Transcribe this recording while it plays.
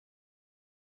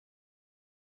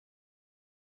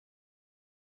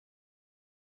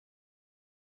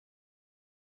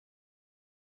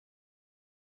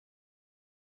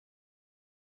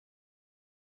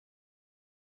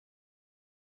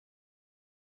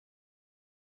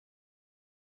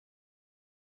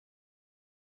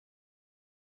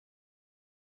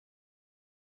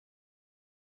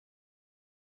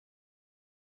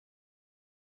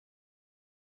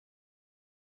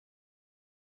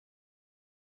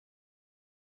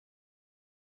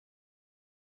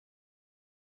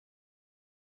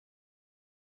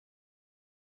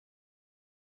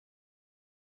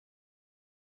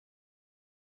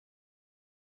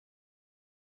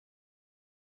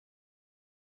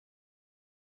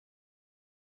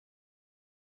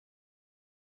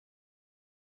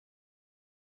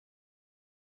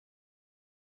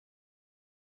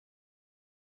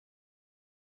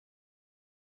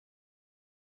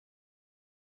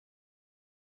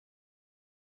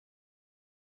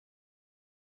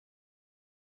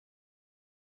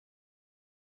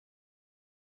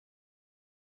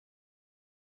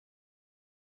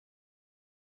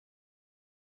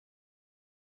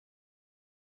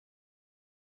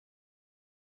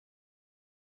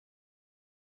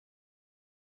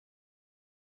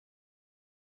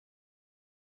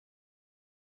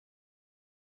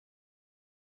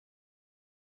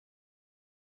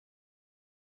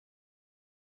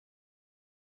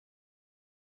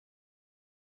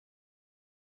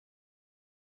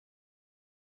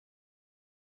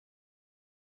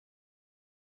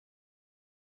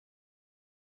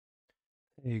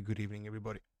Hey, good evening,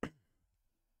 everybody.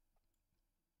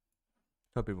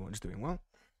 Hope everyone's doing well.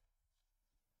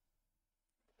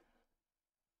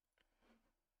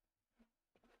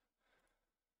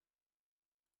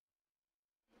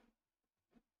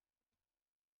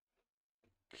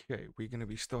 Okay, we're going to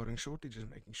be starting shortly, just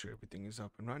making sure everything is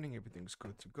up and running, everything's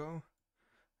good to go.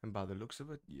 And by the looks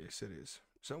of it, yes, it is.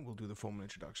 So we'll do the formal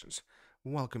introductions.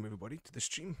 Welcome, everybody, to the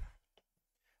stream.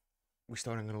 We're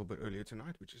starting a little bit earlier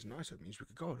tonight, which is nice. It means we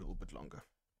could go a little bit longer.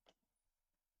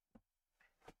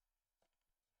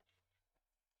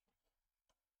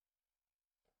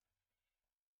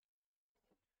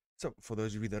 So, for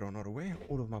those of you that are not aware,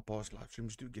 all of my past live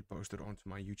streams do get posted onto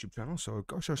my YouTube channel, so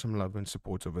go show some love and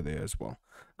support over there as well.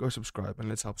 Go subscribe and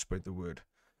let's help spread the word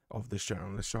of this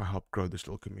channel. Let's try to help grow this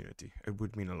little community. It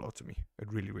would mean a lot to me. It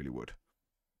really, really would.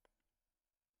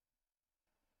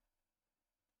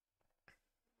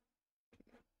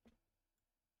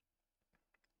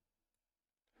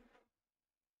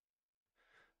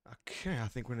 Okay, I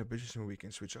think we're in a position where we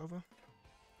can switch over.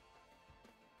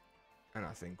 And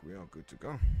I think we are good to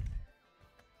go.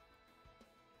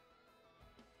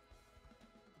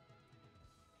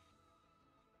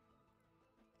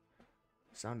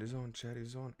 Sound is on, chat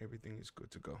is on, everything is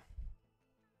good to go.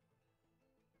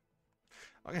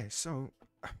 Okay, so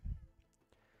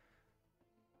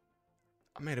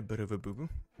I made a bit of a boo-boo.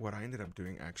 What I ended up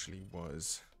doing actually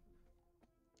was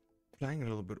playing a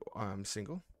little bit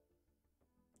single.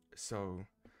 So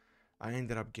I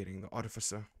ended up getting the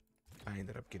Artificer, I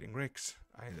ended up getting Rex,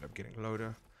 I ended up getting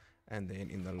Loader, and then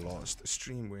in the last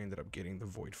stream we ended up getting the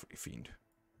Void Fiend.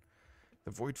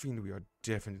 The Void Fiend we are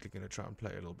definitely going to try and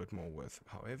play a little bit more with.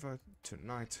 However,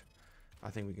 tonight I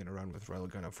think we're going to run with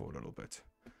Railgunner for a little bit.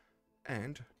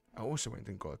 And I also went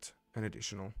and got an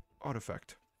additional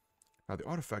artifact. Now the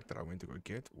artifact that I went to go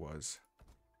get was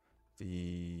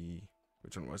the...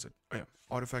 which one was it? Oh yeah,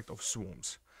 Artifact of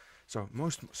Swarms. So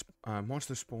most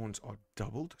monster spawns are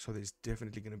doubled, so there's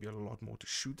definitely going to be a lot more to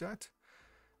shoot at.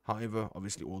 However,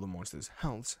 obviously all the monsters'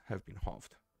 healths have been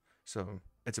halved. So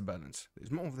it's a balance.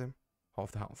 There's more of them,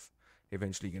 half the health.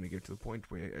 Eventually you're going to get to the point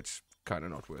where it's kind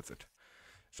of not worth it.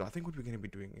 So I think what we're going to be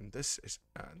doing in this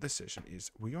session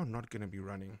is we are not going to be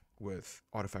running with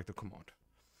Artifact of Command.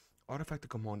 Artifact of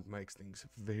Command makes things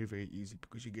very, very easy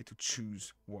because you get to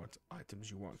choose what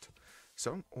items you want.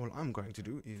 So all I'm going to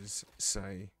do is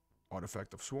say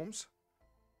Artifact of Swarms.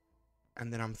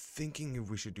 And then I'm thinking if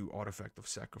we should do Artifact of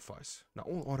Sacrifice. Now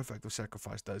all Artifact of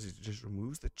Sacrifice does is it just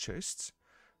removes the chests.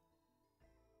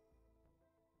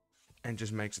 And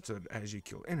just makes it so that as you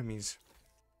kill enemies,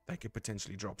 they could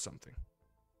potentially drop something.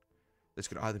 This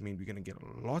could either mean we're going to get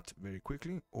a lot very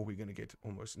quickly, or we're going to get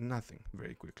almost nothing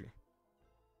very quickly.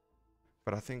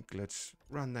 But I think let's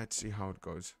run that, see how it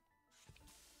goes.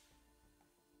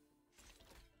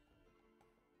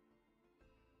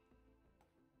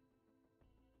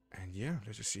 And yeah,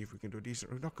 let's just see if we can do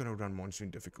decent. We're not going to run Monsoon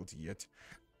difficulty yet.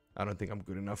 I don't think I'm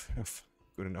good enough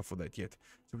for that yet.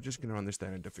 So we're just going to run the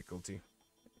standard difficulty.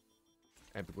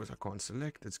 And because I can't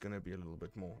select, it's going to be a little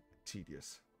bit more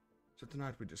tedious. So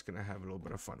tonight we're just going to have a little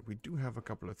bit of fun. We do have a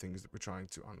couple of things that we're trying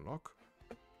to unlock.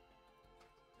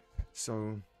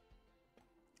 So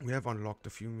we have unlocked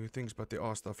a few new things, but there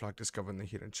are stuff like discovering the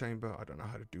hidden chamber. I don't know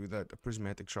how to do that. A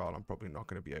prismatic trial I'm probably not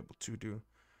going to be able to do.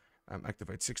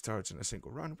 Activate 6 turrets in a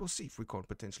single run. We'll see if we can't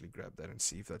potentially grab that and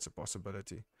see if that's a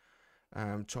possibility.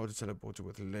 Charge a teleporter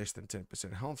with less than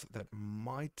 10% health. That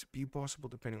might be possible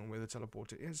depending on where the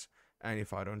teleporter is and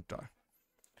if I don't die.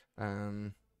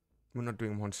 We're not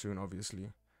doing Monsoon, obviously.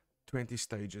 20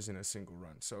 stages in a single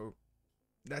run. So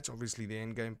that's obviously the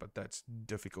end game, but that's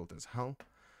difficult as hell.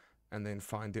 And then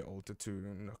find the altar to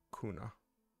Nakuna.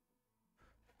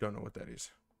 Don't know what that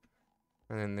is.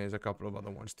 And then there's a couple of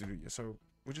other ones to do here. So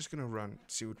we're just going to run,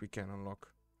 see what we can unlock.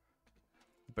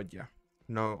 But yeah,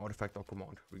 no Artifact of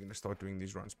Command. We're going to start doing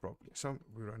these runs properly. So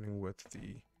we're running with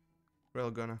the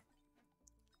Railgunner.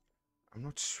 I'm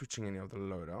not switching any of the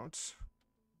loadouts.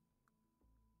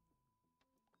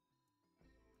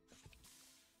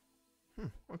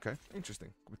 Okay,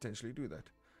 interesting. Could potentially do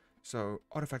that. So,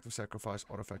 Artifact of Sacrifice,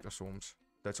 Artifact of Swarms.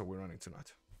 That's what we're running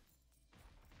tonight.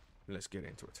 Let's get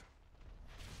into it.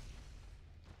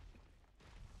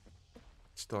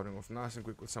 Starting off nice and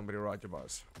quick with somebody right above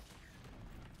us.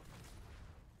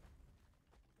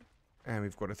 And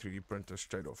we've got a 3D printer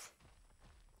straight off.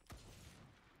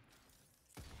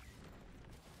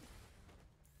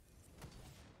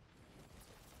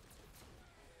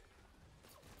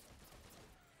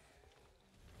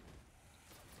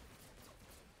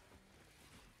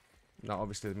 Now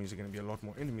obviously that means there are going to be a lot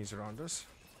more enemies around us.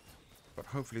 But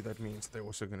hopefully that means they're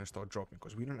also going to start dropping,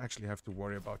 because we don't actually have to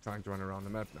worry about trying to run around the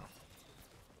map now.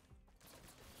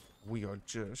 We are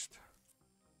just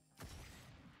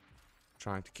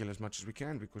trying to kill as much as we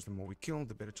can, because the more we kill,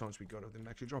 the better chance we got of them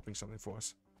actually dropping something for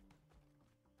us.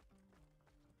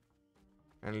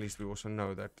 And at least we also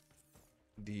know that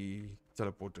the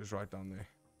teleporter is right down there.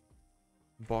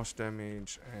 Boss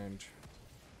damage and...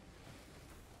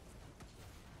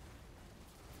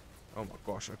 oh my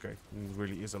gosh, okay. It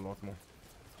really is a lot more.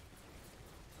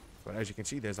 But as you can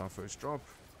see, there's our first drop.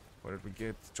 What did we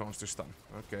get? Chance to stun.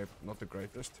 Okay, not the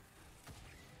greatest.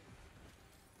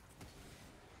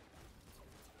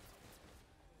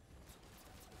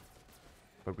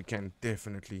 But we can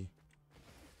definitely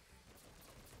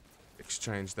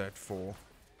exchange that for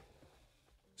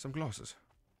some glasses.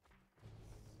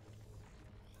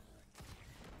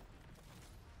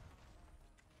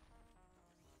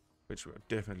 Which we're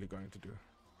definitely going to do.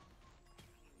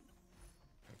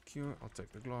 Thank you. I'll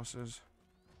take the glasses.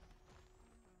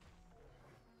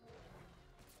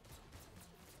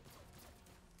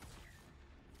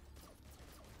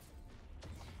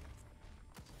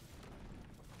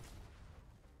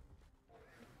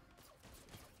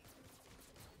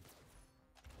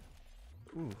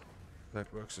 Ooh,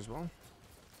 that works as well.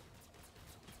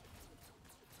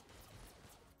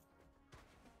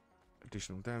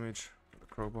 Additional damage. The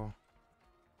crowbar.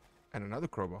 And another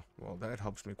crowbar. Well, that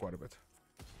helps me quite a bit.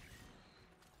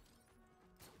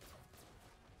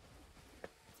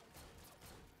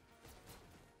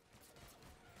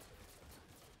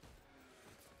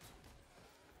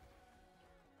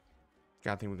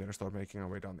 I think we're gonna start making our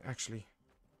way down there. Actually,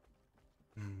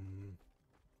 I'm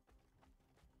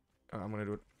gonna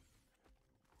do it.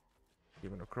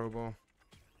 Give me a crowbar.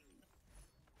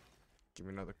 Give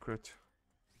me another crit.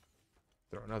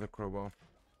 Throw another crowbar.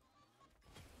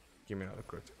 Give me another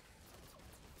crit.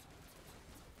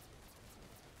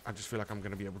 I just feel like I'm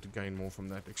gonna be able to gain more from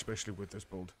that, especially with this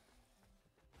build.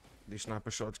 The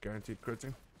sniper shots guaranteed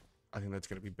critting. I think that's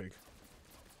gonna be big.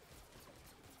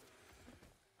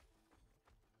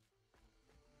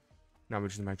 Now we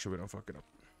just make sure we don't fuck it up.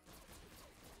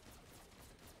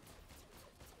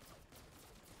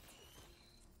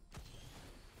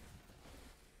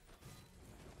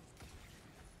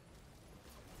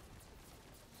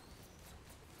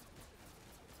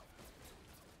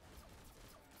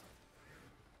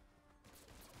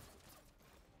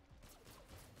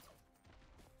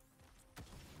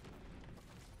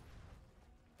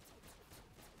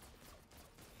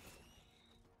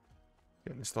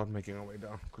 Yeah, let's start making our way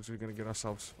down, because we're gonna get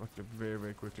ourselves fucked up very,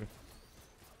 very quickly.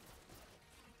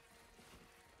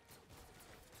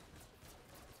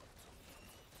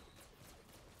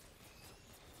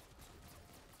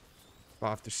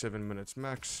 After 7 minutes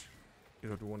max is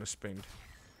what we want to spend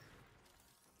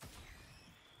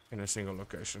in a single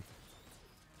location.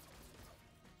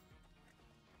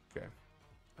 Okay,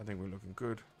 I think we're looking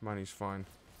good. Money's fine.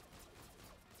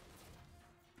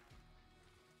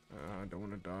 I don't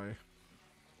want to die.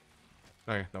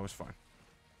 Oh yeah, that was fine.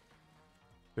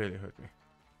 Barely hurt me.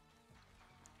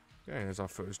 Okay, there's our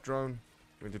first drone.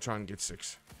 We need to try and get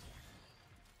 6.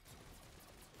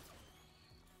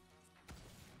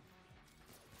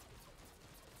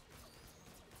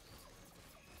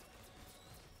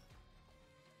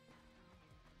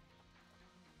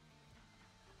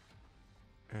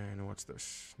 And what's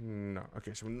this? No.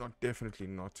 Okay, so we're definitely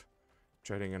not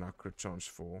trading in our crit chance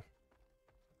for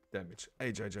damage.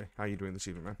 Hey JJ, how you doing this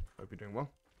evening, man? Hope you're doing well.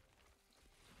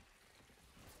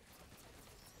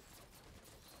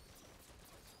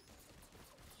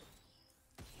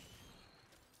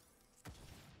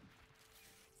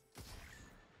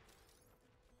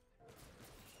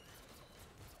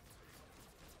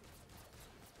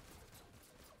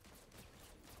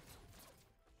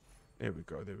 There we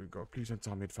go, there we go. Please don't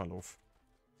tell me it fell off.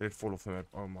 Did it fall off the map?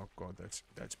 Oh my god,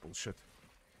 that's bullshit.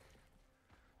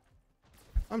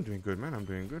 I'm doing good, man. I'm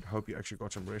doing good. Hope you actually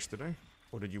got some rest today.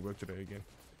 Or did you work today again?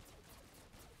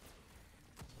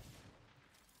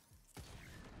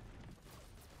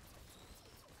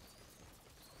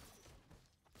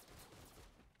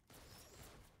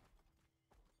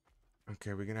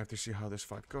 Okay, we're gonna have to see how this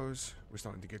fight goes. We're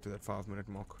starting to get to that 5-minute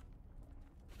mark.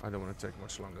 I don't want to take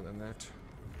much longer than that.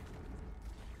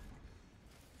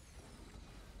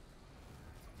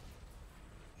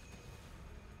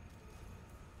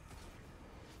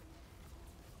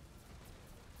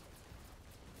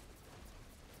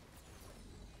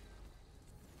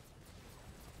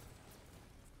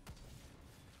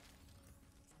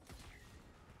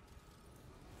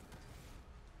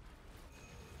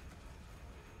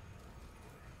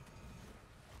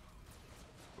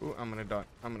 Ooh, I'm gonna die.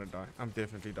 I'm gonna die. I'm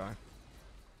definitely dying.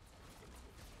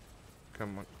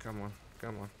 Come on, come on,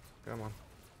 come on, come on.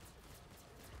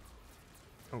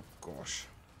 Oh gosh.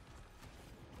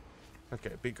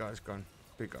 Okay, big guy's gone.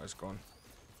 Big guy's gone.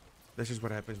 This is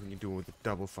what happens when you deal with the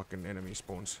double fucking enemy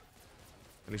spawns.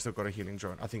 At least I've got a healing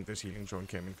drone. I think this healing drone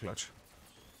came in clutch.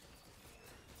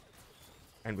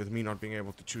 And with me not being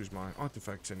able to choose my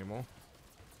artifacts anymore,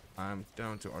 I'm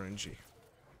down to RNG.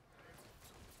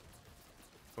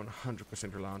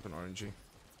 100% reliant on RNG.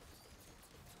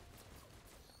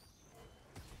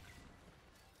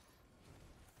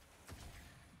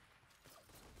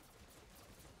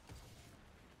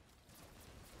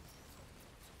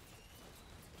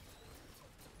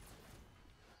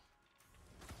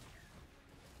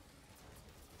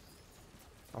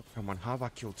 Oh, come on. How have I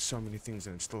killed so many things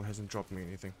and it still hasn't dropped me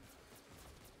anything?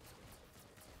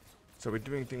 So we're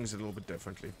doing things a little bit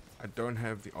differently. I don't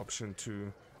have the option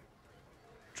to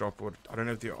drop what... I don't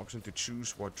have the option to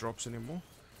choose what drops anymore.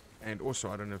 And also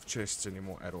I don't have chests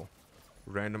anymore at all.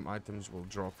 Random items will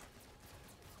drop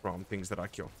from things that I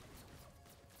kill.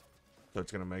 So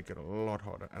it's going to make it a lot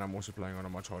harder. And I'm also playing on a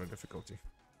much harder difficulty.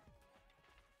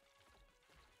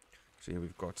 So here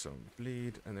we've got some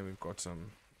bleed and then we've got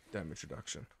some damage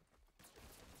reduction.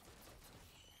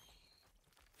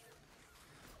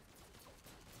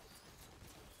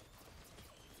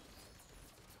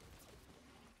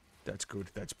 That's good.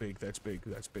 That's big. That's big.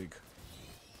 That's big.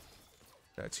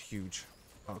 That's huge.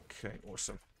 Okay,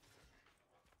 awesome.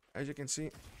 As you can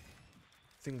see,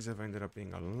 things have ended up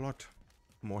being a lot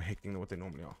more hectic than what they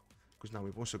normally are. Because now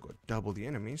we've also got double the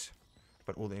enemies,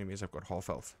 but all the enemies have got half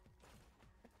health.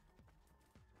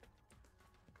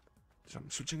 So I'm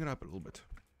switching it up a little bit.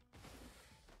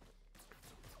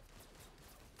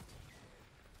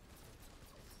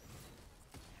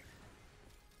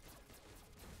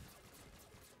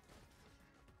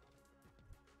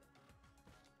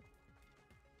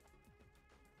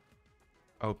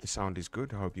 I hope the sound is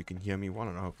good. I hope you can hear me well,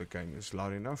 and I hope the game is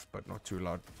loud enough, but not too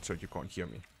loud so you can't hear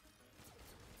me.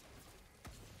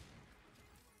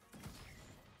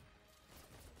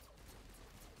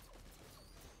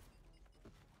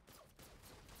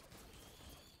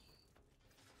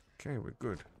 Okay, we're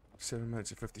good. 7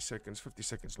 minutes and 50 seconds. 50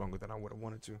 seconds longer than I would have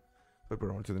wanted to. But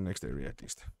we're on to the next area at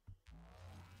least.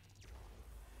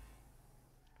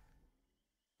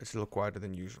 It's a little quieter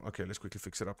than usual. Okay, let's quickly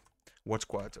fix it up. What's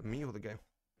quieter, me or the game?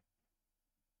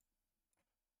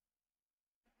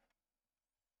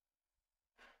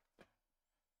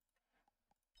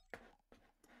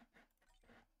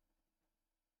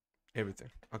 Everything.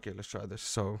 Okay, let's try this.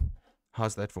 So,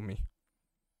 how's that for me?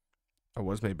 I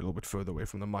was maybe a little bit further away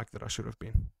from the mic that I should have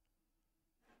been.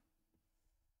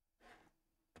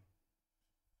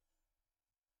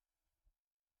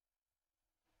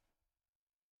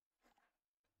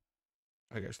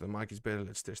 Okay, so the mic is better.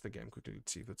 Let's test the game quickly.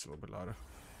 Let's see if it's a little bit louder.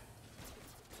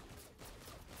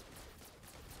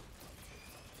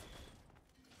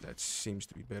 That seems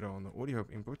to be better on the audio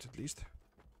input, at least.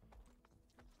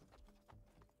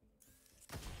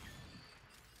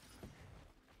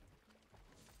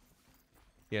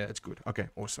 Yeah, that's good. Okay,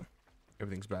 awesome.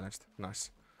 Everything's balanced.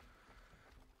 Nice.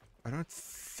 I don't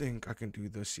think I can do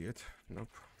this yet. Nope.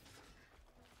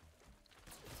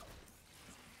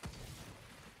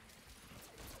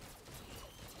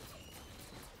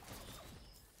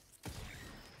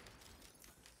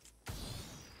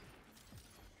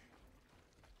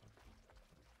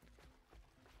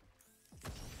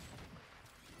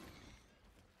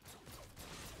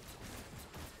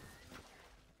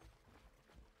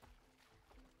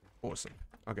 Awesome.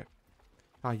 Okay.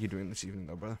 How are you doing this evening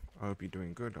though, brother? I hope you're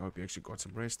doing good. I hope you actually got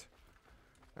some rest.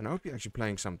 And I hope you're actually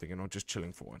playing something and not just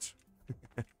chilling for once.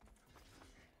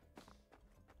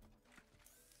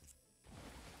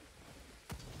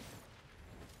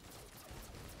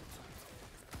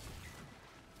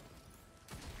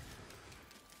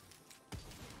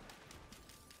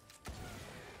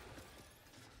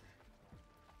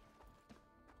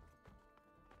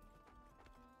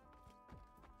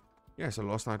 Yeah, so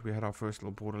last night we had our first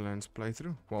little Borderlands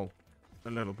playthrough. Well, a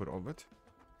little bit of it.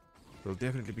 We'll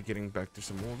definitely be getting back to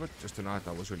some more of it. Just tonight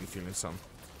I was really feeling some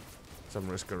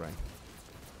Risk of Rain.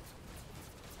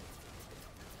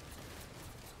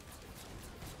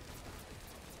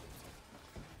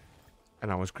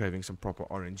 And I was craving some proper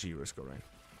RNG Risk of Rain.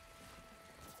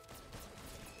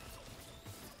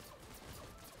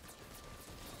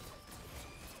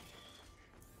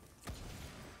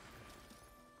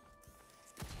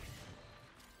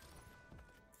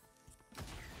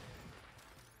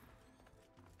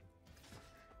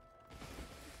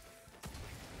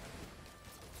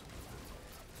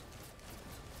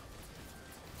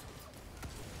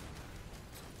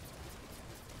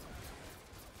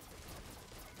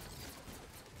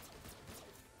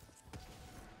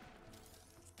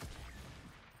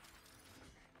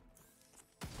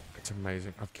 It's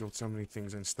amazing. I've killed so many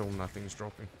things and still nothing's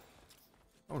dropping.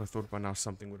 I would have thought by now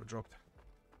something would have dropped.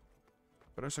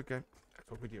 But that's okay. That's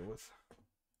what we deal with.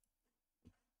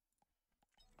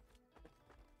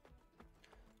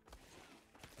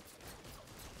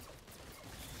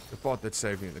 The part that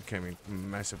saved me, that came in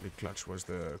massively clutch, was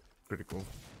the critical.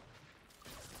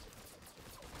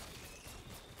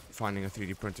 Finding a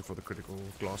 3D printer for the critical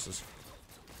glasses.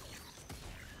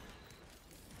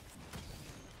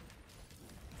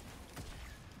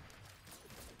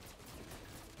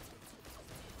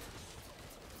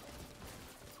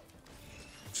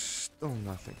 Still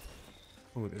nothing.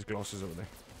 Oh, there's glasses over there.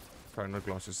 Sorry, not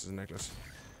glasses, it's a necklace.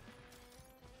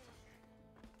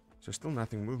 So still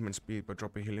nothing. Movement speed, but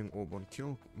drop a healing orb on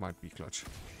kill might be clutch.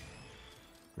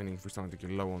 Meaning if we're starting to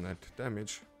get low on that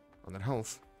damage, on that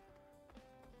health.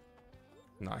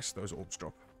 Nice, those orbs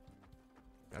drop.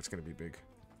 That's going to be big.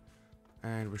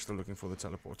 And we're still looking for the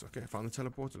teleporter. Okay, found the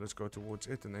teleporter. Let's go towards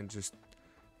it and then just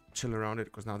chill around it.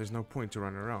 Because now there's no point to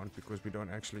run around because we don't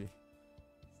actually...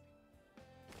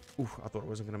 Ooh, I thought I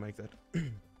wasn't going to make that.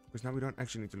 Because now we don't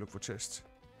actually need to look for chests.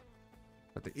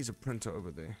 But there is a printer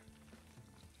over there.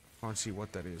 Can't see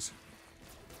what that is.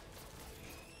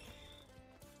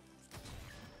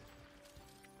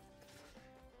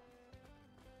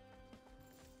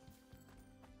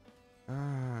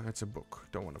 Ah, it's a book.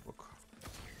 Don't want a book.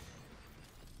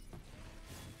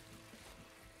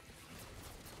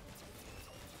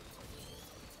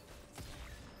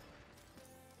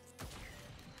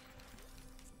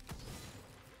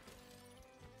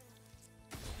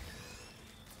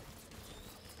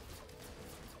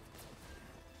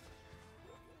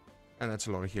 And that's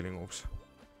a lot of healing orbs.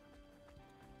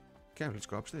 Okay, let's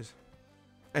go upstairs.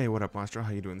 Hey, what up, Master?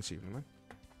 How you doing this evening, man?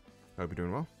 Hope you're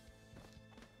doing well.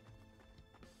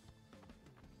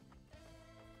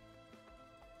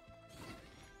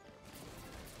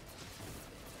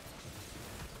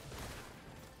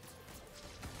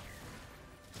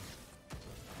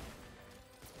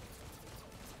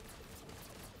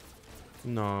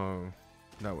 No,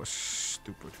 that was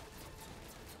stupid.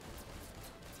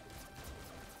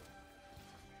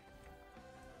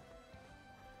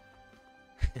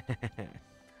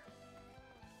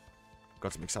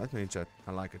 Got some excitement in chat.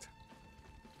 I like it.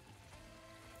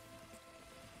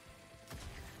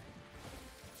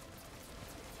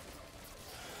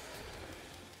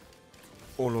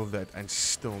 All of that and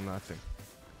still nothing.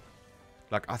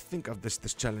 Like, I think of this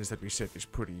challenge that we set is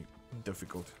pretty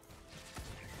difficult.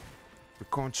 We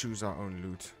can't choose our own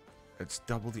loot. It's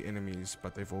double the enemies,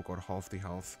 but they've all got half the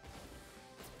health.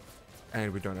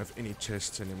 And we don't have any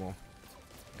chests anymore.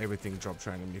 Everything drops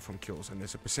randomly from kills, and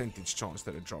there's a percentage chance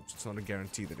that it drops. It's not a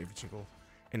guarantee that every single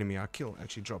enemy I kill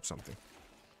actually drops something.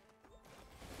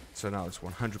 So now it's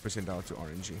 100% out to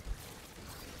RNG.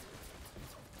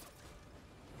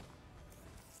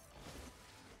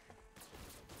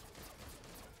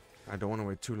 I don't want to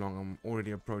wait too long. I'm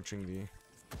already approaching the...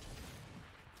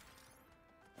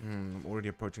 I'm already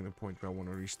approaching the point where I want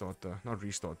to restart the... Not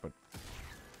restart, but...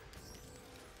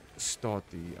 Start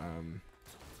the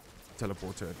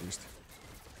teleporter at least.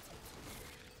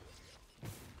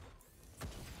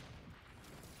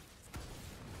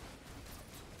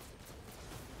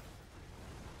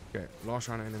 Okay, last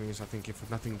round of enemies. I think if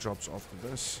nothing drops after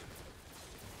this,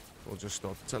 we'll just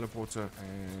start the teleporter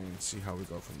and see how we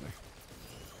go from there.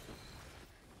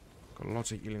 Got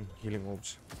lots of healing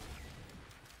orbs.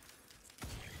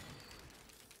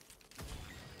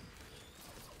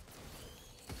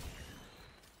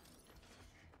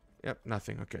 Yep,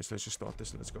 nothing. Okay, so let's just start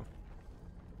this and let's go.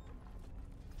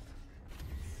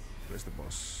 Where's the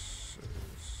boss?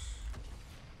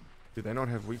 Do they not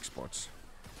have weak spots?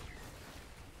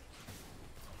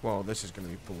 Well, this is gonna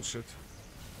be bullshit.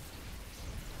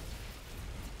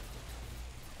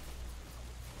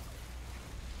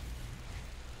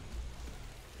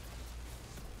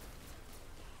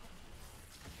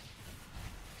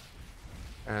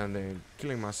 And then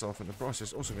killing myself in the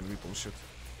process also gonna be bullshit.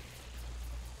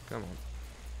 Come on.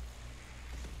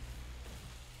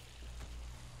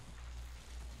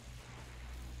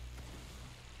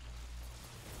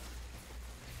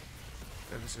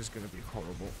 This is gonna be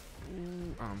horrible.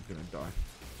 Ooh, I'm gonna die.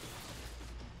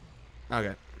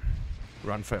 Okay.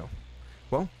 Run, fail.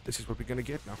 Well, this is what we're gonna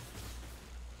get now.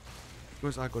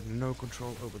 Because I got no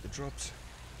control over the drops.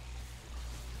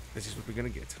 This is what we're gonna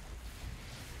get.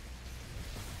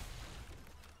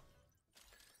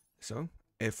 So,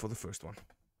 F for the first one.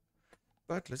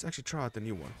 But let's actually try out the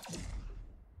new one.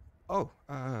 Oh,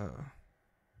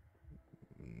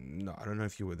 no, I don't know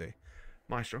if you were there.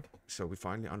 Maestro. So we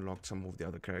finally unlocked some of the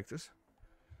other characters.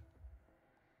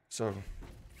 So,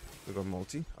 We've got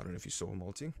Multi. I don't know if you saw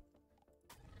Multi.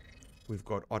 We've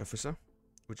got Artificer,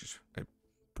 which is a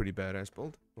pretty badass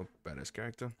build, or badass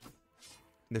character.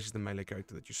 This is the melee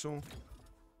character that you saw.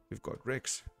 We've got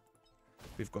Rex.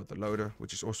 We've got the Loader,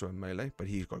 which is also a melee, but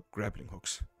he's got grappling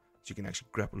hooks. So you can actually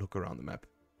grapple hook around the map.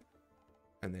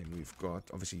 And then we've got,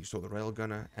 obviously you saw the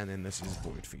Railgunner, and then this is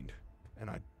Void Fiend. And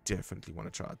I definitely want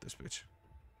to try out this bitch.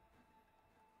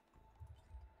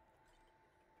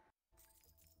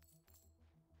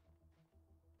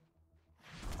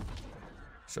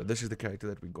 So this is the character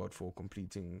that we got for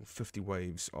completing 50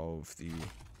 waves of the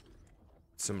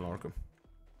Simulacrum.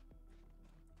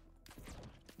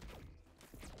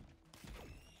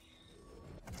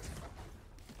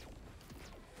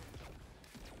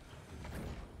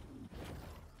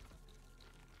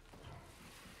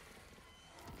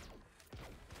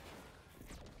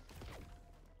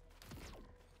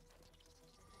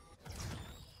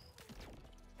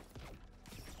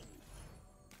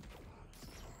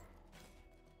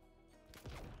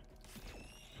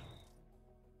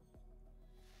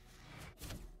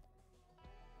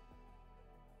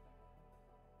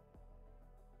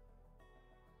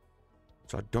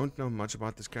 So I don't know much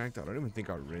about this character. I don't even think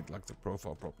I read like the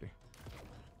profile properly.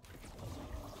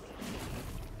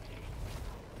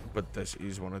 But this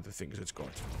is one of the things it's got.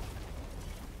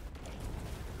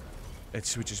 It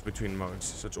switches between modes,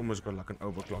 so it's almost got like an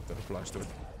overclock that applies to it.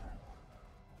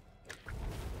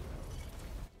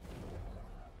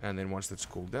 And then once that's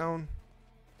cooled down,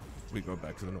 we go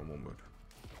back to the normal mode.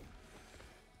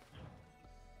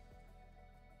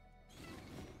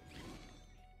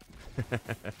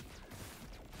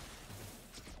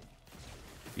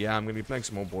 Yeah, I'm going to be playing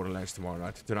some more Borderlands tomorrow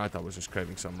night. Tonight I was just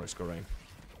craving some Risk of Rain.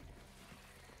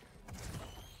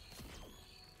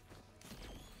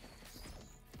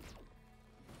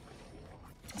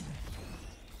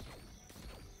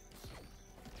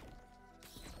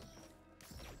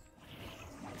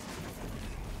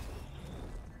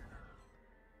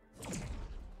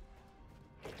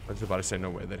 I was about to say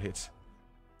no way that hits.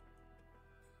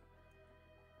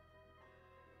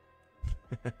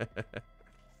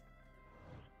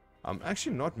 I'm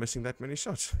actually not missing that many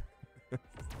shots.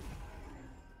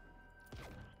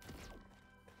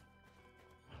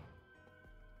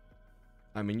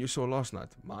 I mean, you saw last night.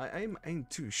 My aim ain't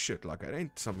too shit. Like, I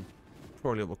ain't some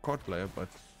pro level COD player, but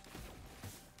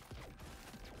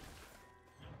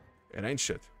it ain't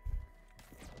shit.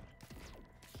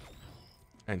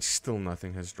 And still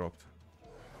nothing has dropped.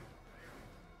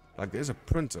 Like, there's a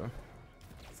printer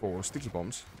for sticky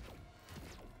bombs.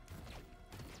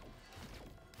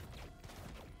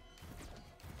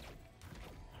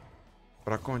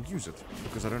 But I can't use it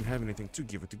because I don't have anything to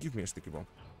give it to give me a sticky bomb.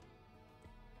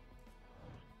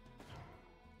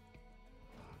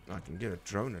 I can get a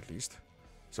drone at least.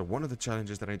 So one of the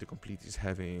challenges that I need to complete is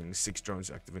having 6 drones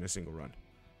active in a single run.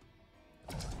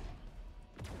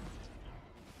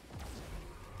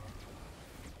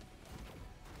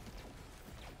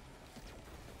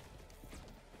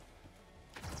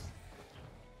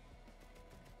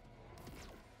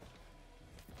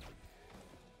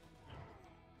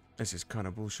 This is kind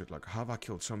of bullshit. Like, how have I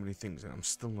killed so many things and I'm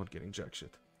still not getting jack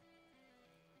shit?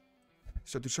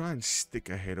 So to try and stick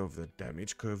ahead of the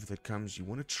damage curve that comes, you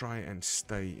want to try and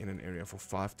stay in an area for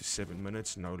 5 to 7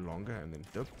 minutes, no longer, and then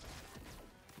dip.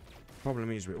 Problem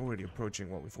is, we're already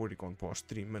approaching, well, we've already gone past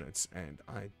 3 minutes, and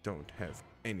I don't have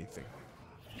anything.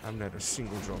 I haven't had a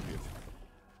single drop yet.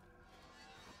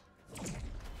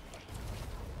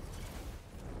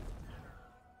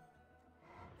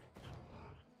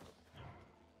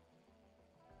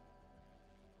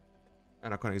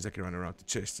 And I can't exactly run around the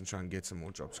chest and try and get some more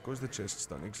drops, because the chests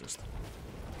don't exist.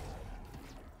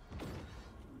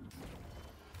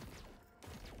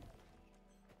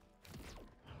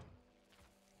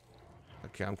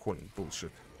 Okay, I'm calling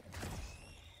bullshit.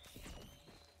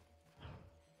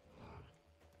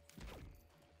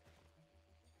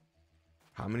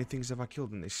 How many things have I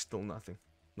killed and there's still nothing?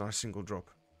 Not a single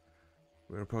drop.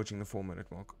 We're approaching the 4-minute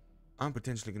mark. I'm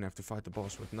potentially gonna have to fight the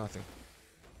boss with nothing.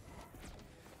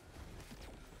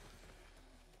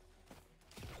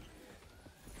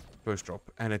 First drop,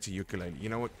 and it's a ukulele. You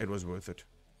know what? It was worth it.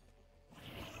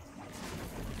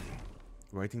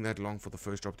 Waiting that long for the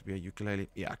first drop to be a ukulele,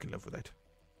 yeah, I can live with that.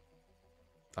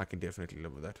 I can definitely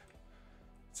live with that.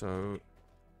 So,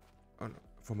 oh no,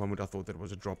 for a moment I thought that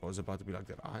was a drop. I was about to be like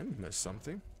that. I missed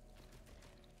something.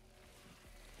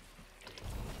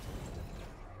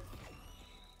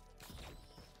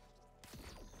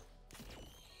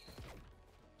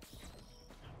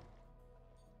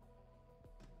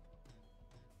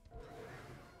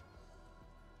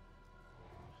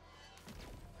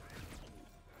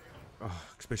 Oh,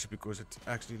 especially because it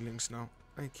actually links now.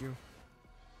 Thank you.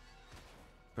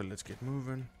 But let's get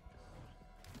moving.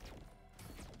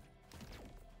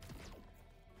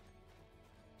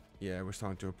 Yeah, we're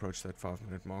starting to approach that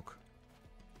 5-minute mark.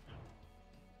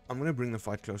 I'm gonna bring the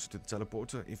fight closer to the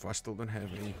teleporter if I still don't have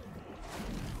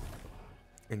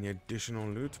any additional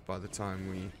loot by the time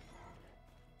we...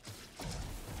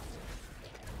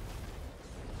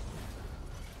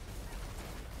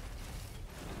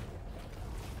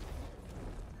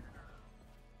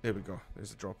 There we go.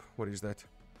 There's a drop. What is that?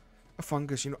 A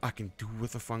fungus. You know, I can do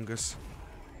with a fungus.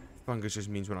 Fungus just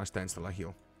means when I stand still I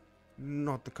heal.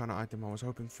 Not the kind of item I was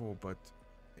hoping for, but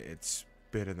it's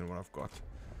better than what I've got.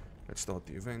 Let's start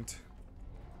the event.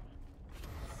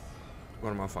 What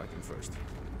am I fighting first?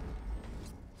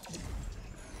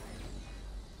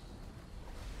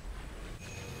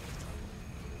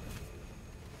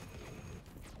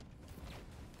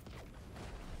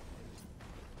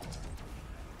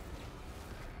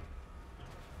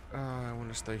 I want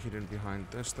to stay hidden behind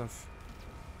this stuff.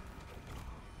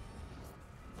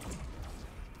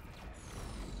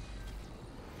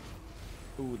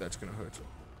 Ooh, that's gonna hurt.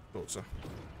 Thought so.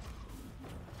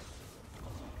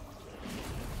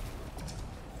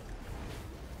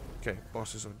 Okay,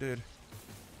 bosses are dead.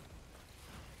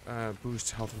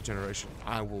 Boosts health regeneration.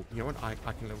 I will. You know what? I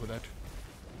can live with that.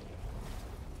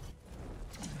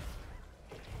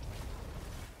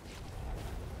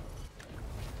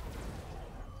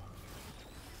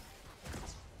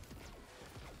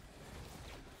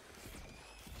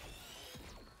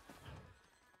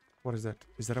 What is that?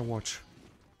 Is that a watch?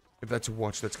 If that's a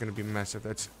watch, that's going to be massive.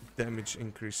 That's damage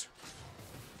increase.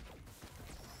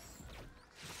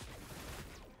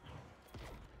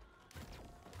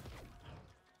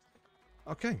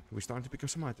 Okay, we're starting to pick up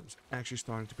some items. Actually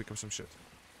starting to pick up some shit.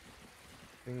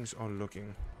 Things are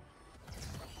looking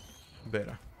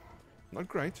better. Not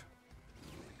great.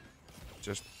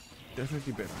 Just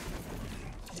definitely better.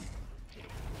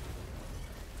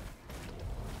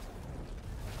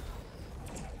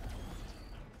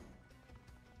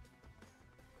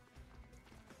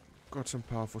 Got some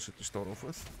powerful shit to start off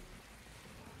with.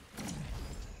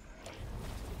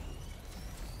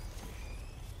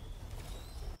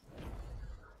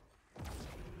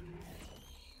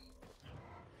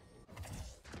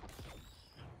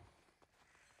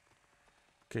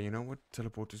 Okay, you know what?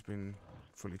 Teleport has been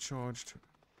fully charged.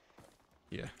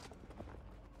 Yeah.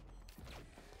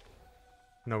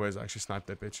 No ways I actually sniped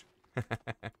that bitch.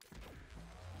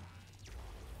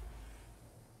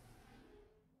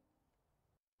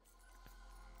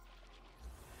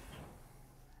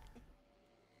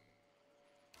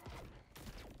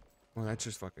 Well, that's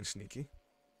just fucking sneaky.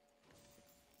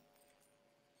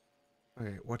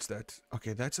 Okay, what's that?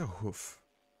 Okay, that's a hoof.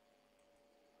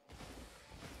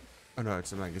 Oh no,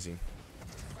 it's a magazine.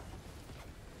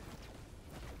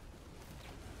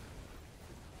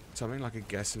 Something like a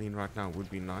gasoline right now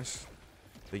would be nice.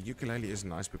 The ukulele is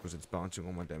nice because it's bouncing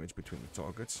all my damage between the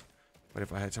targets. But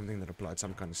if I had something that applied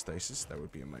some kind of stasis, that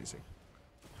would be amazing.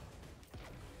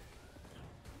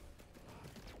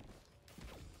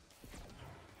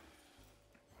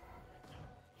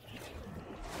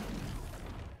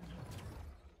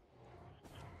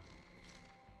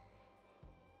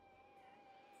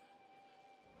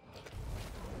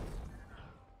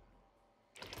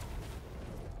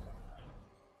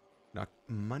 Now,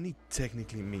 money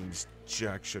technically means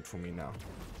jack shit for me now.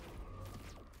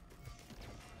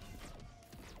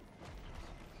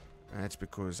 And that's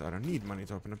because I don't need money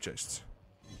to open up chests.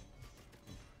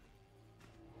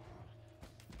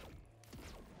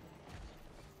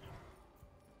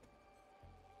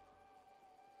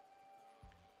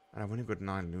 And I've only got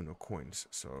 9 lunar coins,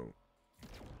 so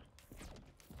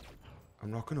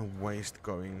I'm not gonna waste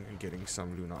going and getting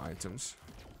some lunar items.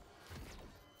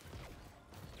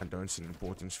 I don't see an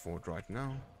importance for it right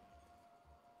now.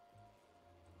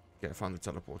 Okay, I found the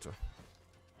teleporter.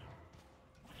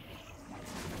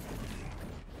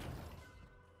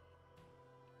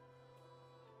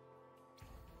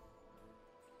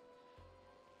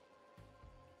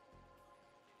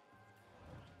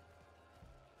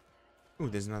 Ooh,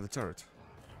 there's another turret.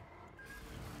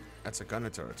 That's a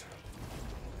gunner turret.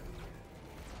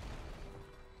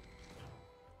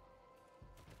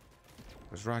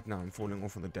 Because right now I'm falling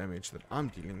off on the damage that I'm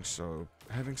dealing, so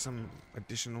having some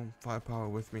additional firepower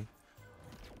with me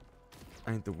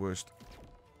ain't the worst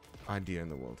idea in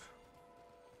the world.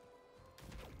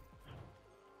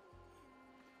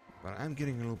 But I'm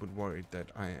getting a little bit worried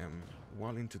that I am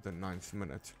well into the 9th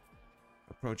minute,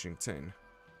 approaching 10,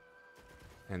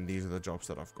 and these are the jobs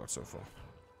that I've got so far.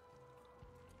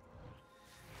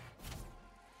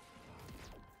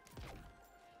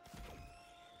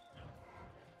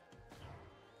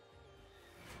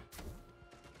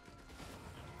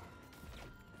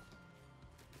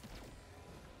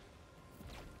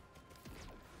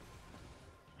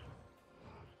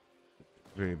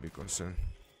 very big concern.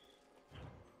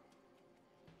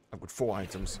 I've got 4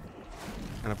 items,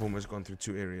 and I've almost gone through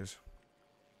 2 areas.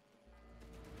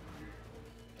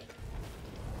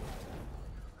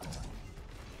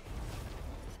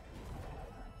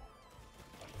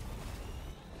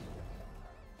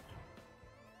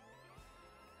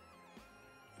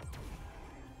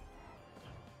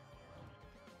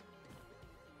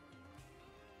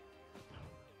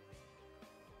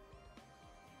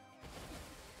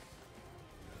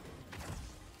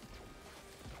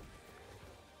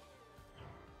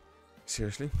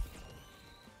 Seriously?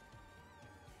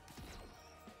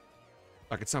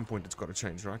 Like, at some point it's got to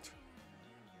change, right?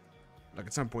 Like,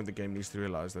 at some point the game needs to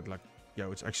realize that, like,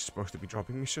 yo, it's actually supposed to be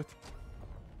dropping me shit.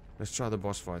 Let's try the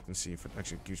boss fight and see if it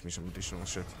actually gives me some additional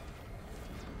shit.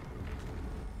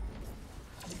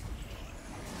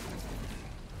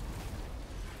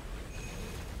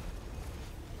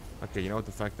 Okay, you know what?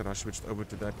 The fact that I switched over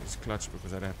to that is clutch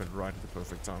because that happened right at the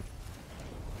perfect time.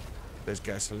 There's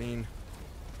gasoline.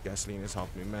 Gasoline has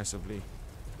helped me massively.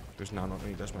 Because now not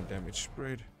only does my damage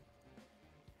spread,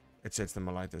 it sets them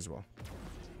alight as well.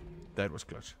 That was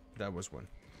clutch. That was one.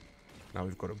 Now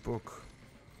we've got a book.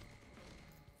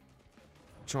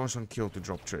 Chance on kill to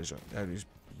drop treasure. That is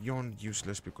beyond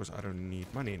useless because I don't need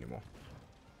money anymore.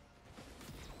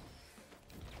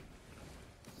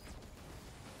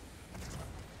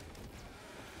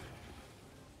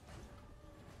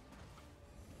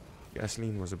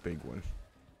 Gasoline was a big one.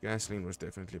 Gasoline was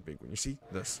definitely a big one. You see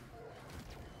this?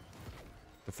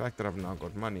 The fact that I've now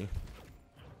got money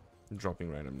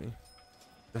dropping randomly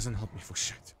doesn't help me for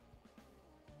shit.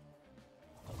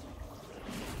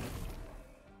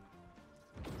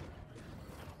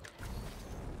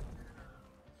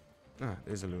 Ah,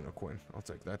 there's a Lunar coin. I'll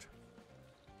take that.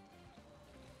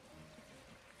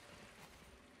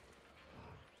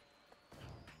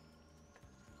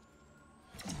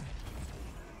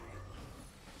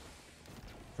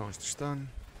 Chance to stun.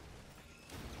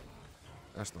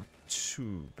 That's not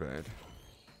too bad.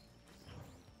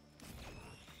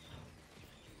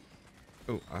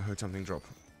 Oh, I heard something drop.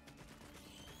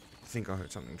 I think I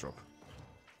heard something drop.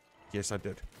 Yes, I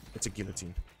did. It's a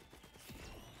guillotine.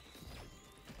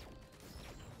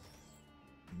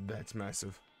 That's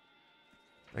massive.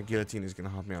 That guillotine is going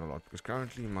to help me out a lot because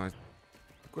currently my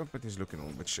equipment is looking a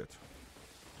little bit shit.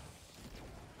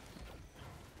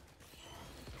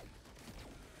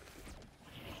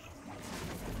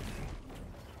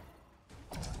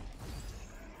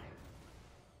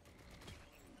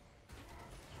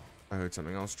 I heard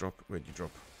something else drop. Where'd you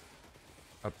drop?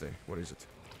 Up there. What is it?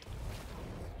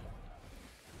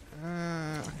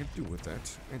 I can do with that.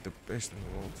 Ain't the best in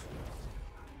the world.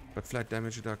 But flat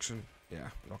damage reduction, yeah,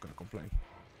 not gonna complain.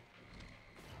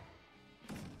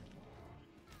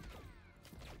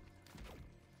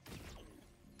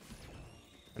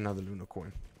 Another Lunar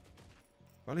coin.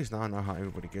 Well, at least now I know how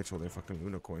everybody gets all their fucking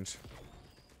Lunar coins.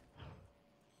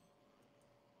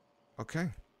 Okay,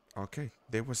 okay,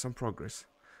 there was some progress.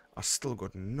 I still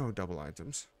got no double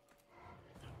items.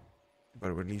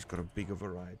 But I've at least got a bigger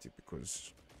variety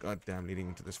because, goddamn, leading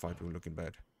into this fight we were looking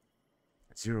bad.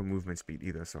 0 movement speed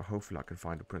either, so hopefully I can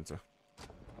find a printer.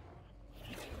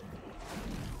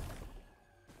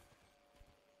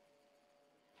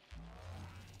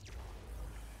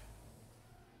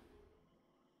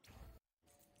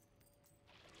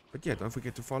 But yeah, don't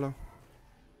forget to follow,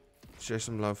 share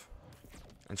some love,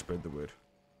 and spread the word.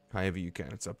 However you can,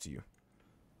 it's up to you.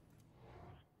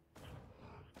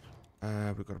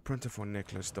 We've got a printer for a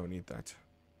necklace, don't need that.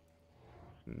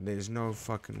 There's no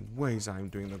fucking ways I'm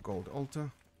doing the gold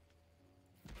altar.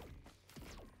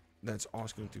 That's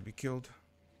asking to be killed.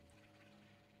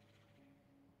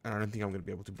 And I don't think I'm going to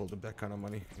be able to build up that kind of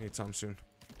money anytime soon.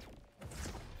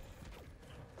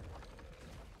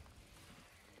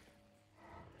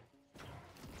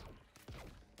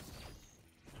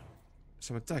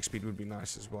 Some attack speed would be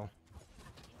nice as well.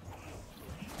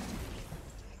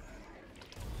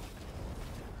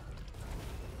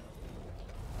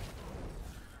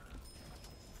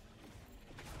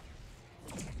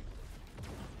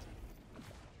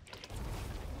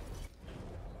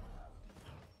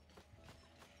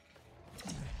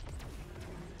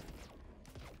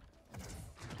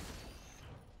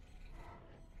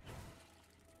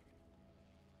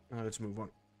 Now let's move on.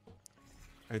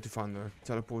 I need to find the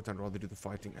teleporter and rather do the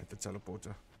fighting at the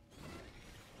teleporter.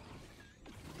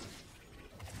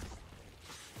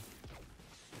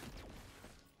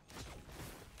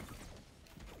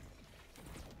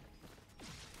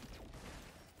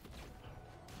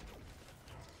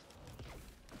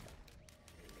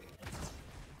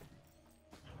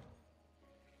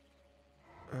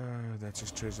 that's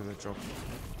just treasure that drop.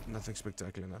 Nothing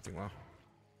spectacular, nothing wow.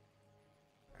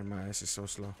 And my ass is so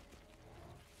slow.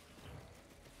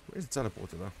 Where's the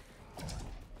teleporter though?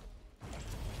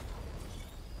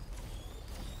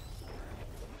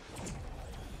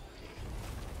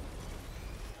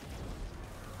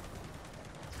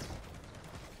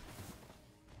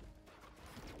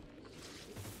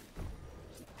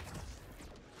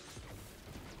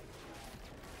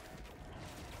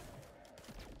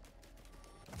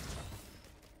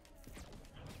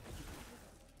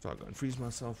 So I'll go and freeze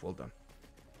myself. Well done.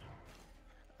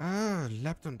 Ah,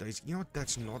 Lapton Days. You know what?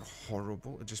 That's not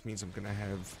horrible. It just means I'm gonna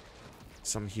have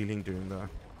some healing during the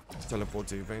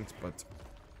teleporter event, but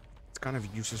it's kind of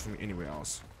useless from anywhere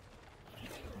else.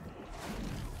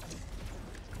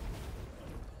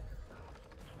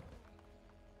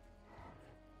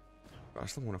 But I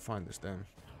still want to find this, damn.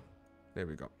 There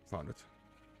we go. Found it.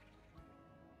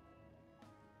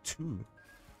 2.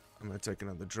 I'm going to take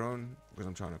another drone because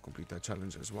I'm trying to complete that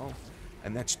challenge as well.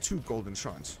 And that's 2 golden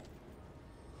shrines.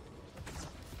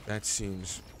 That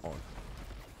seems odd.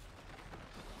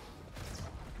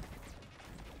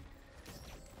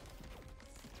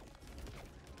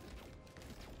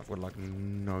 I've got like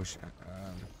no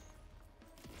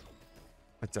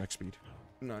attack speed.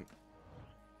 None.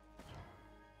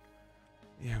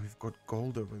 Yeah, we've got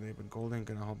gold over there, but gold ain't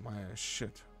gonna help my ass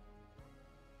shit.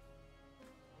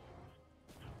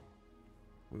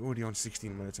 We're already on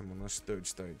 16 minutes. I'm on this 3rd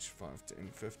stage. 5, 10,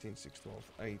 15, 6,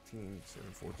 12, 18,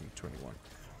 7, 14, 21.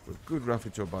 We're good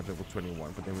roughly to about level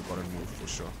 21, but then we've got to move for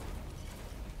sure.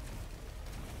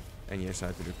 And yes, I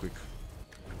had to do quick.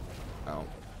 Ow.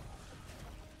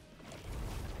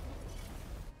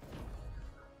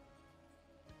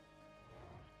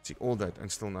 See, all that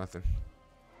and still nothing.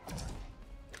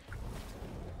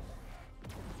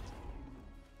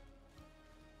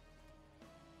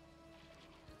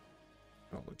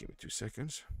 Oh, give me 2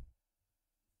 seconds.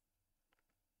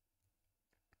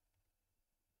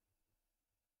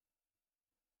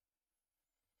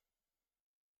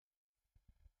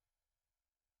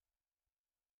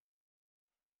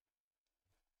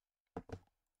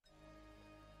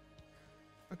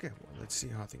 Okay, well, let's see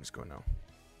how things go now.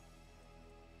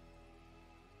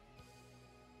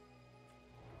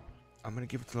 I'm gonna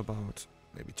give it till about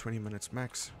maybe 20 minutes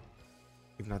max.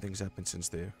 If nothing's happened since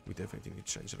there, we definitely need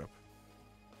to change it up.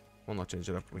 Well, not change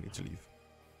it up, we need to leave.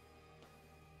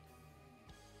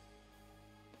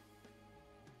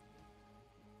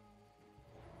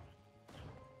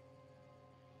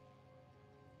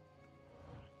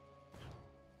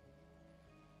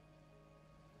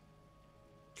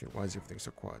 Okay, why is everything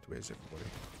so quiet? Where's everybody?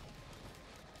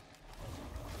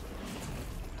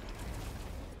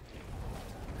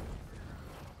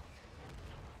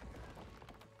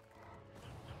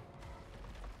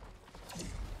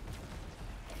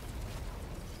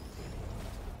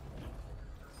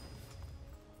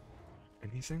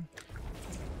 Anything?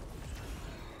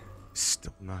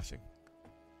 Still nothing.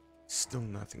 Still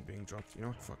nothing being dropped. You know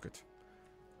what? Fuck it.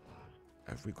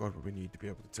 Have we got what we need to be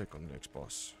able to take on the next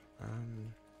boss?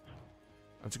 I'm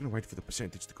just gonna wait for the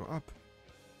percentage to go up.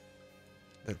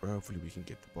 That way hopefully we can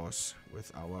get the boss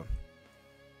with our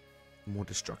more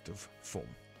destructive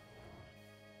form.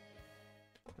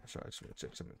 Sorry, I just want to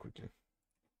check something quickly.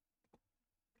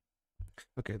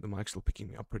 Okay, the mic's still picking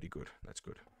me up pretty good. That's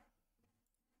good.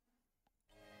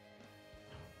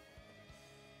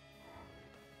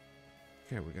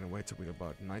 Okay, we're gonna wait till we're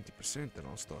about 90%, then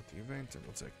I'll start the event and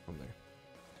we'll take it from there.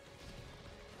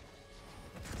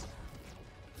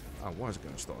 I was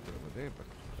gonna start it over there, but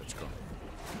let's go.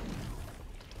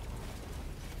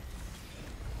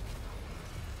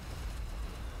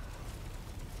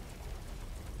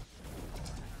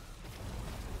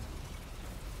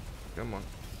 Come on.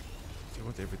 Deal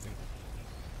with everything.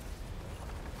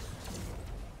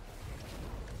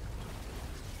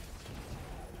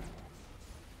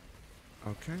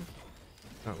 Okay.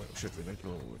 Oh, wait, shit, we didn't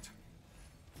kill wood.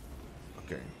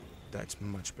 Okay, that's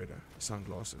much better.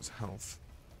 Sunglasses, health.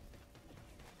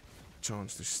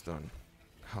 Chance to stun,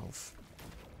 health.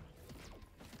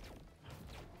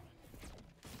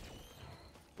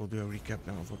 We'll do a recap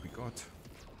now of what we got.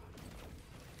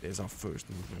 There's our first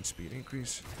movement speed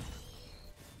increase.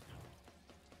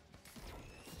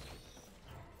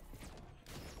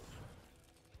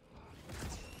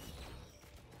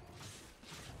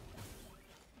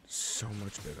 So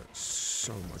much better,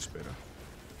 so much better.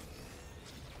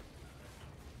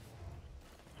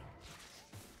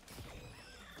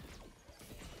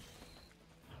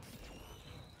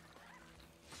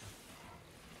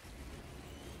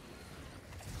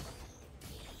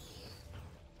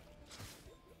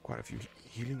 Quite a few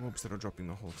healing orbs that are dropping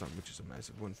the whole time, which is a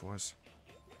massive one for us.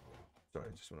 Sorry,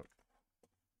 I just want to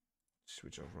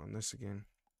switch over on this again.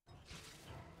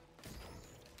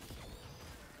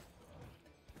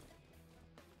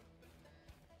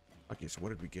 Okay, so what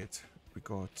did we get? We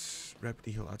got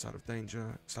rapidly heal outside of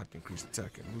danger, slightly increased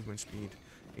attack and movement speed,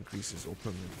 increases or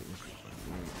permanently increase.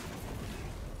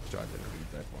 Sorry, I didn't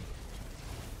read that one.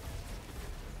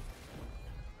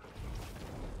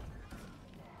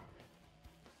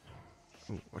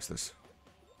 Ooh, what's this?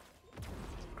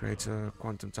 Creates a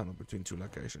quantum tunnel between two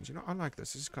locations. You know, I like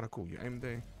this. This is kind of cool. You aim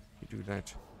there, you do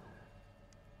that,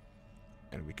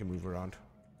 and we can move around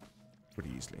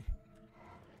pretty easily.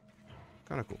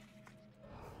 Kind of cool.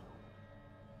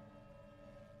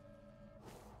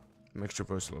 Makes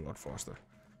traversal a lot faster.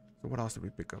 So what else did we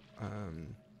pick up?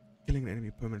 Killing an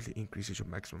enemy permanently increases your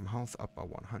maximum health up by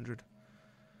 100.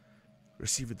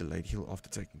 Receive a delayed heal after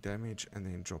taking damage, and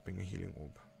then dropping a healing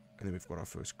orb. And then we've got our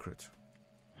first crit.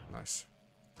 Nice.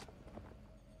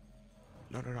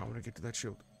 No, I want to get to that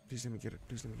shield. Please let me get it.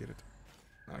 Please let me get it.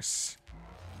 Nice.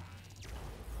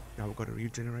 Now we've got a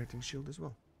regenerating shield as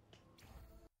well.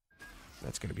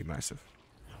 That's going to be massive.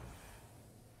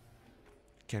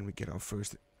 Can we get our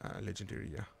first legendary?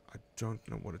 Yeah. I don't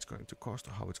know what it's going to cost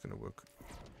or how it's going to work.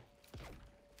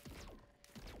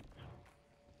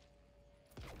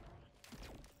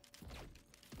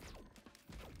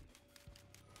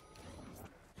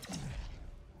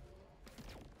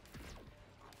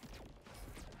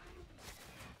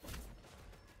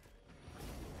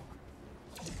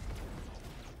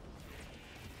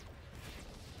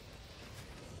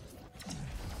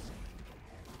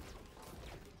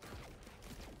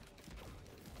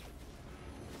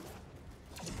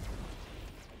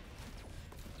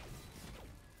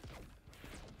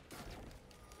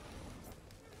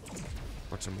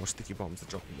 Got some more sticky bombs that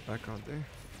drop in the background there.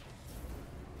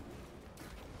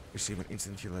 Receive an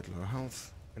instant heal at low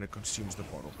health, and it consumes the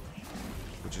bottle,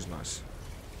 which is nice.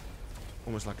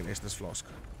 Almost like an Estus flask.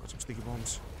 Got some sticky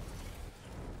bombs.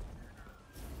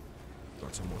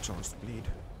 Got some more chance to bleed.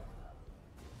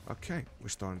 Okay, we're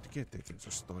starting to get there. Things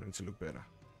are starting to look better.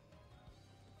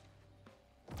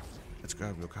 Let's go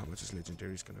have a look how much this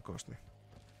legendary is going to cost me.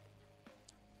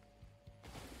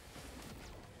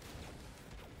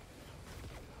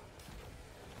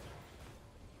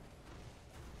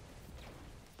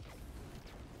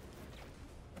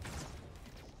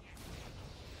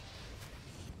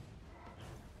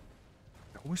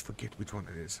 I always forget which one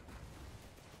it is.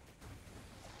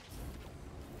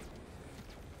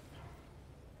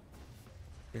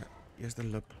 Yeah, here's the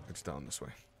lip. It's down this way.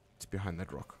 It's behind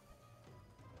that rock.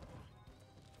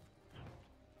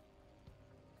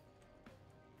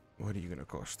 What are you gonna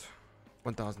cost?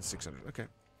 1,600. Okay,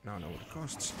 now I know what it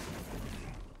costs.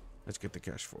 Let's get the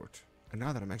cash for it. And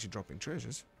now that I'm actually dropping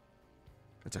treasures,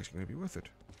 it's actually gonna be worth it.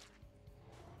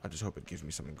 I just hope it gives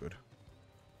me something good.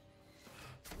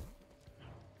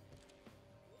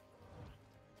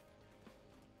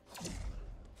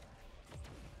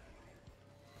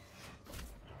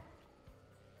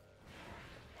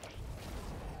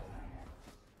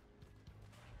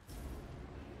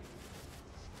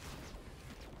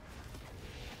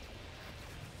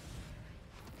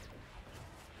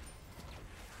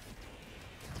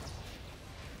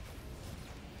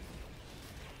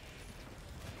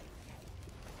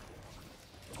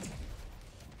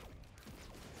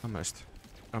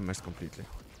 I missed completely.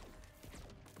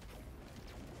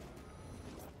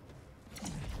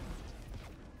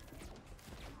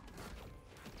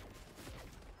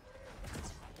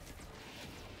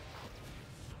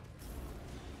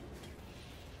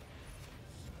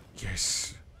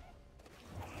 Yes.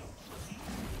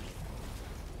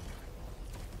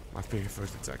 My very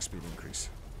first attack speed increase.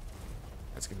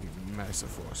 That's gonna be massive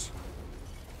for us.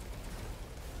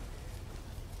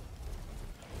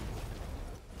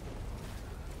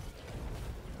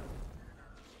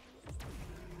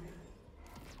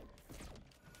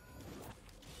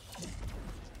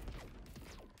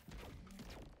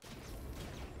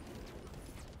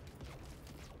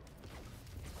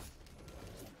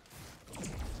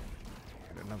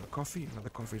 Coffee. Another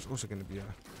coffee is also going to be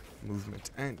a movement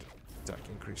and attack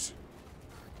increase.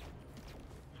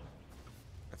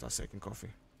 That's our second coffee.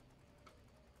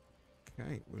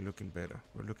 Okay, we're looking better.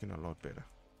 We're looking a lot better.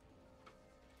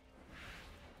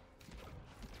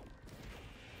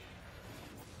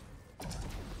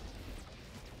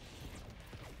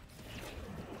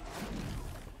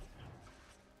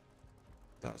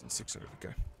 $1,600.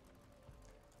 Okay.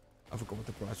 I forgot what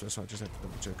the price was, so I just had to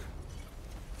double check.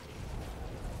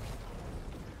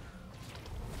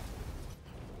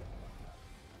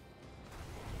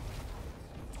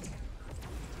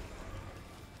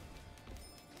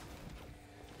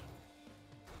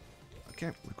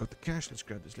 Okay, we've got the cash. Let's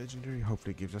grab this legendary.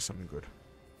 Hopefully it gives us something good.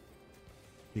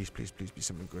 Please, please, please be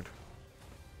something good.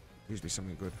 Please be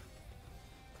something good.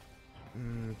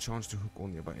 Chance to hook all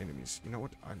nearby enemies. You know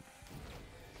what? I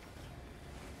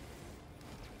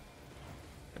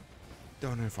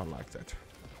don't know if I like that.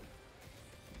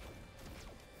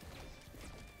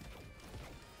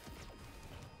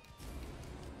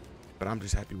 But I'm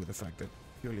just happy with the fact that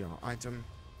purely our item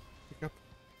pickup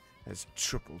has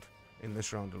tripled in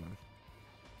this round alone.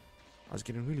 I was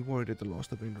getting really worried at the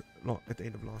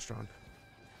end of last round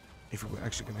if we were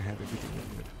actually going to have everything we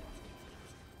needed.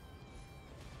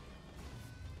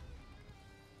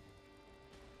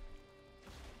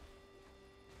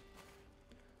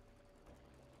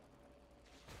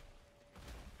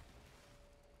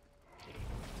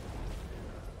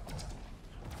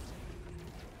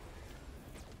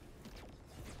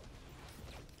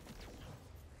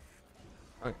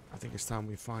 Right, I think it's time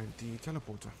we find the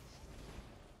teleporter.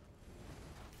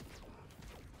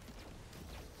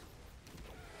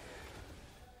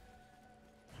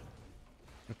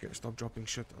 Okay, stop dropping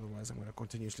shit, otherwise I'm gonna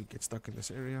continuously get stuck in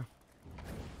this area.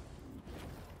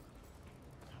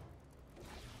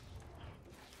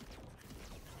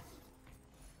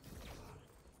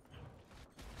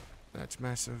 That's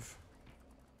massive.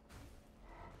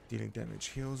 Dealing damage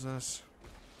heals us.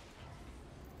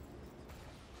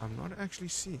 I'm not actually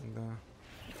seeing the...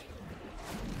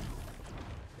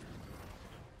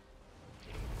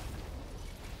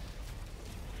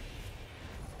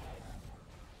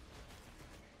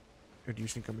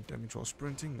 Reducing incoming damage while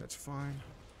sprinting, that's fine.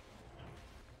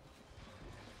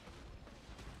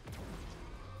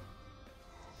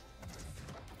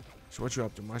 So what you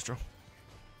up to, Maestro?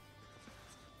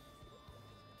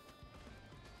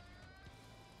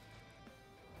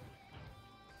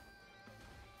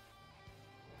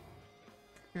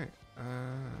 Okay,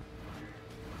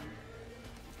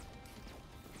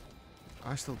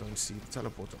 I still don't see the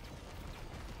teleporter.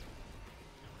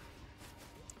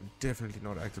 I'm definitely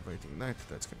not activating that.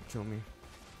 That's gonna kill me.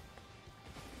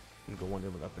 I'm gonna go one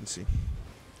level up and see.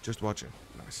 Just watch it.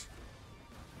 Nice.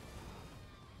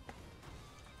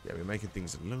 Yeah, we're making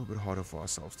things a little bit harder for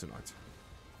ourselves tonight.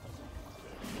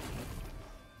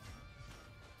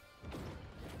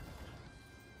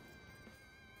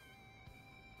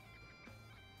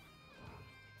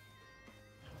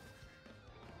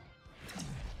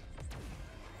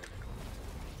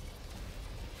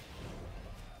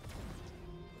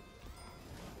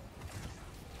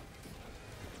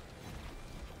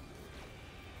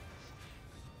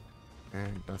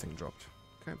 And nothing dropped.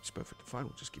 Okay, it's perfectly fine.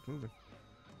 We'll just keep moving.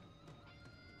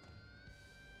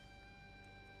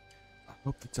 I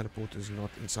hope the teleporter is not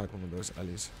inside one of those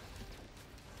alleys.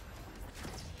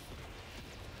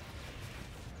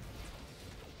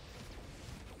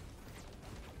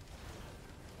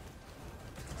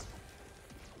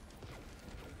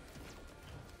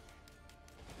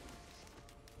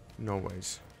 No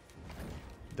ways.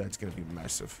 That's gonna be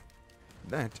massive.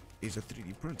 That is a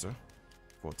 3D printer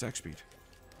for attack speed.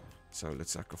 So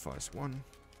let's sacrifice one.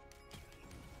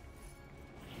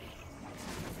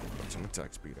 Got some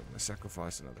attack speed. I'm gonna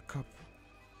sacrifice another cup.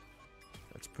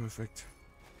 That's perfect.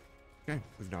 Okay,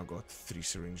 we've now got 3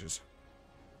 syringes.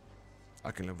 I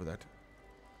can live with that.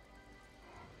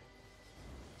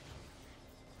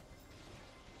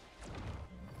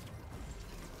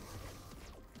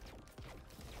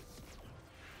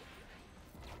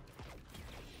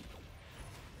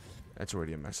 That's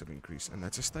already a massive increase, and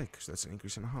that's a stake, so that's an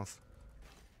increase in health.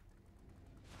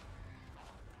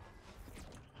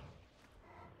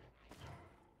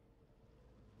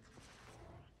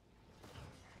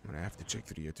 I'm gonna have to check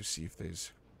through here to see if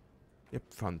there's... Yep,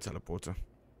 found the teleporter.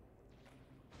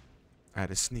 I had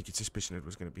a sneaky suspicion it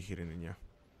was going to be hidden in here.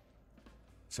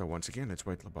 So once again, let's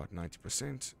wait till about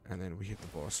 90%, and then we hit the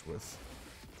boss with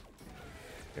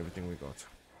everything we got.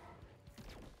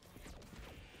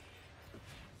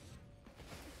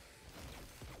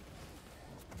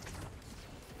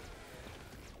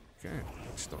 Okay,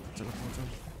 let's start the teleporter.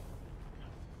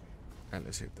 And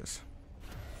let's hit this.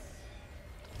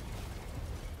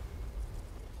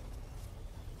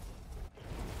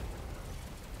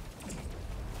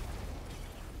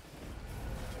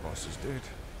 Boss is dead.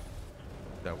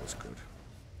 That was good.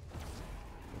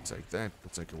 We'll take that. We'll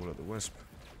take a Will-O-the-Wisp.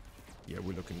 Yeah,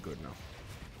 we're looking good now.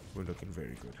 We're looking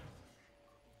very good.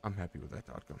 I'm happy with that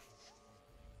outcome.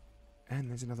 And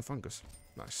there's another fungus.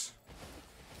 Nice.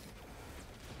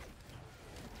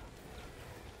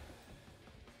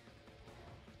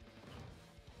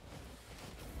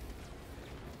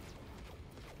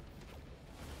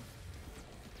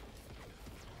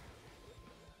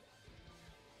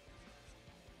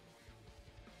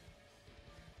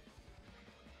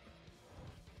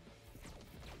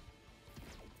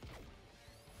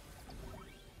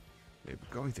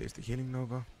 go. There's the healing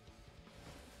Nova.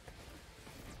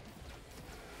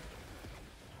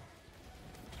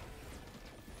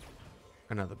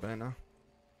 Another banner.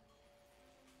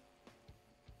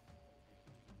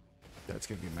 That's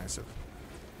gonna be massive.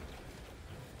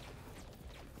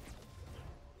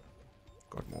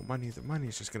 Got more money. The money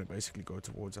is just gonna basically go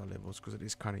towards our levels because it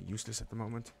is kind of useless at the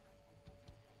moment.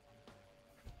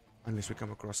 Unless we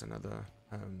come across another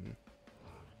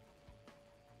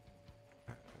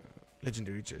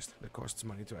legendary chest that costs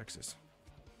money to access.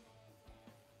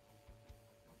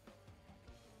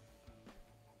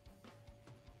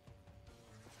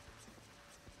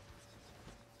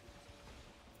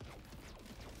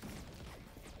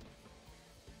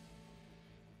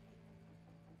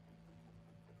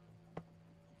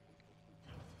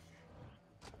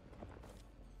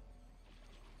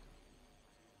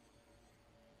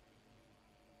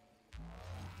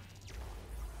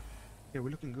 Yeah, we're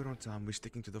looking good on time. We're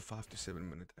sticking to the 5 to 7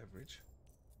 minute average,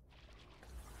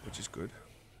 which is good.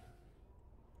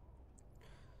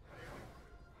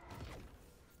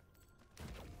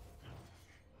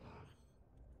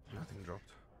 Nothing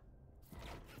dropped.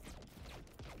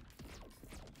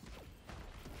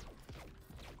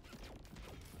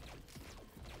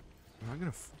 Am I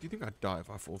gonna? Do you think I'd die if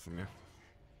I fall from here?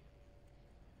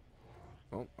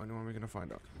 Well, I know when we're gonna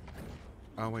find out.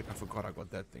 Oh wait, I forgot I got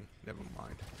that thing. Never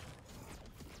mind.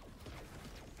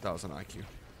 That was an IQ.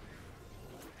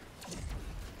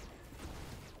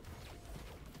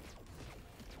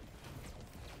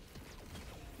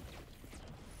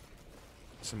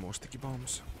 Some more sticky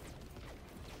bombs.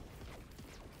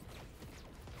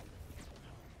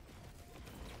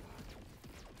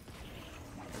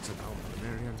 It's an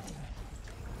Almarian.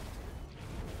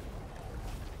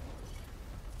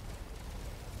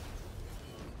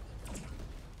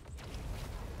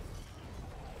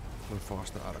 We're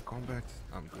faster out of combat.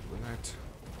 I'm good with that.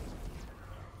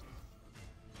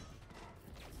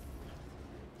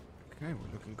 Okay,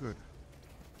 we're looking good.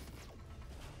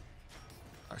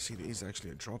 I see there is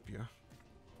actually a drop here.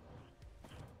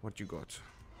 What you got?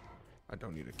 I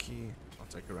don't need a key. I'll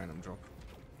take a random drop.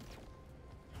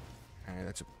 And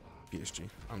that's a PSG.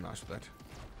 I'm nice with that.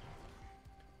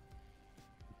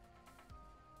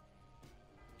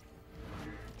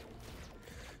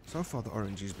 So far the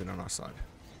RNG's been on our side.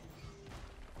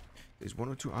 There's 1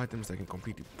 or 2 items that can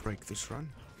completely break this run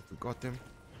if we got them.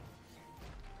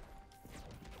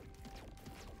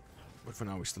 But for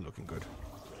now we're still looking good.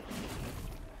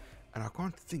 And I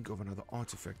can't think of another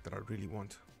artifact that I really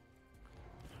want.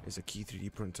 There's a key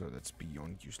 3D printer that's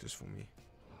beyond useless for me.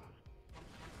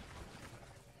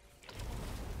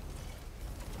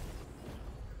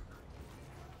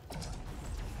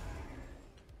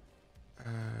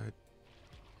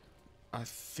 I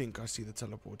think I see the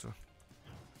teleporter.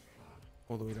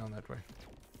 All the way down that way.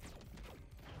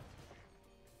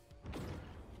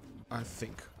 I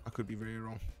think. I could be very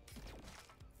wrong.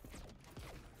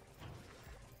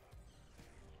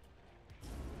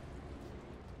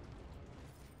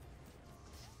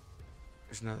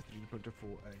 There's another 3D printer for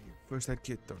a first aid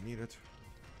kit. Don't need it.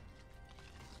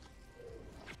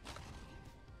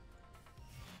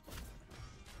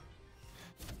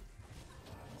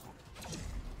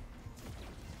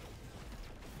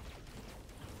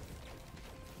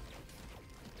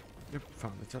 Yep,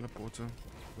 found the teleporter.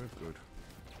 We're good.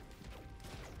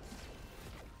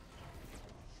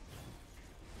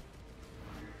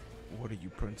 What are you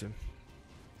printing?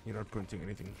 You're not printing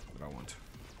anything that I want.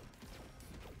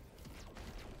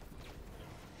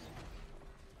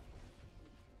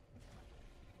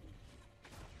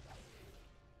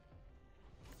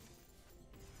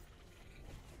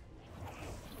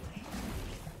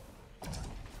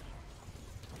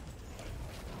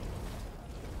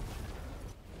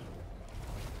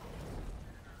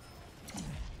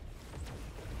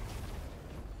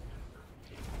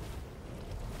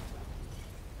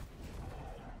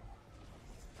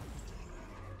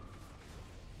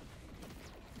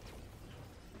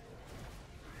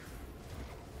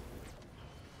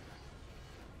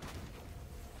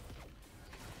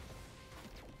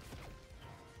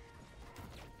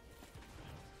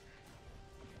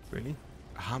 Really?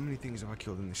 How many things have I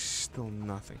killed and there's still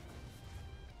nothing?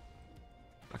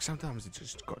 Like sometimes it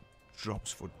just got drops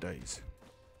for days.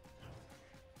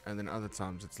 And then other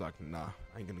times it's like, nah,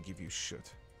 I ain't gonna give you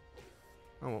shit.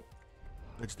 Oh well,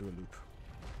 let's do a loop.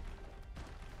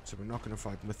 So we're not gonna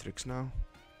fight Mithrix now.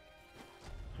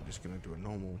 We're just gonna do a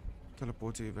normal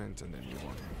teleporter event and then move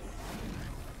on.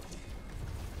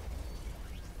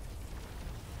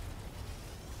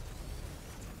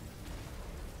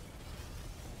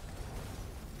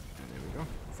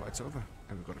 Fight's over,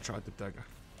 and we've got to try the dagger.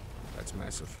 That's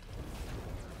massive.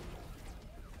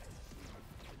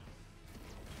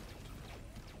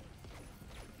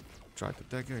 Try to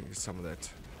dagger, get some of that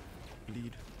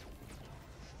bleed.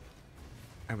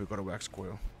 And we've got a wax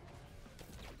coil.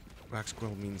 Wax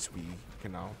coil means we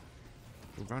can now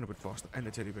move around a bit faster. And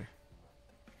a teddy bear.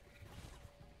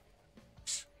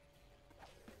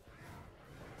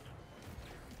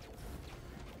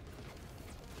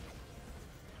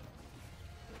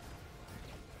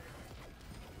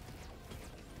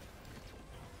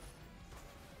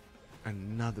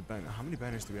 Another banner. How many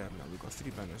banners do we have now? We've got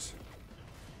 3 banners.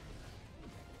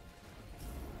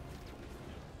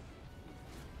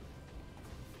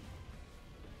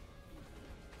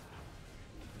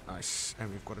 Nice. And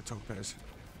we've got a topaz.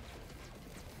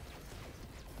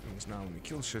 Means now when we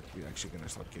kill shit, we're actually gonna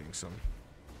start getting some.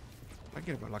 If I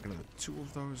get about like another 2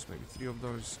 of those, maybe 3 of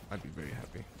those, I'd be very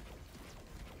happy.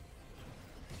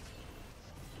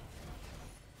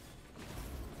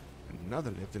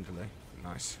 Another left in delay.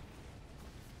 Nice.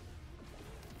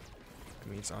 That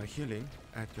means our healing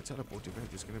at the teleport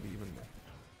event is going to be even more.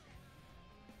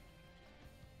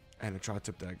 And a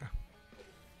tri-tip dagger.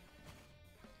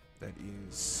 That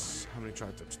is... how many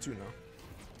tri-tips? 2 now.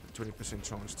 20%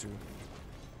 chance to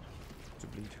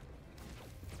bleed.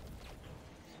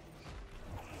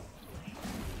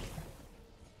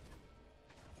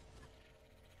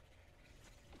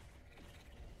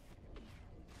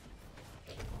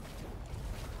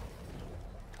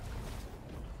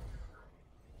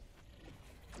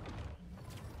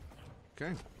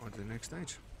 Okay, on to the next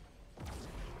stage.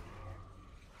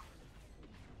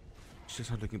 It's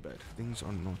just not looking bad. Things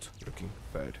are not looking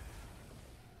bad.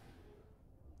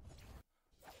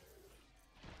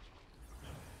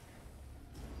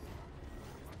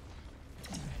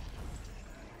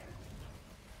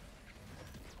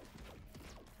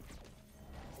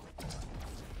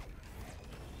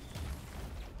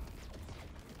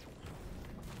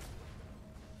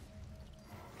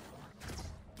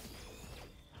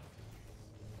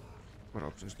 What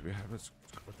options do we have? Let's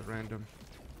go with the random.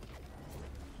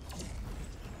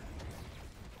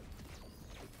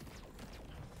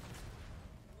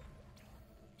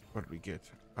 What did we get?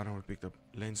 I don't know, we picked up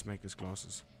lens maker's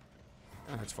glasses.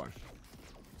 Ah, that's fine.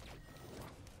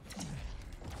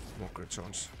 More crit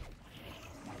chance.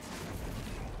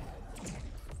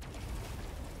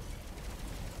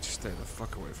 Just stay the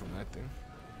fuck away from that thing.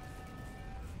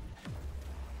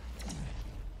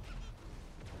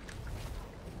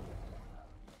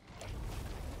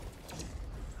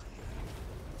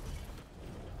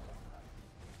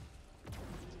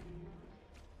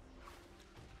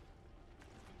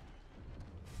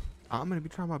 I'm gonna be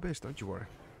trying my best, don't you worry.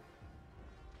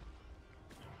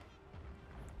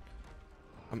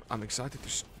 I'm excited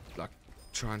to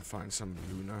try and find some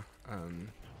lunar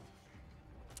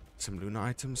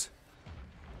items.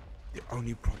 The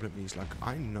only problem is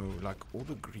I know all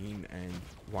the green and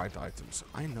white items.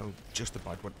 I know just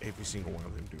about what every single one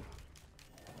of them do.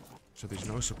 So there's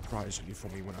no surprise really for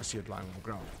me when I see it lying on the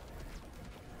ground.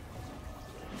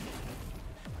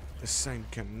 The same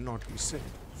cannot be said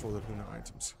for the lunar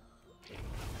items.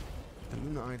 The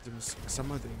lunar items,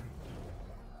 some of them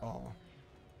are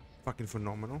fucking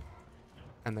phenomenal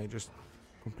and they just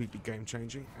completely game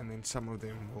changing, and then some of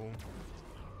them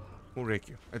will wreck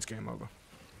you. It's game over.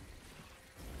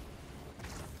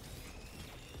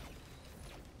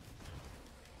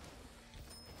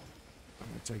 I'm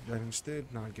gonna take that instead.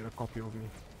 Now I get a copy of me.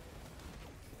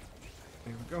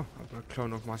 There we go. I've got a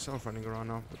clone of myself running around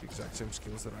now with the exact same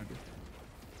skills that I do.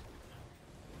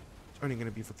 Only going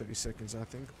to be for 30 seconds, I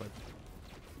think, but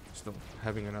still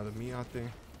having another me out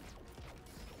there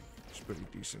is pretty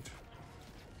decent.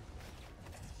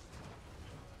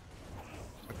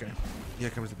 Okay, here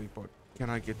comes the big part.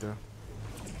 Can I get the...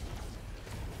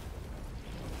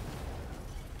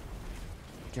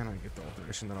 can I get the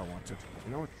alteration that I wanted?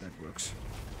 You know what? That works.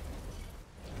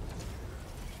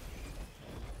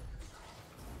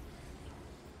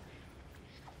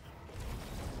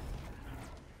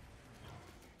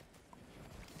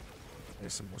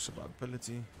 There's some more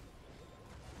survivability.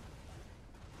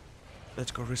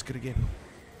 Let's go risk it again.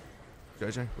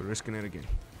 JJ, we're risking it again.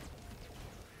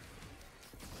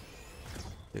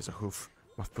 There's a hoof.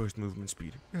 My first movement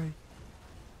speed. Yay.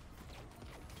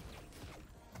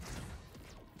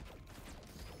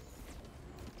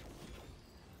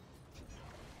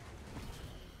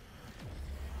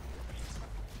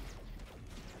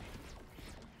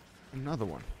 Another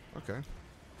one. Okay.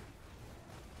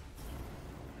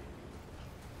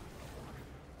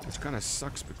 Which kind of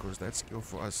sucks because that skill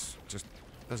for us just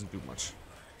doesn't do much.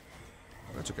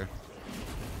 That's okay.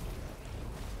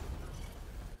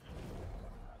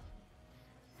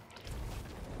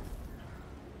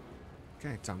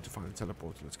 Okay, time to find the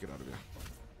teleport. Let's get out of here.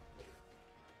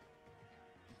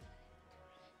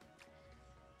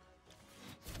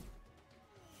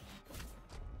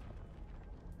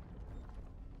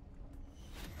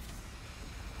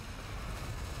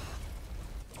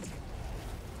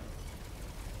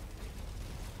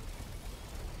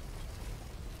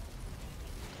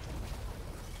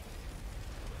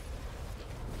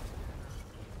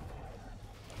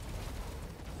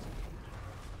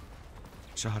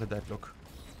 So how did that look?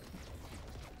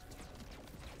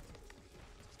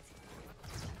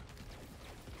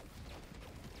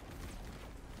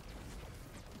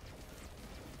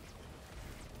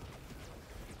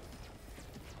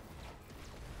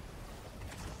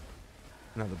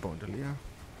 Another Bondelia.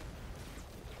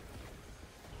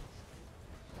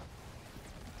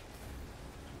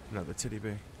 Another teddy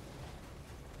bear.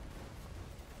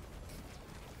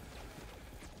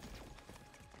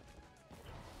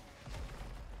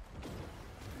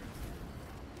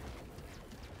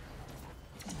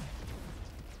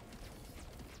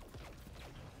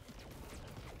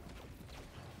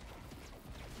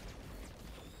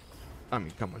 I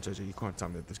mean, come on, JJ, you can't tell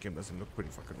me that this game doesn't look pretty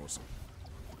fucking awesome.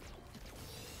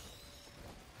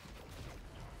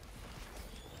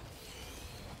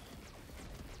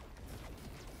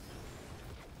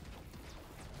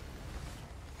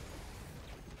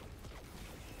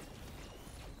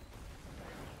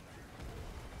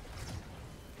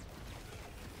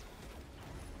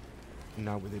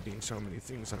 Now with there being so many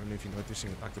things, I don't know if you're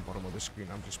noticing at like the bottom of the screen,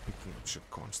 I'm just picking up shit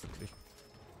constantly.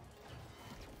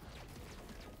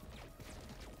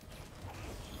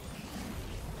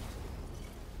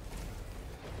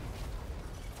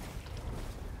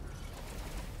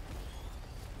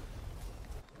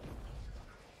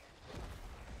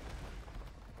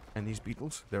 And these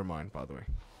beetles, they're mine, by the way.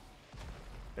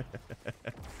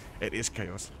 It is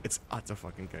chaos. It's utter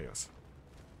fucking chaos.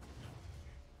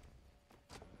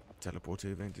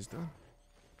 Teleporter event is done.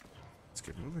 Let's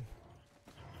get moving.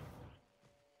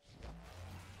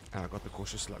 And I got the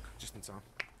cautious slug just in time.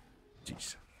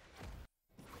 Jeez.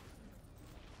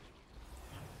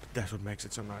 But that's what makes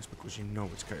it so nice, because you know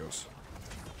it's chaos.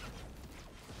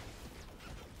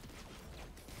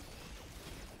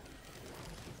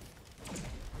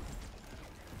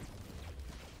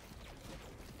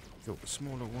 Kill the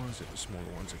smaller ones, let the smaller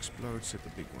ones explode, set the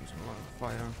big ones on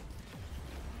fire.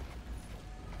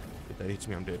 If that hits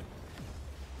me, I'm dead.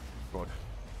 God.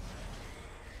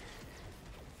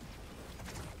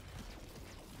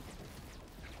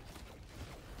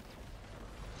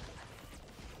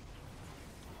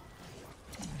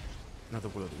 Another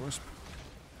will of the wisp.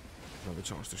 Another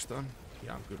chance to stun.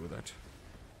 Yeah, I'm good with that.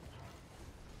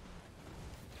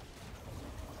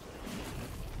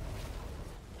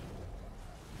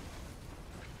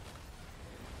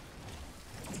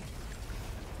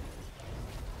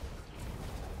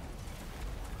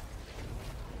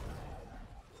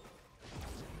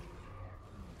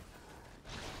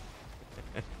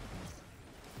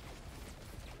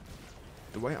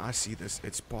 The way I see this,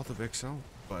 it's Path of Exile,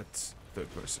 but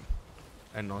third person,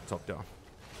 and not top down.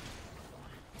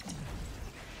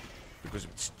 Because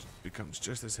it becomes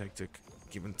just as hectic,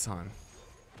 given time,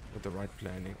 with the right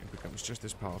planning, it becomes just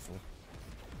as powerful.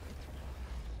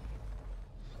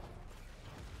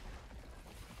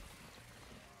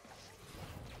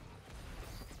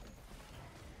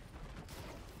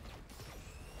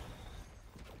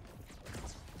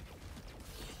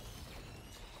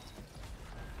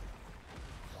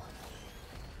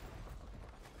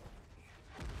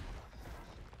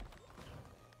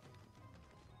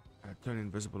 Turn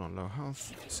invisible on low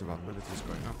health. Survivability is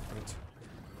going up a bit.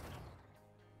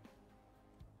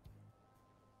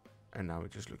 And now we're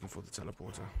just looking for the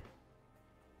teleporter.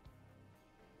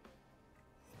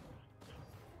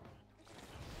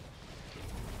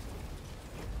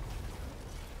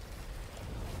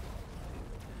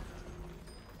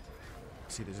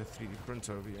 See, there's a 3D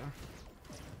printer over here.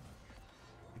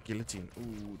 Guillotine.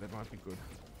 Ooh, that might be good.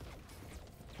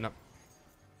 No.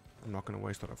 I'm not going to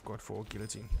waste what I've got for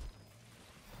guillotine.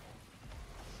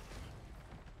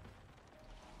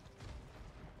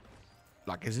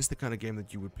 Like, is this the kind of game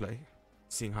that you would play?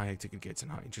 Seeing how hectic it gets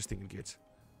and how interesting it gets.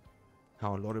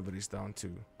 How a lot of it is down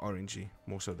to RNG,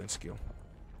 more so than skill.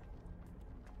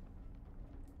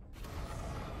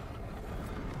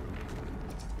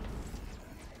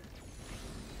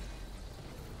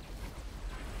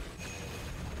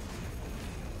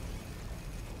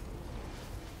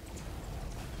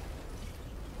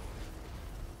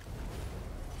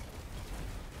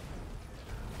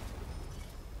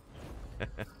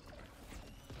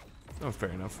 Oh, fair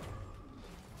enough.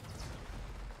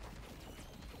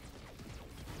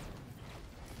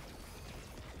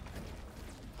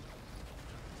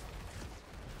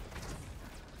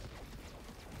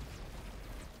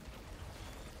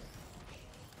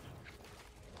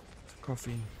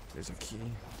 Coffee. There's a key.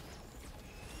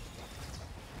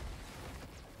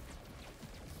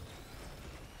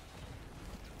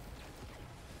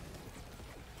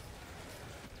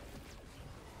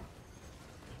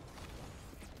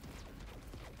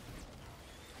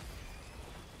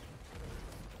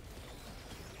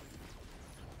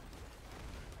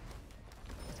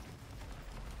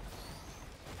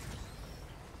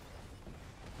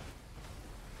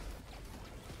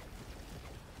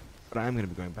 But I am going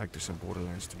to be going back to some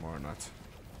Borderlands tomorrow night.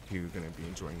 You're going to be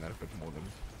enjoying that a bit more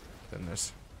than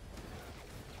this.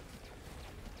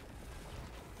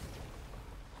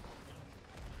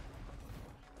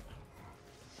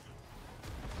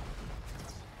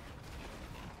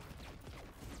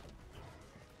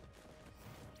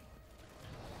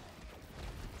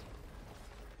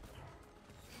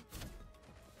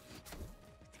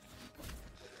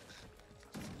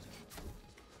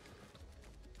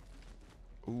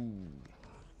 Ooh.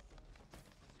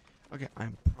 Okay,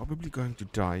 I'm probably going to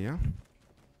die, yeah?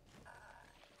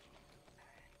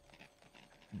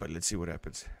 But let's see what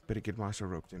happens. Better get myself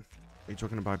roped in. Are you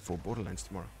talking about for Borderlands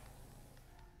tomorrow?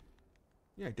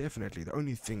 Yeah, definitely. The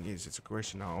only thing is, it's a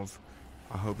question of,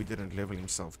 I hope he didn't level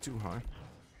himself too high.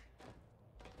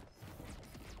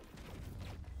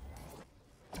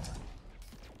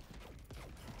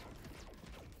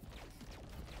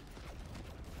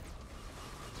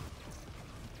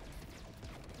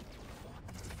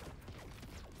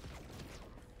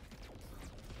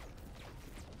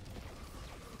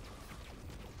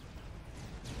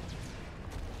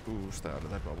 Ooh, stay out of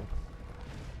that bubble.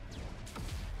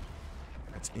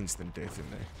 That's instant death in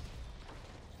there.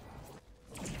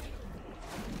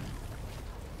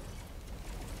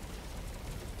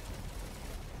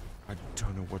 I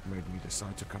don't know what made me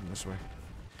decide to come this way.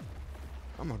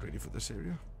 I'm not ready for this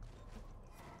area.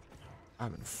 I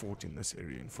haven't fought in this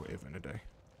area in forever and a day.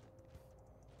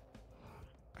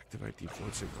 Activate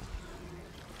default signal.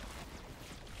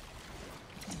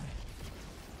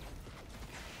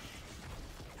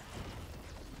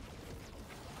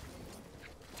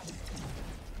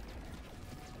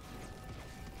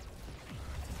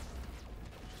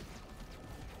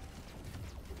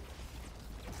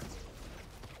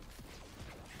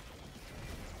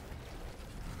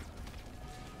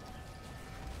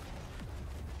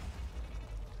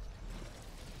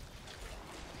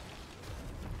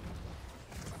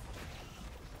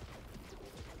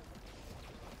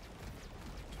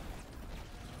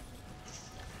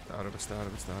 Stay out of it, stay out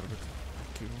of it, stay out of it.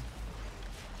 Thank you.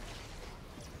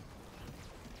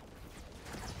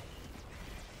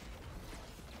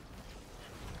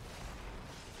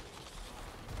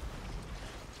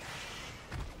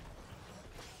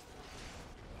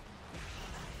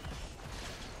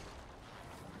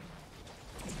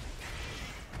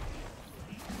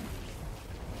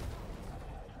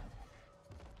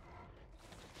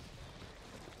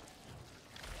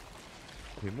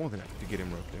 I'll be more than happy to get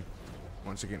him roped in.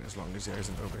 Once again, as long as he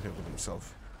hasn't overheated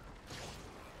himself.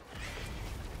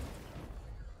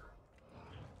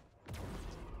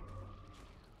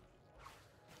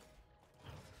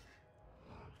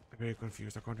 I'm very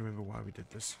confused. I can't remember why we did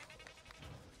this.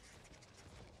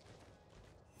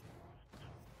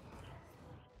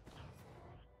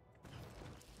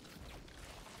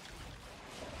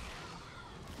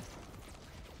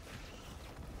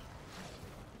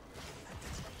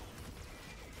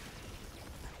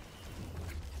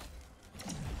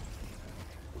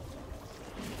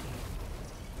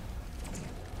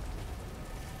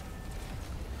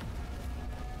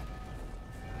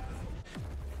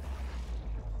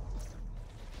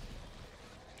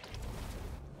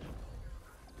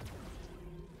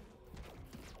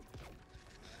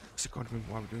 I can't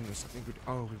remember why we're doing this. I think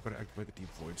we've got to activate the deep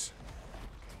voids.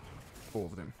 4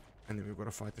 of them. And then we've got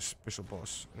to fight the special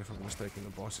boss. And if I'm mistaken, the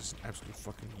boss is an absolute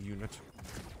fucking unit.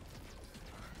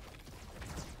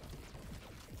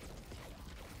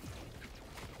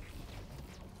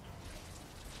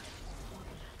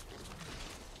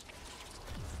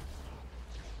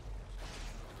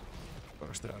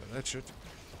 Gotta stay out of that shit.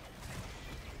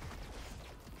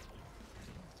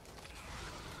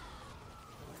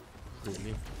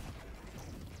 Really?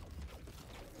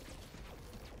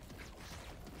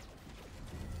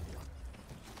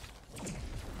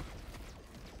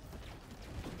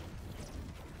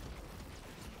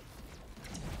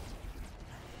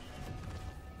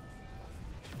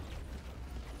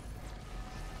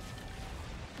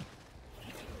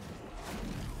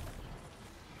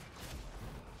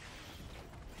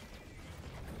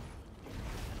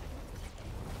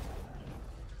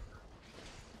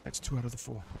 That's 2 out of the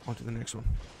 4. On to the next one.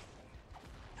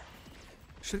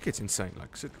 Shit gets insane,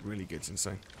 like, shit really gets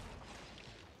insane.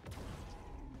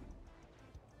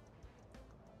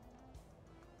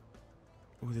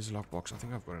 Oh, there's a lockbox. I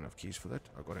think I've got enough keys for that.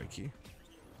 I got a key.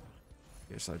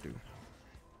 Yes, I do.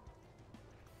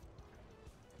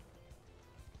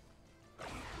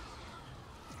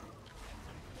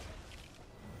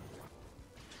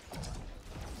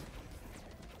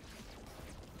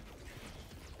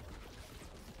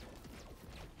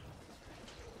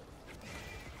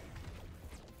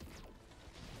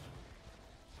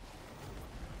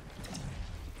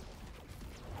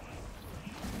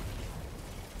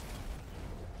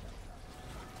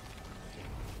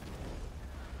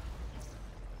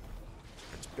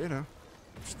 It's better.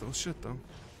 It's still shit though.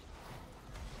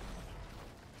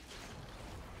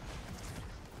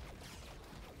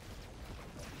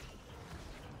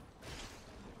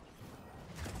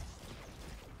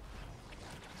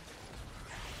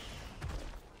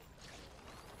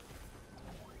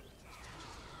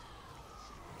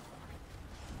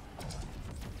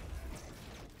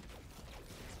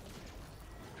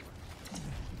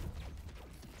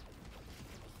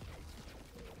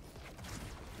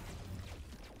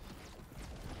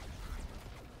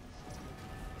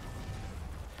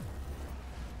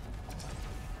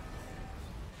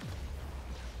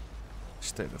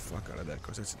 Stay the fuck out of that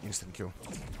because that's an instant kill.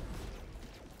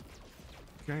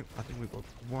 Okay, I think we've got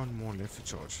one more left to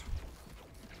charge.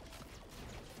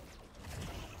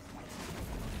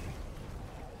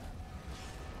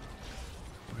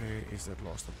 Where is that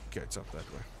last one? Okay, it's up that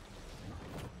way.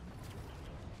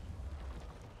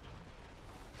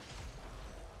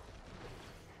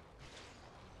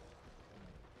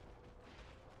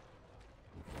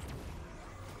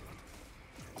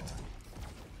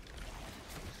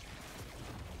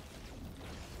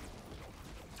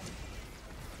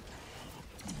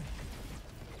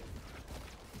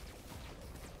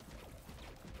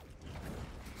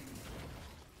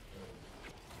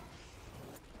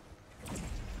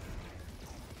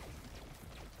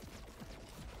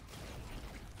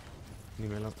 Leave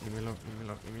me alone, leave me alone, leave me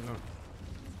alone, leave me alone.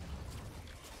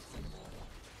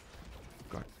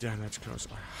 God damn, that's close.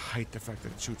 I hate the fact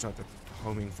that it shoots out that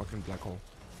homing fucking black hole.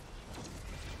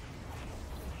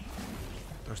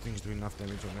 Those things do enough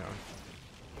damage on their own.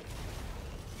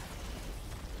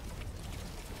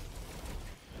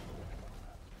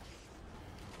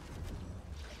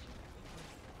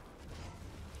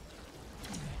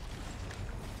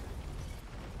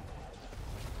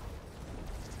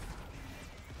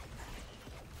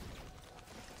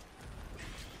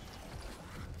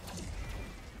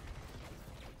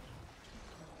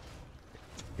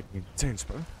 Getting intense,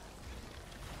 bro.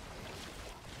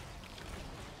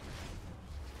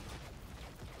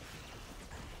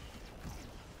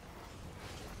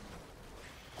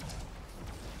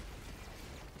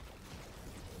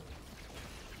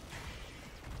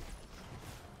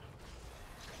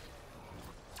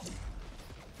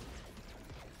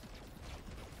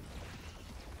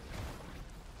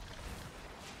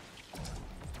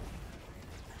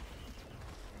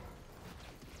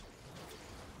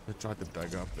 I tried to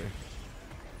dagger up there.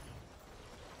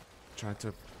 Tried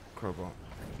to crowbar.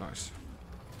 Nice.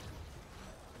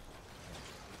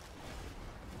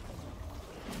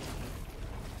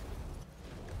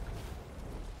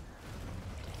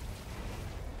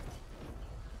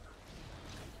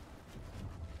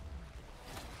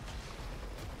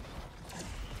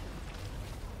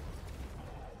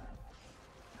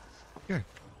 Okay,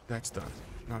 that's done.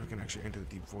 Now we can actually enter the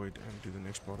deep void and do the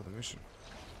next part of the mission.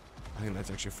 I think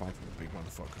that's actually fighting the big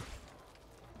motherfucker.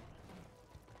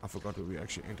 I forgot that we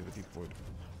actually entered the deep void.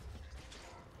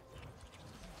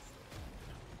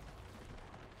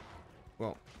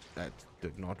 Well, that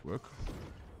did not work.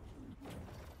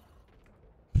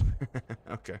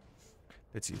 Okay.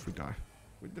 Let's see if we die.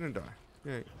 We didn't die.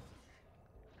 Yay.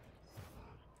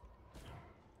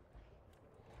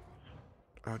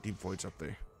 Oh, deep void's up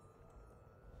there.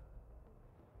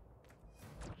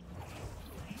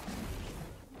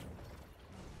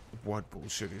 What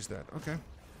bullshit is that? Okay.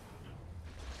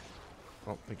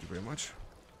 Well, thank you very much.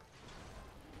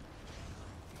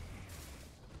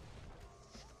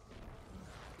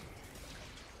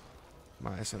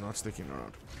 My ass are not sticking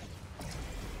around.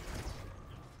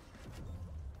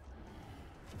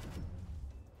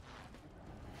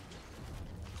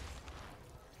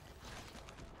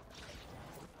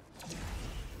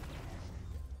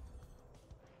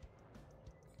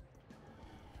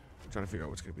 Trying to figure out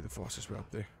what's going to be the fastest way up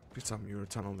there. Please tell me you're a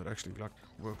tunnel that actually like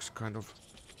works, kind of.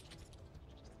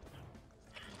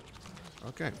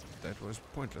 Okay, that was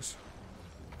pointless.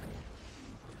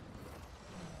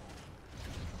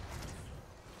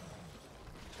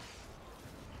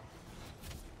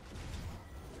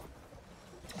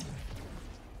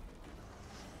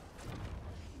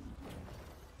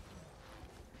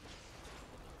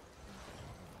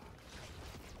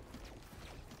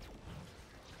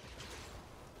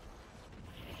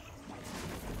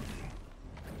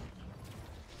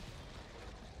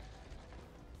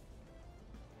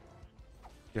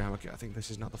 Yeah, okay, I think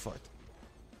this is not the fight.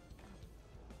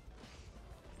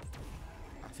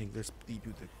 I think this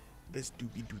do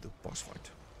we do the boss fight.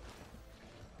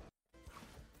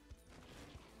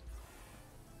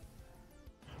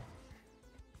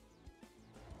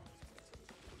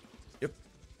 Yep,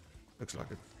 looks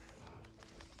like it.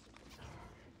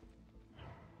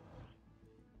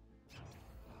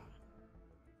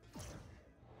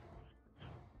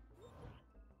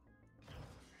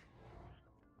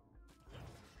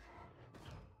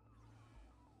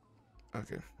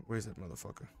 Okay, where's that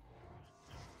motherfucker?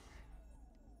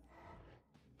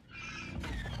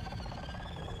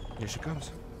 Here she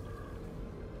comes.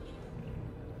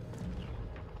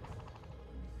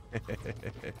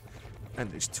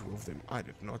 And there's two of them. I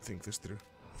did not think this through.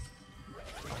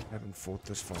 I haven't fought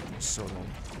this fight in so long.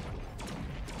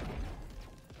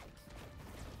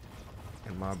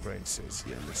 And my brain says,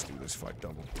 yeah, let's do this fight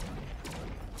double.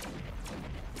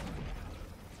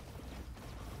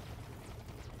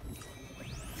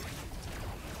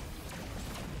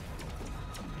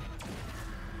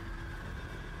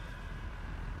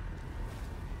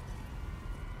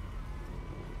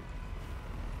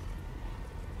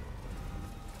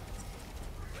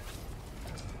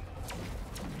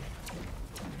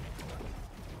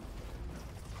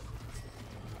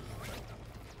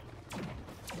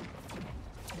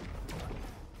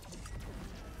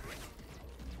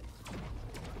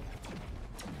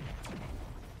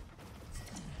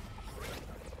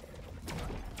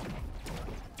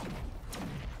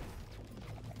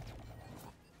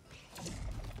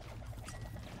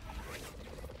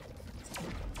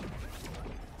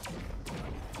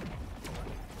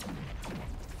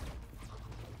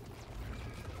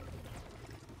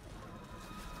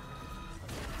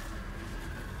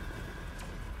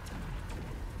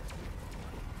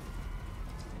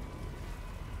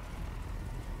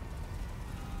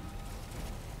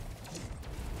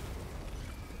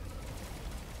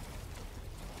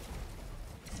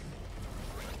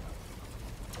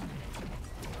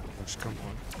 Come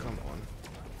on, come on.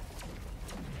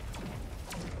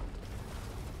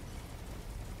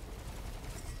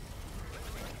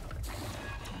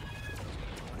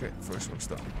 Okay, first one's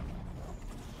done.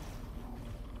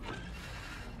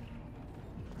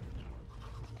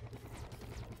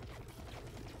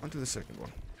 On to the second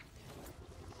one.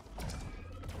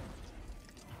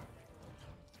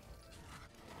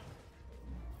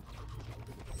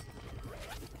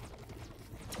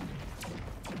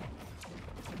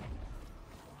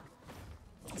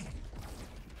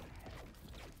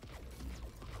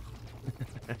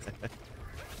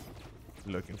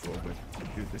 Looking for a bit.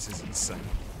 Dude, this is insane.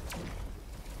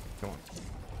 Come on.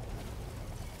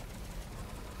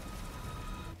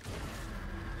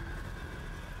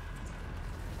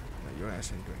 No, your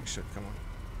ass ain't doing shit. Come on.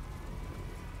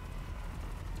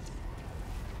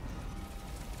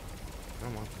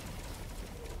 Come on.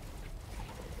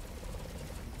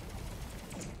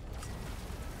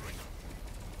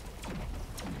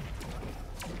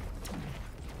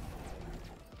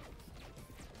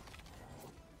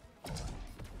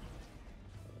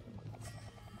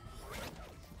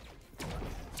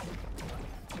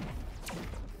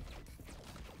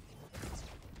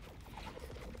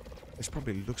 This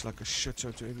probably looks like a shit show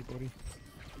to everybody.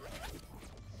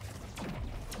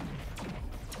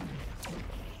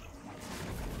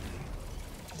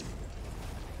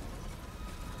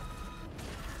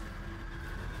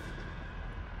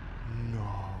 No.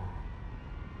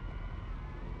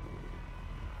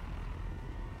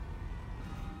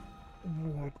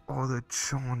 What are the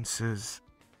chances?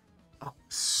 I'm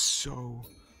so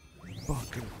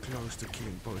fucking close to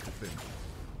killing both of them.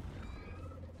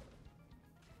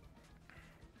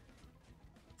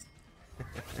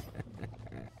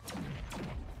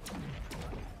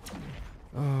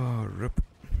 Oh, rip.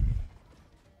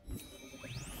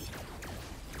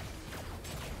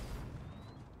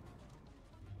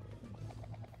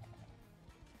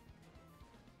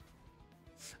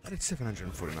 I did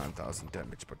 749,000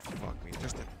 damage, but fuck me,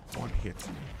 just that one hit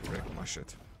wrecked my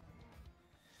shit.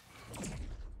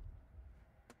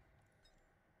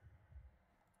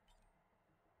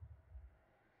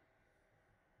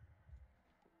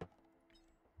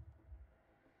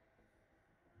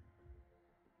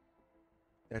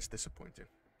 That's disappointing.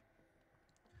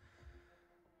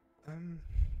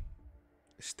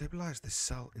 Stabilize the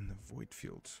cell in the void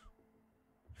fields.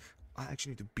 I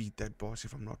actually need to beat that boss,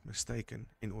 if I'm not mistaken,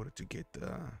 in order to get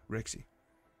Rexy.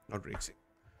 Not Rexy,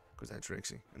 because that's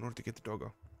Rexy. In order to get the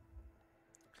doggo.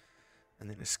 And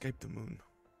then escape the moon.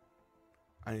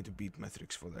 I need to beat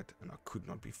Methrix for that, and I could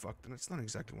not be fucked, and it's not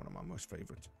exactly one of my most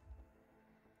favorites.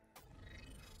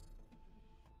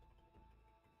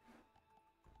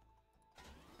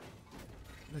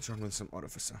 Let's run with some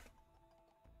Artificer.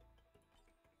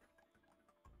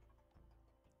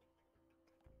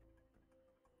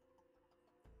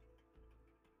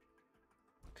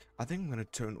 I think I'm gonna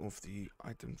turn off the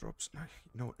item drops. No,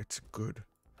 you know what? It's good.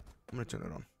 I'm gonna turn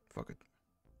it on. Fuck it.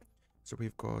 So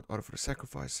we've got Artificer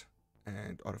Sacrifice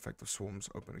and Artifact of Swarms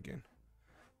open again.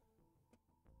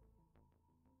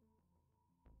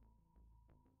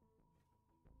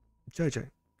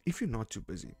 JJ, if you're not too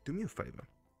busy, do me a favor.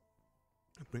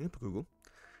 Bring up Google,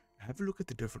 have a look at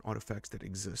the different artifacts that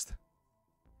exist.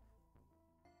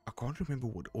 I can't remember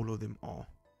what all of them are.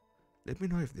 Let me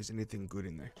know if there's anything good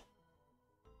in there.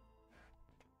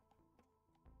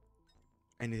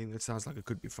 Anything that sounds like it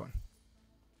could be fun.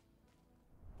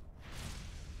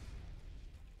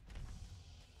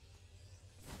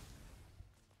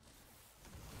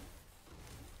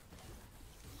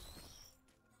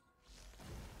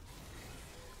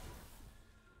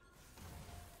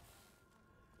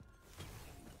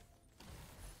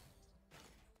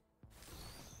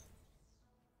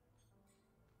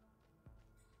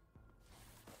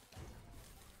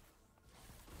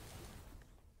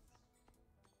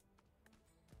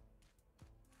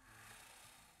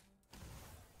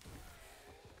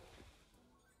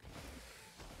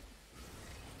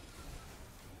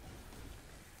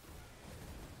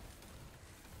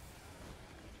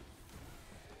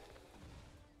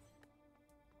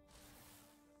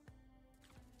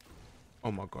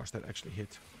 Oh my gosh, that actually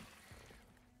hit.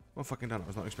 Well, fucking done. I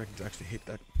was not expecting to actually hit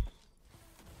that.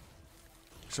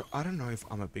 So I don't know if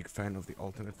I'm a big fan of the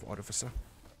alternate for Artificer.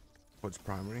 Or its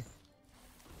primary.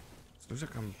 It looks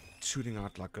like I'm shooting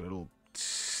out like a little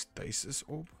stasis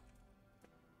orb.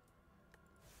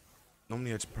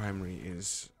 Normally its primary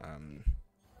is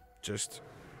just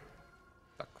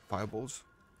like fireballs.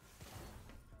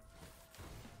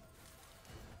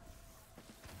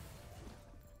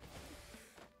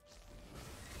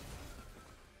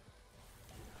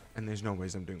 And there's no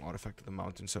ways I'm doing Artifact of the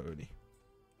Mountain so early.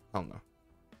 Hell no.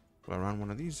 Will I run one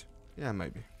of these? Yeah,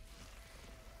 maybe.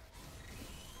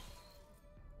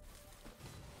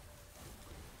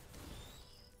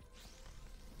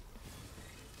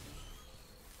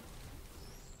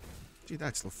 Gee,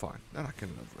 that's still fine. That I can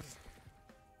live with.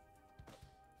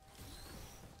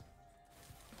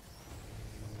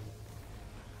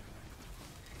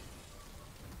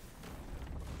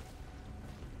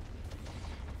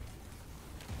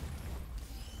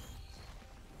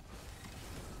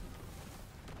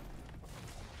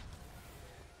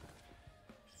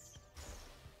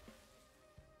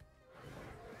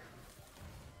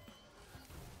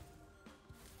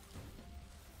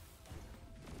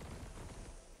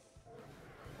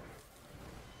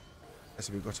 I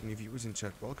see we've got some new viewers in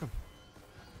chat. Welcome.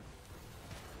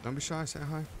 Don't be shy, say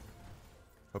hi.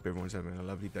 Hope everyone's having a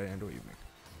lovely day and or evening.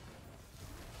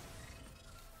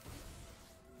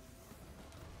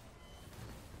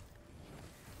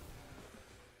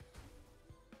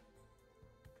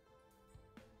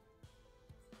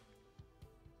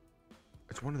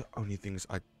 It's one of the only things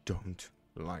I don't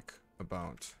like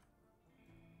about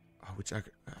which I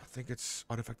think it's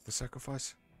Artifact of the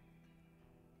Sacrifice.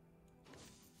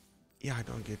 Yeah, I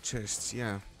don't get chests,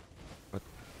 yeah. But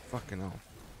fucking hell.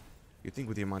 You'd think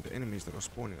with the amount of enemies that are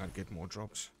spawning, I'd get more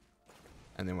drops.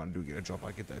 And then when I do get a drop,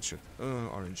 I get that shit.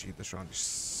 RNG, this round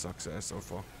sucks ass so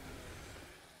far.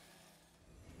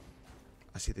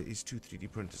 I see there is 2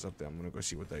 3D printers up there. I'm gonna go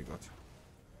see what they got.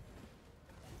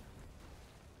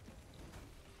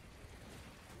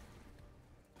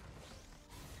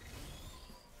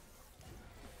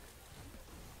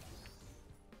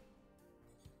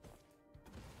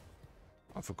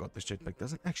 I forgot this jetpack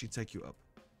doesn't actually take you up.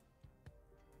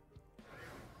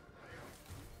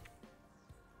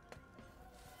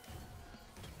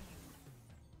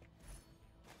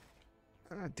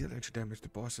 Deal extra damage to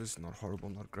bosses, not horrible,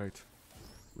 not great.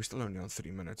 We're still only on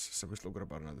 3 minutes, so we still got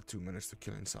about another 2 minutes to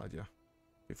kill inside here.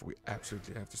 Before we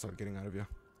absolutely have to start getting out of here.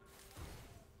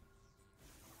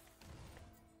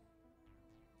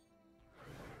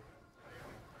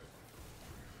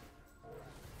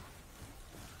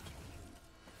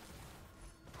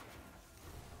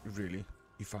 Really?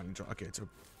 You finally draw. Okay, it's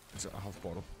a health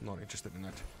bottle. Not interested in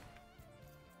that.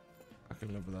 I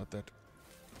can live without that.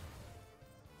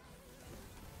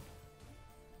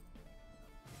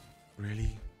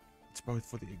 Really? It's both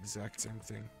for the exact same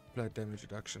thing. Blood damage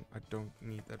reduction. I don't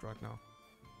need that right now.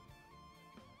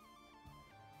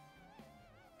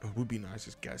 What would be nice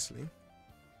is gasoline.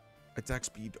 Attack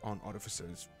speed on Artificer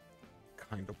is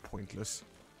kind of pointless.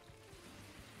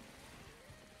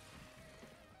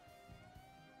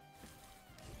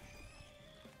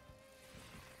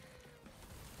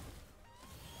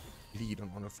 bleed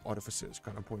on Artificer is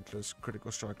kind of pointless.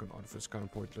 Critical strike on Artificer is kind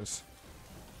of pointless.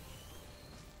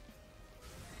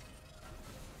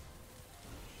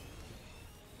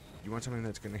 You want something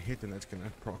that's going to hit and that's going to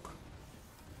proc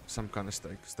some kind of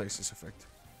stasis effect.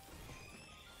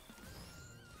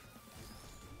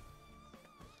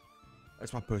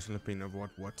 That's my personal opinion of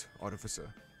what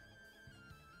Artificer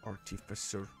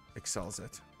excels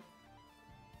at.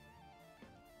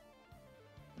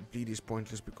 Bleed is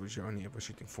pointless because you're only ever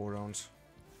shooting 4 rounds.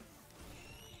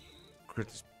 Crit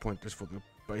is pointless for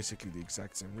basically the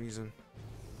exact same reason.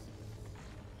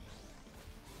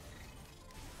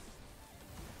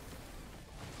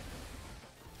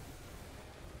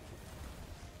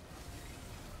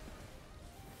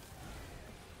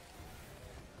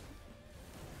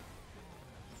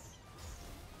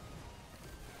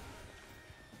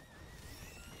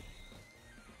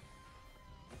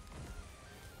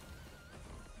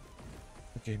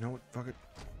 Okay, no, fuck it.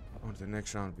 On to the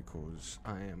next round because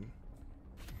I am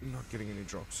not getting any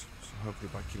drops. So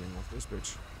hopefully by killing off this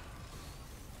bitch.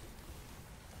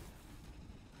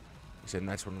 He said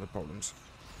that's one of the problems.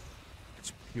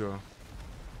 It's pure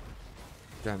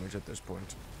damage at this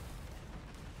point.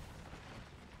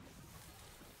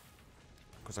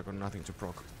 Because I got nothing to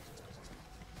proc.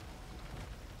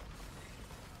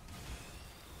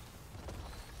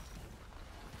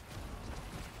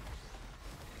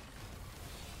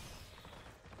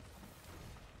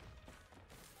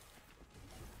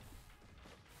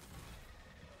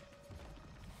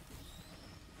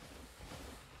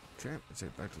 Okay, let's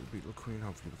head back to the Beetle Queen.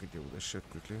 Hopefully we can deal with this shit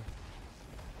quickly.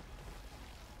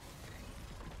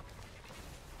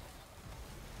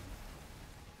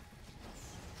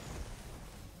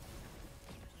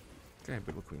 Okay,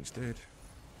 Beetle Queen's dead.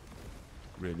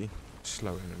 Really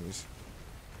slow enemies.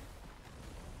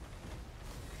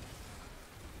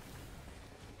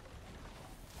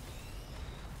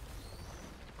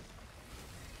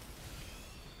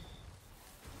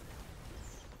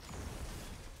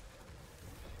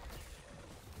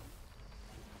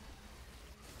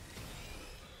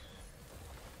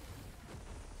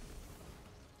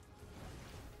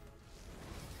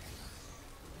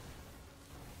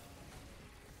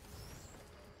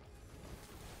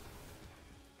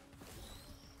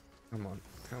 Come on,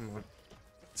 come on.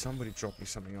 Somebody drop me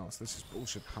something else. This is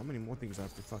bullshit. How many more things I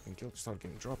have to fucking kill to start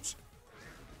getting drops?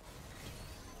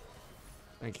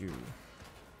 Thank you.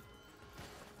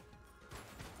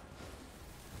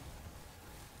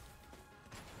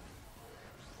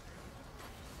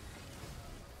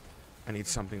 I need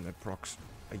something that procs.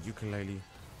 A ukulele.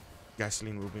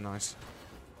 Gasoline will be nice.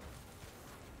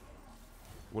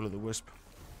 Will o' the Wisp.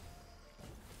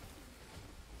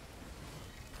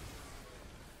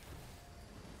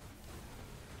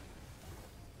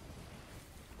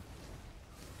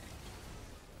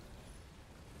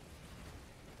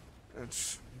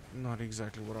 That's not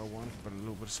exactly what I want, but a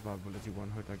little bit of survivability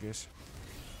won't hurt, I guess.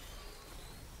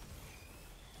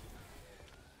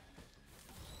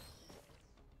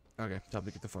 Okay, time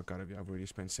to get the fuck out of here. I've already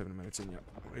spent 7 minutes in here.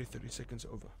 Already 30 seconds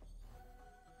over.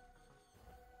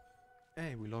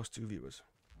 Hey, we lost 2 viewers.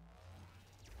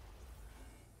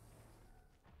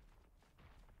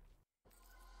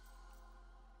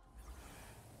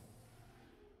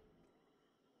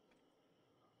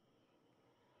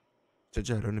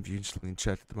 JJ, I don't know if you're still in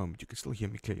chat at the moment. You can still hear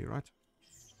me clearly, right?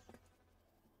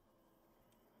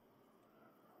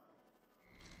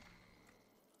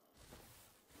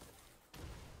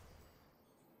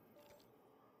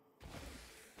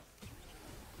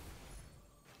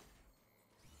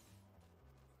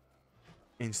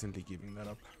 Instantly giving that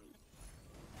up.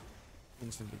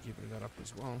 Instantly giving that up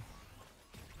as well.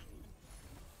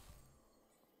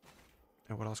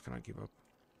 And what else can I give up?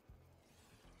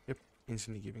 Yep,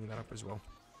 instantly giving that up as well.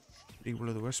 3 Will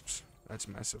o' the Wisps. That's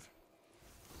massive.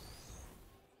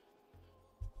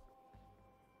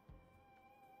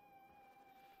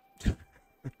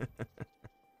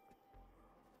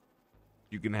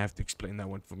 You're gonna have to explain that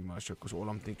one for me, Master, because all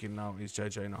I'm thinking now is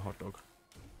JJ and a hot dog.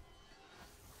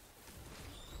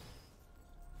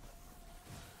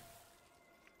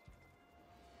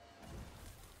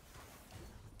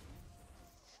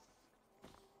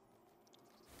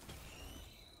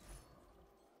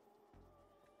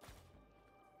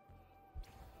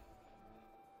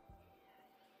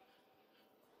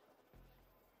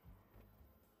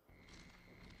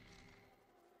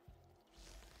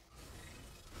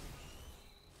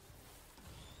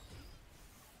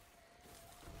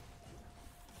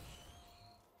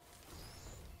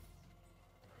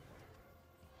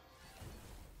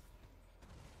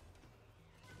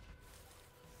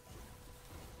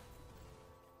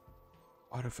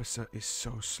 Artificer is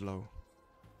so slow.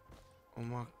 Oh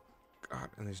my god,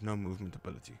 and there's no movement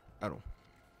ability at all.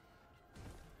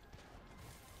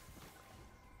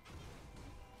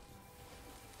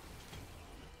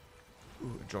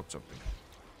 Ooh, it dropped something.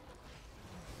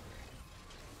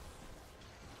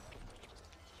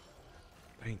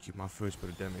 Thank you, my first bit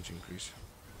of damage increase.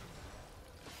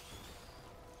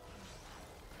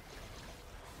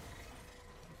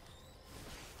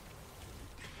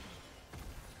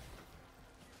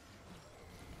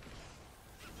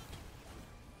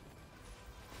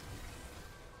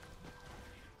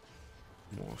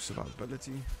 More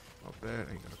survivability. Not bad,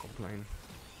 ain't gonna complain.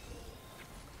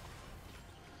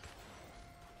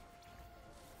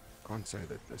 Can't say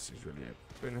that this is really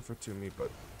a benefit to me,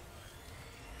 but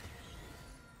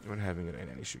not having it ain't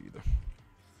an issue either.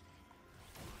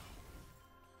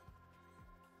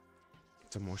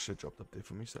 Some more shit dropped up there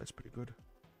for me, so that's pretty good.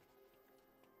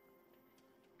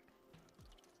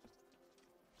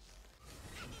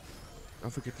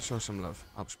 Don't forget to show some love.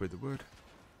 Help spread the word.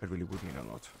 It really would mean a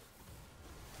lot.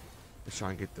 Let's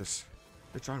try and get this.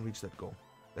 Let's try and reach that goal.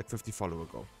 That 50 follower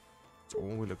goal. That's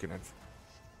all we're looking at.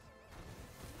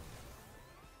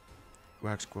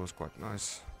 Wax core is quite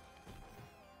nice.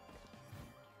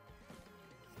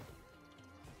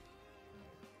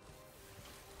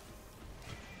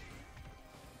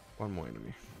 One more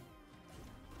enemy.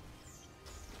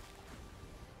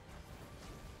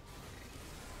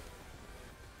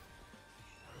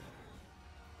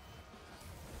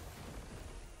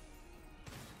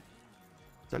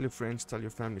 Tell your friends, tell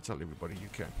your family, tell everybody you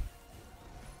can.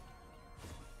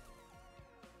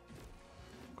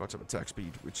 Got some attack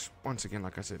speed, which once again,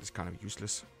 like I said, is kind of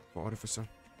useless for Artificer.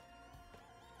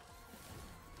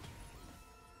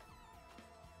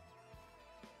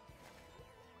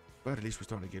 But at least we're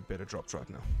starting to get better drops right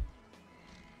now.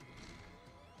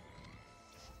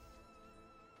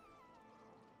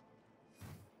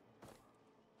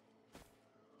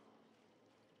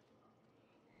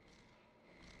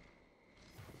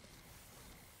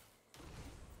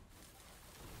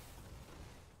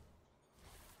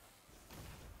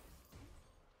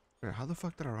 Yeah, how the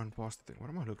fuck did I run past the thing? What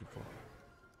am I looking for?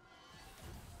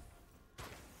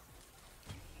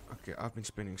 Okay, I've been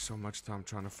spending so much time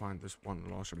trying to find this one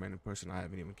last remaining person. I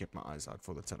haven't even kept my eyes out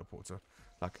for the teleporter.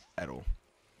 Like, at all.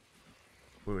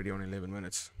 We're already on 11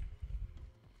 minutes.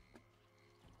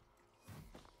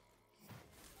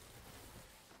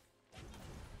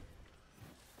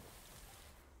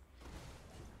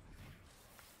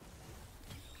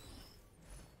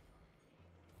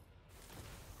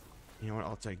 You know what?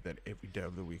 I'll take that every day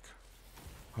of the week.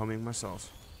 Homing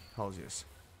myself. Hells yes.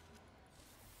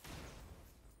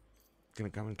 Gonna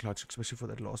come in clutch, especially for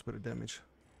that last bit of damage.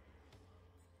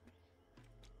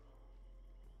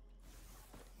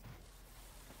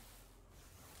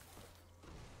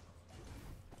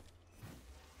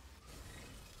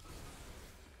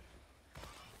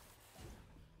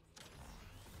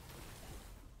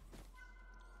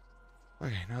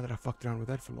 Okay, now that I fucked around with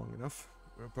that for long enough,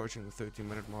 we're approaching the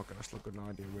 13-minute mark and I still got no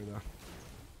idea where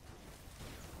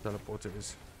the teleporter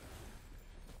is.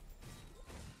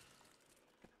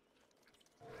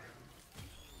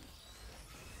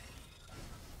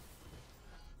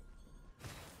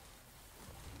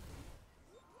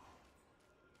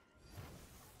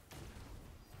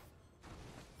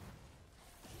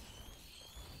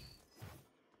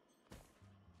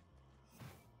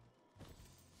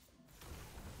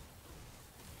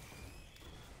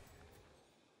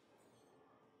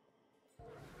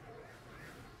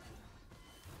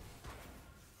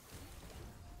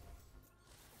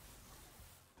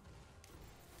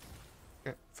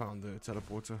 Okay, found the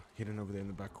teleporter hidden over there in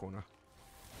the back corner.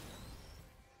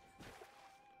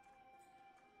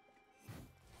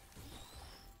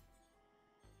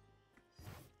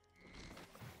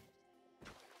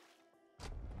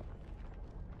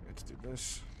 Let's do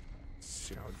this.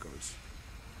 See how it goes.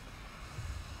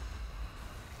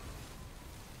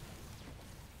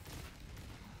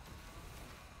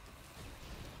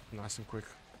 Nice and quick.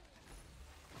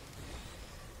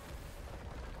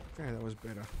 Okay, that was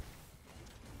better.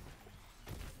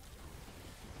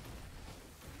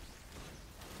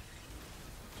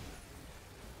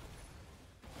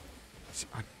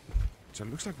 So it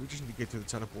looks like we just need to get to the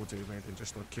teleporter event and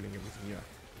just start killing everything here.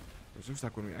 It looks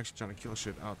like when we're actually trying to kill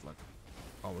shit out, like,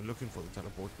 oh, we're looking for the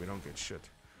teleport, we don't get shit.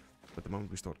 But the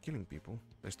moment we start killing people,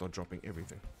 they start dropping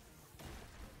everything.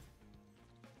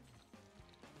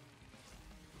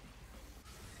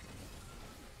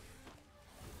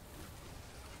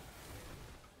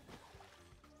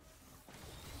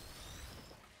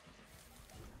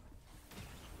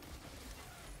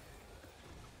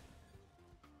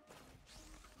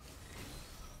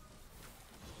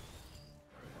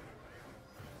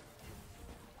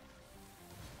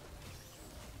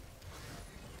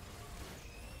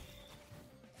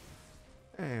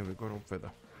 And we got Orb Feather.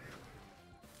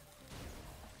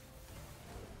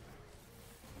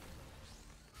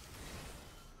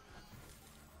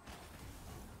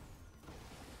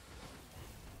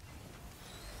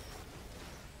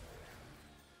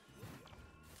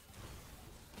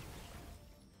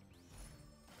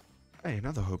 Hey,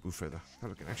 another Hopu Feather. Now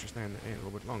we can actually stay in the air a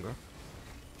little bit longer.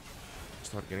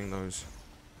 Start getting those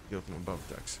heal from above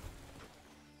attacks.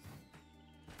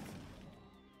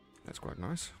 That's quite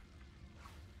nice.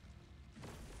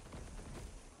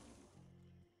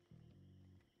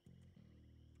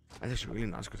 That's actually really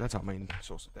nice because that's our main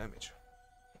source of damage.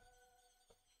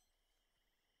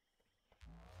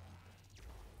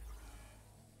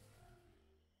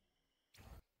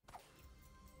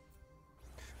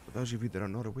 For those of you that are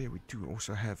not aware, we do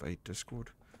also have a Discord.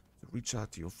 So reach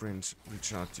out to your friends,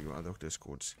 reach out to your other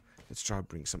Discords. Let's try to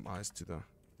bring some eyes to the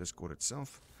Discord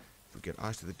itself. If we get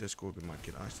eyes to the Discord, we might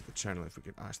get eyes to the channel. If we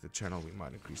get eyes to the channel, we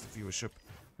might increase the viewership.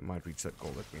 We might reach that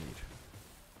goal that we need.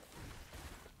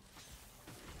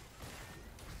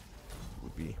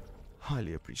 Would be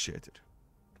highly appreciated.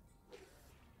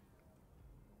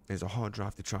 There's a hard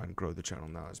drive to try and grow the channel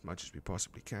now as much as we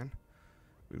possibly can.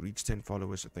 We reached 10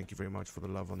 followers, so thank you very much for the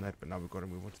love on that, but now we've got to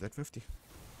move on to that 50.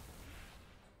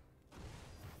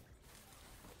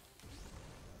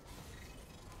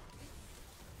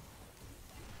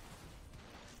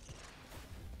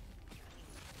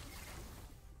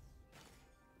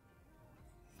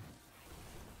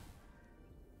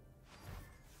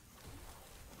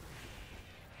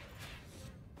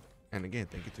 And again,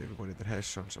 thank you to everybody that has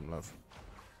shown some love.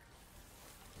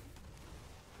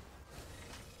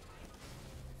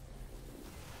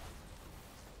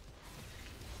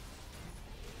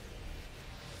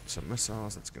 Some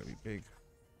missiles, that's going to be big.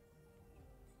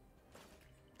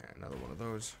 And another one of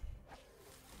those.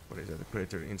 What is that? The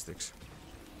Predatory Instincts.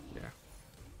 Yeah.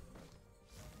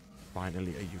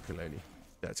 Finally a ukulele.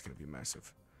 That's going to be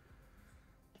massive.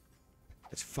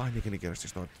 It's finally going to get us to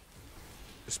start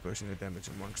dispersing the damage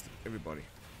amongst everybody.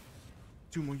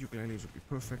 2 more ukuleles would be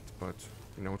perfect, but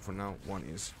you know what, for now, 1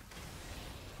 is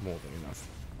more than enough.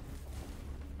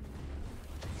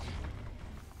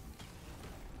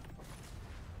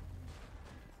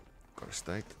 Got a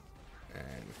stake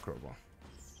and a crowbar.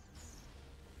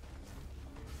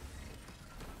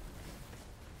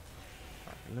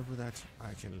 I can live with that.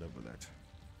 I can live with that.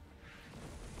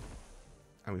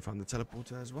 And we found the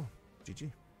teleporter as well.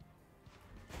 GG.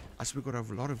 I see we got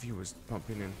a lot of viewers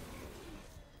pumping in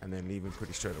and then leaving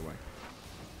pretty straight away.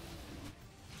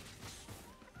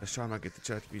 Let's try and not get the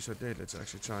chat to be so dead. Let's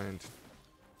actually try and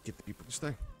get the people to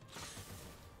stay.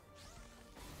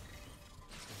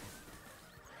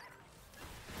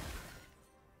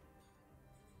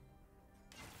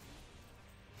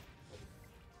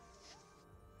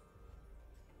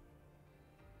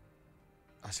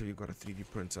 I see we've got a 3D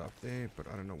printer up there, but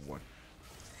I don't know what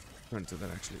printer that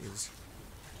actually is.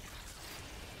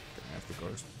 Gonna have to go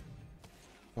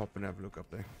pop and have a look up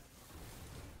there.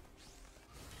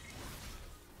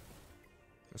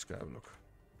 Let's go have a look.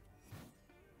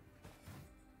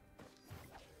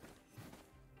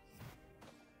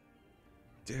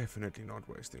 Definitely not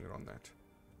wasting it on that.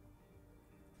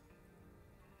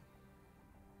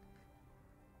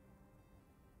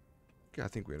 Okay, I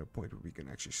think we're at a point where we can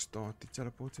actually start the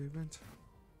teleporter event.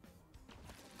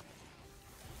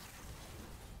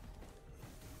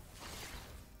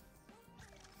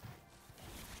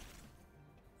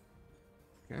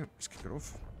 Okay, let's kick it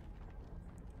off.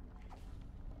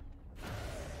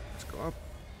 Let's go up.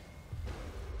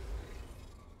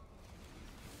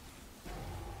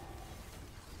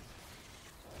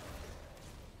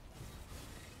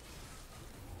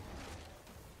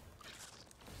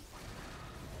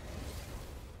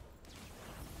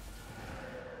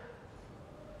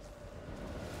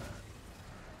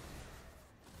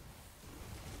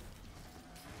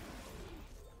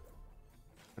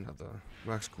 Another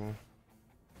wax core.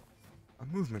 Our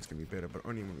movement's gonna be better, but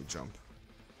only when we jump.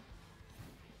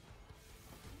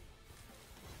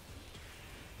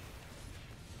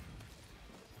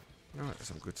 Alright,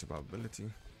 some good survivability.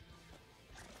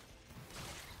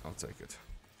 I'll take it.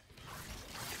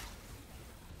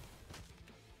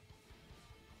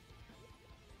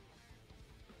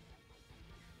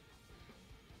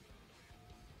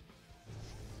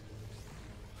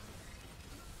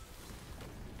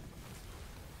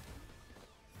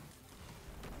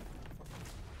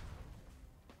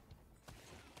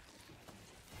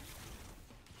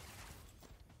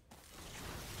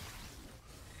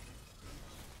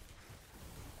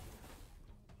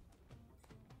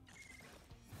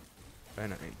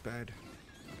 Banner ain't bad.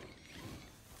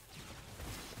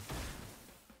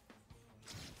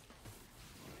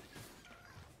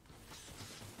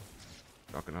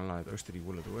 Not gonna lie, those 3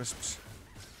 will-o'-the-wisps,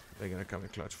 they're gonna come in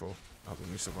clutch for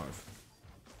helping me survive.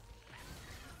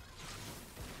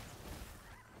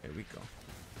 Here we go.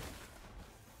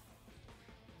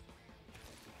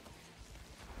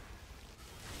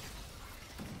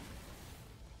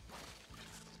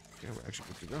 Yeah, we're actually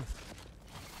good to go.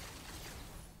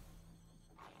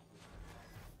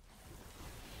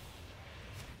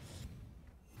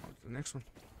 On to the next one.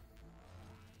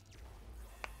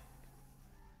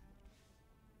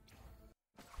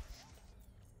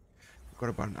 We've got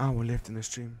about an hour left in the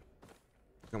stream.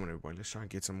 Come on, everybody, let's try and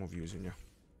get some more views in here.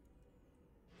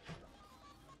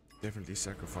 Definitely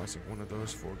sacrificing one of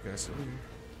those for gasoline.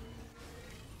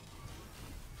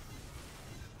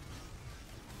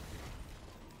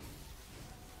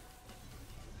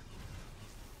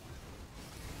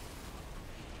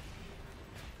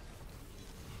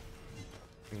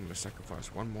 I'm going to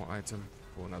sacrifice one more item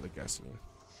for another gasoline.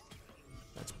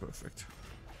 That's perfect.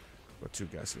 Got 2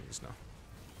 gasolines now.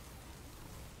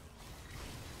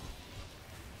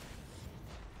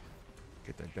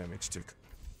 Get that damage tick.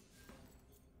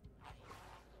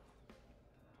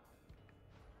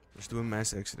 Just do a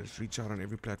mass exodus. Reach out on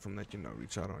every platform that you know.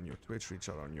 Reach out on your Twitch. Reach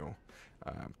out on your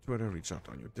Twitter. Reach out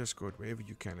on your Discord. Wherever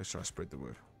you can. Let's try to spread the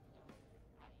word.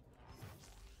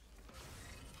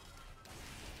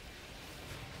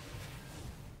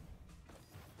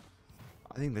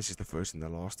 I think this is the first and the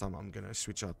last time I'm going to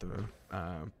switch out the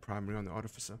primary on the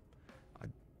Artificer. I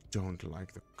don't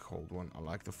like the cold one. I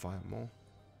like the fire more.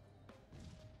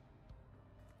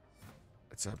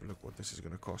 Let's have a look what this is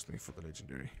going to cost me for the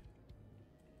legendary.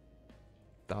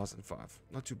 1,005.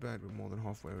 Not too bad. We're more than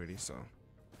halfway already, so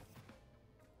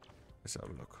let's have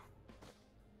a look.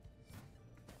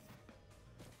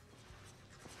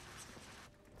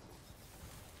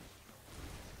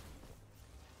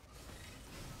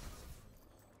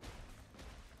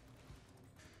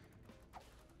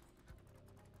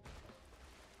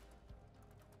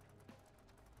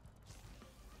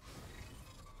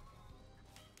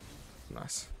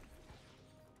 Nice.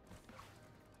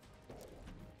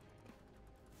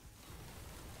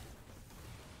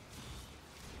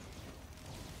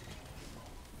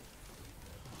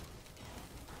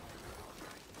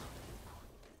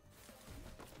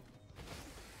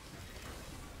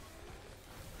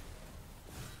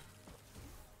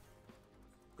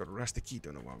 Got a rusty key.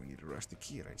 Don't know why we need a rusty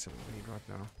key. It ain't something we need right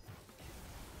now.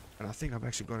 And I think I've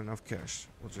actually got enough cash.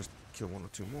 We'll just kill 1 or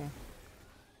 2 more.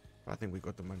 But I think we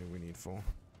got the money we need for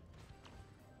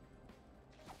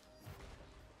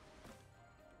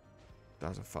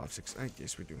 1,568.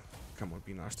 Yes, we do. Come on,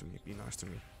 be nice to me. Be nice to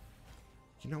me.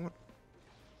 You know what?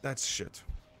 That's shit.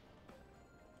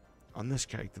 On this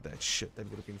character, that's shit. That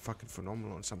would have been fucking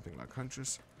phenomenal on something like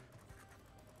Huntress.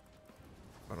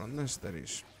 But on this, that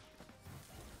is...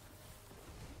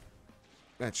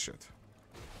 that's shit.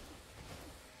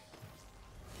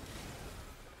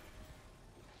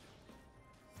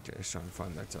 Okay, let's try and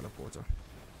find that teleporter.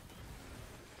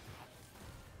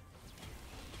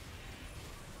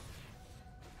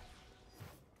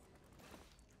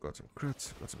 Got some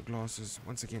crits, got some glasses.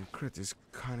 Once again, crit is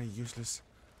kind of useless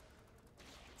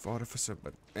for Artificer,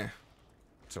 but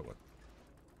so what?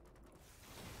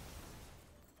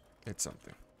 It's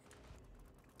something.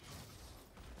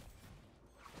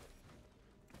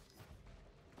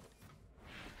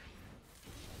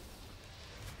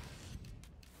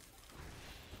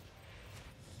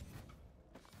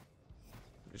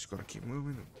 Just gotta keep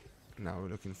moving. Now we're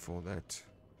looking for that.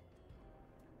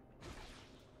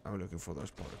 Now we're looking for those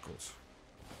particles.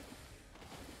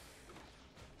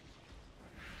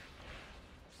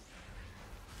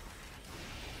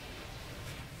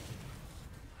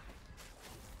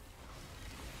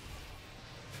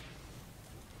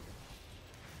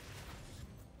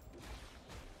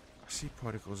 I see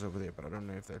particles over there, but I don't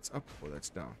know if that's up or that's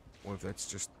down, or if that's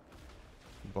just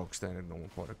box standard normal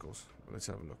particles. Let's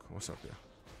have a look. What's up here?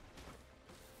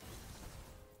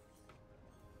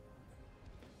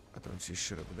 I don't see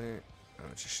shit over there. I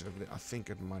don't see shit over there. I think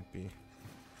it might be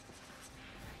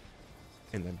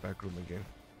in that back room again.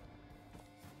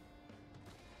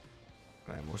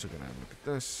 I'm also gonna have a look at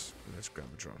this. Let's grab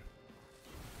a drone.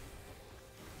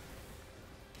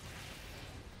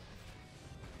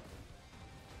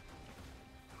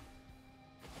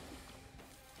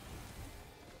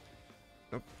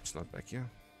 Nope, it's not back here.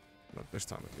 Not this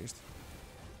time, at least.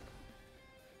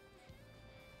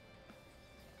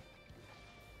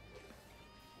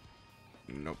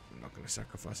 Nope, I'm not gonna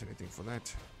sacrifice anything for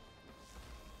that.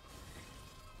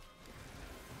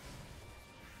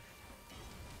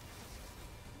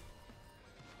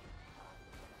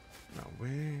 Now,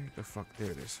 where the fuck?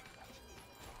 There it is.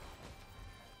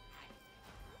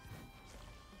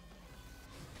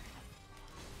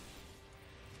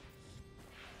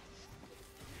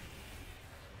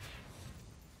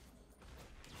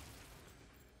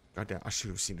 I should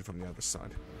have seen it from the other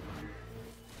side.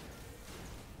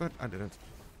 But I didn't.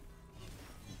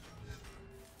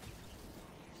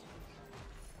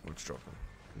 Let's drop him.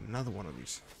 Another one of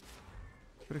these.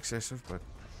 A bit excessive, but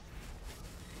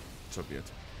so be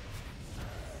it.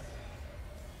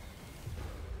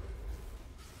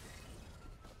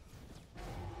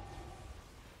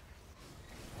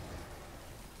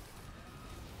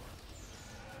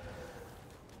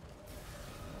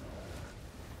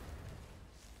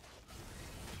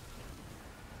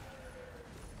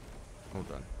 All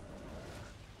done.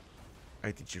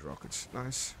 ATG rockets,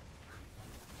 nice.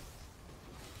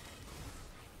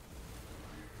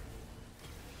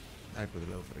 Add with a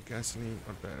little bit of gasoline,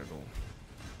 not bad at all.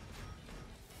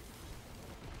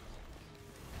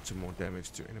 Some more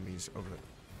damage to enemies over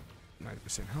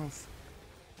 90% health.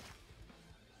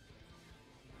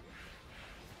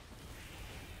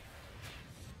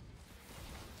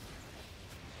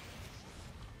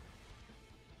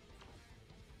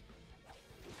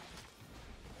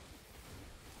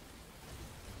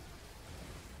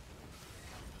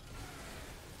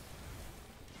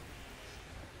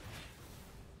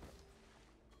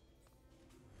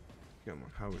 Come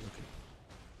on, how are we looking?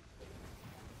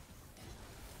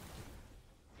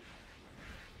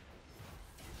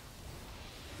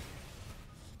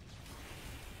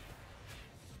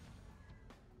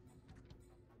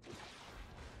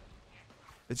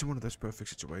 It's one of those perfect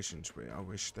situations where I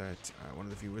wish that one of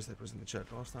the viewers that was in the chat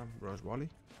last time, Rose Wally,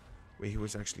 where he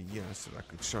was actually here so I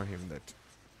could show him that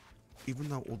even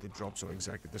though all the drops are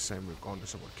exactly the same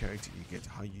regardless of what character you get,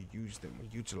 how you use them or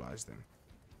utilize them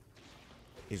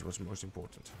is what's most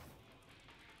important.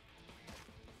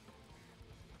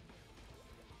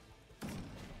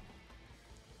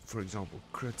 For example,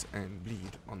 crit and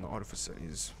bleed on the Artificer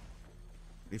is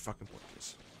really fucking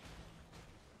pointless.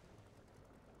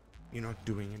 You're not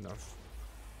doing enough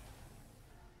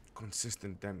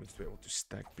consistent damage to be able to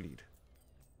stack bleed.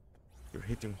 You're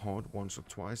hitting hard once or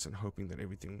twice and hoping that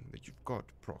everything that you've got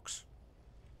procs.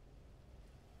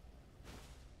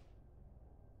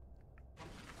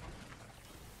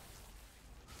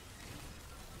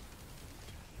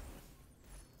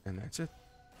 And that's it.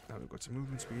 Now we've got some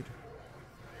movement speed.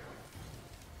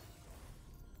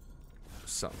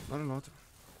 Some, not a lot.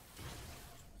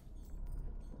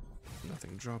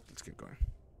 Nothing dropped, let's get going.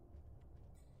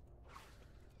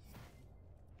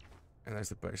 And that's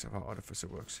the base of how Artificer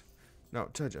works. Now,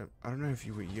 Teja, I don't know if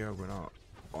you were here when I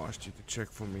asked you to check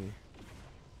for me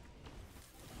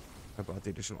about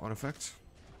the additional artifacts.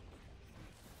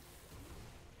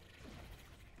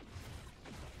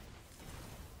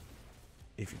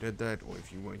 If you did that, or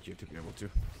if you weren't here to be able to.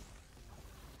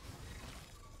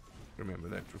 Remember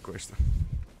that request.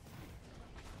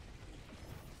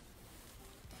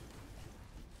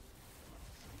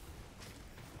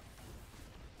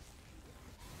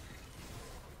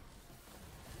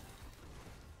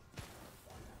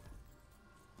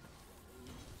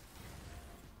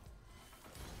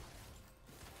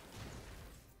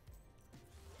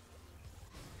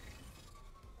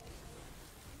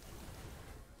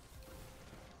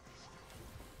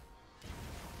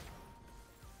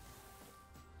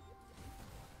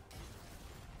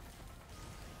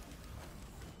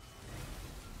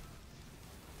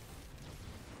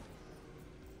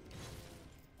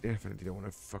 Definitely don't want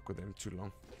to fuck with them too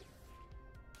long.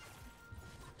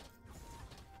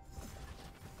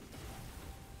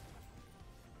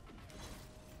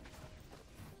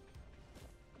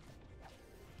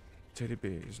 Teddy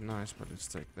bear is nice, but let's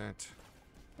take that.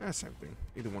 Ah, same thing.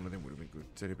 Either one of them would have been good.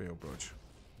 Teddy bear or brooch.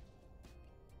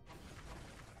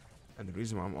 And the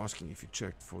reason why I'm asking if you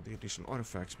checked for the additional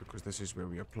artifacts, because this is where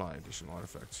we apply additional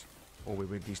artifacts. Or where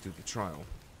we at least do the trial.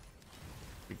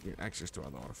 We get access to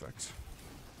other artifacts.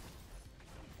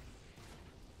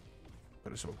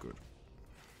 But it's all good.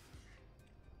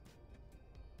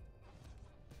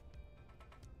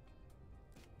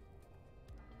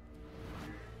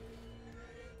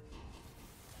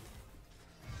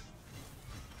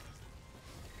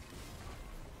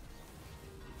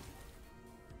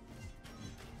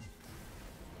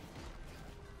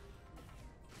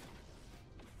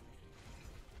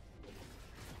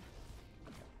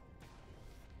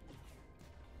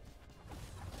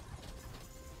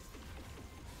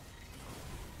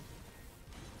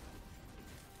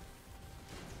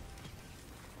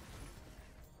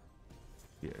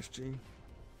 PSG.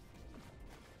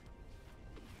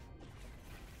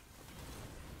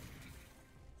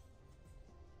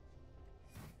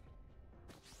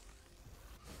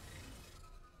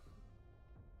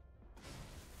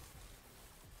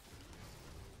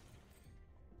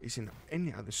 Is in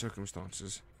any other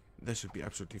circumstances, this would be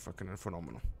absolutely fucking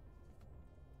phenomenal.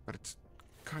 But it's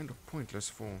kind of pointless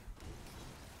for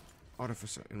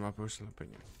Artificer, in my personal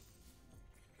opinion.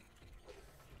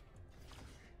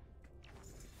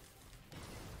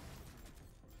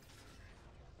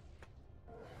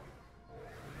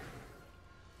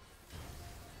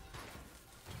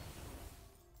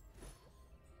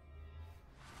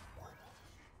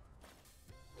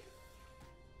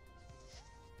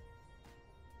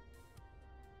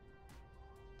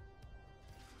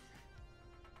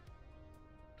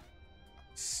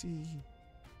 See,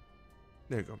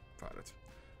 there you go, found it.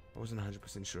 I wasn't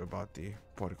 100% sure about the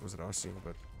particles that I was seeing,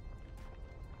 but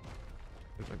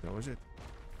looked like that was it.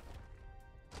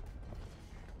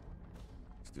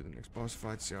 Let's do the next boss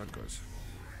fight, see how it goes.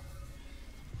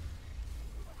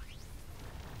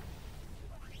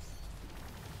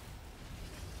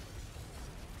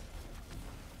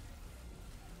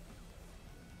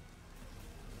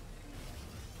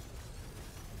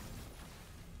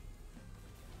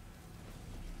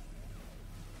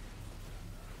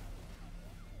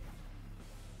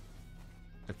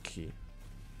 A key.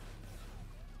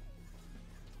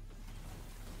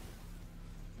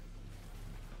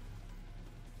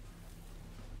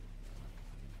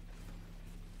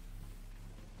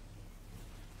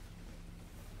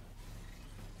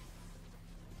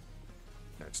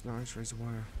 That's nice, razor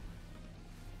wire.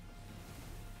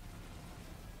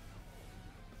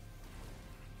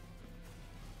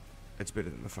 It's better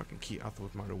than the fucking key. I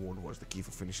thought my reward was the key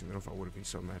for finishing it off. I would have been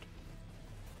so mad.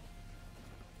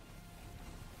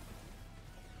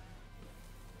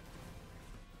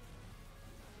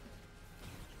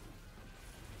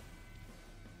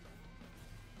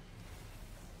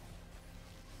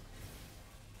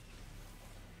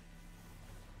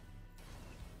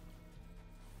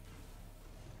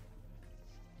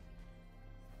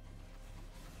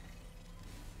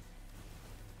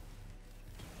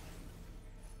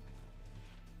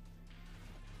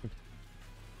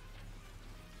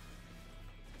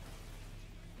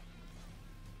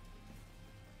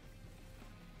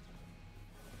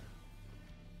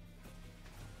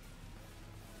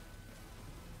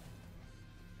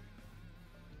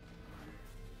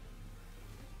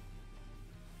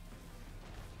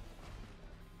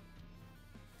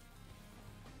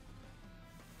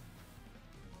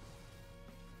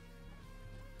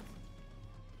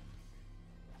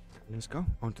 Let's go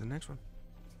on to the next one.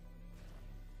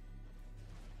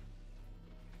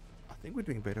 I think we're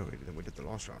doing better already than we did the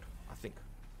last round. I think.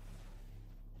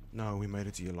 No, we made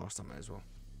it to you last time as well.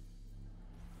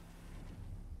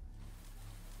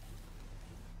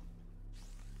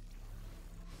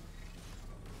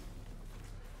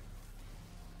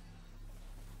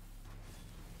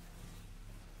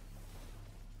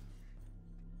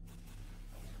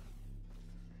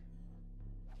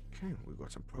 Okay, we've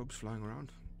got some probes flying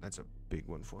around. That's a big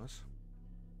one for us.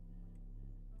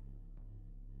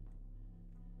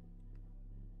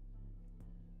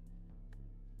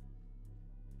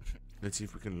 Let's see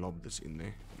if we can lob this in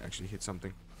there and actually hit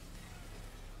something.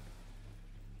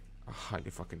 I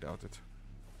highly fucking doubt it.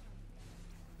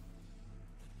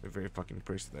 We're very fucking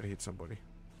impressed that I hit somebody.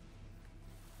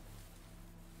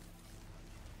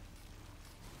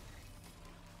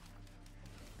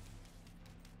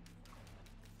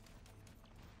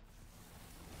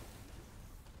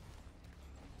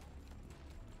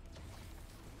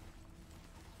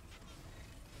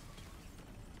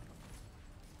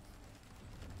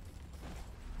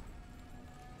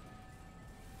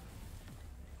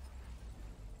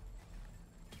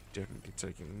 Definitely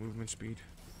taking movement speed.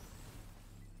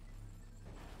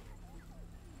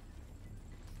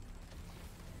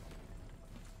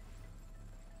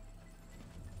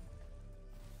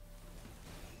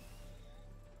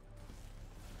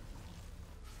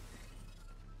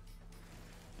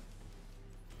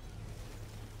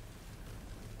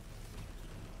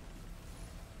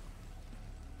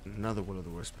 Another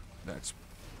Will-o'-the-Wisp. That's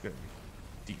gonna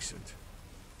be decent.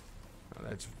 Oh,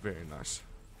 that's very nice.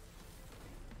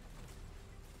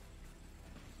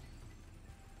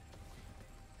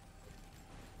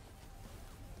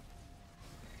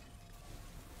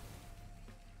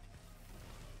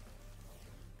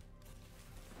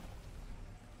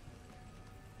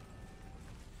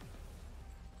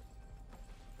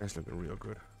 That's looking real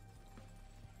good.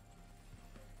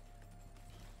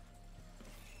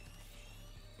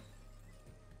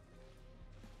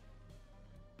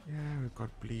 Yeah, we've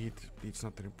got bleed. Bleed's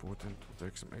not that important. We'll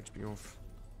take some HP off.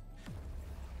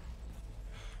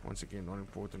 Once again, not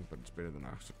important, but it's better than, I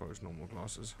suppose, normal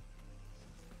glasses.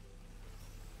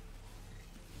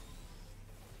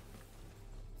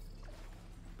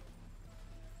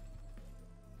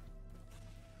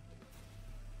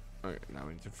 Okay, now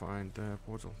we need to find the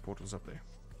portal. Portal's up there.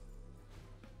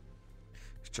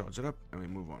 Let's charge it up and we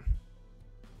move on.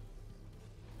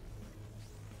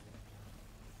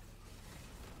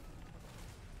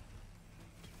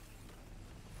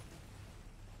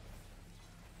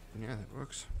 And yeah, that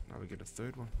works. Now we get a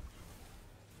third one.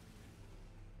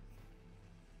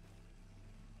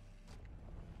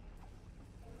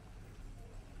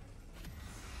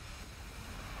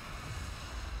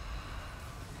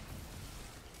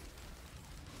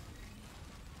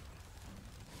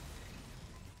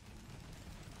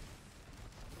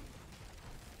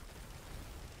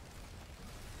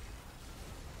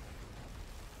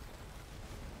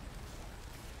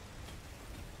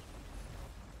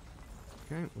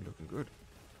 Okay, we're looking good.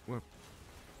 We're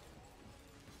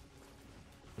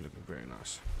looking very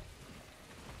nice.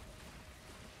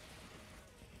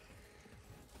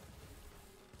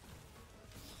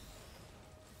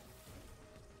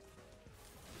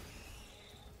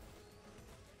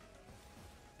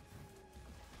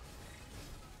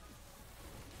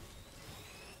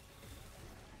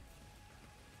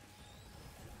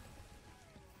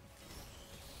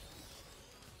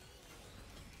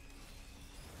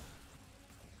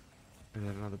 And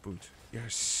then another boot.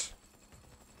 Yes!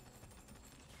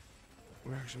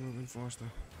 We're actually moving faster.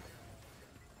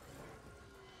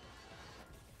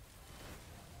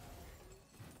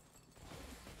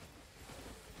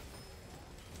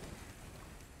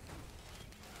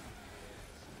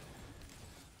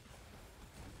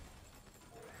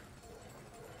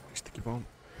 Sticky bomb.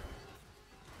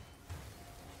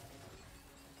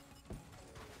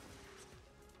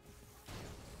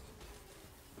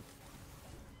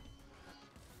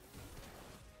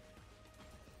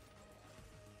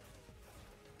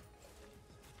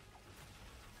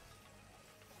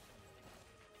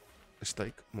 A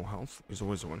steak, more health is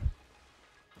always a win.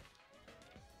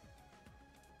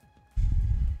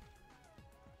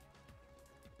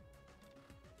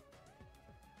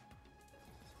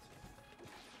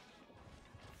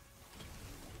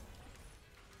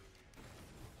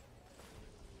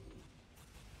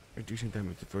 Reducing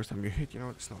damage the first time you hit, you know,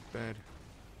 it's not bad.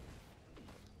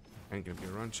 Ain't gonna be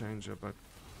a run changer, but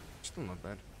still not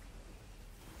bad.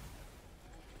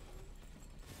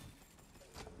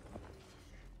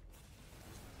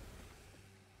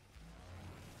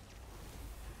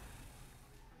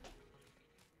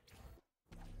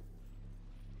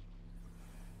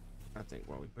 I think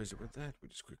while we're busy with that, we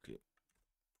just quickly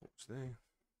pause there.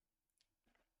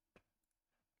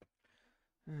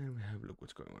 And we have a look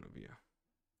what's going on over here.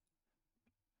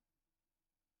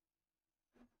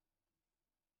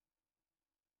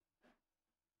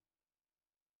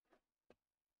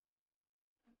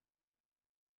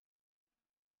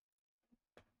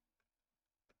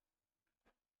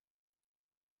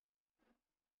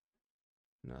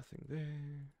 Nothing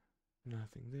there.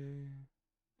 Nothing there.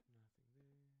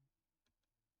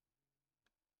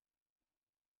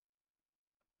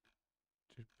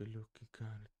 Just be looking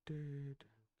kinda dead.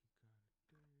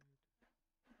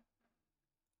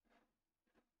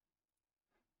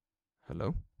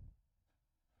 Hello?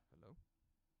 Hello?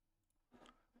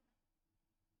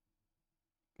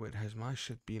 Wait, has my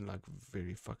shit been like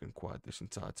very fucking quiet this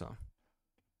entire time?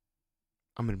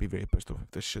 I'm gonna be very pissed off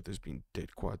if this shit has been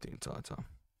dead quiet the entire time.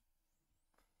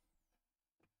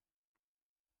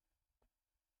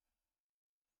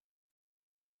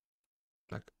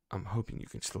 Like, I'm hoping you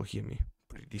can still hear me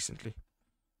pretty decently.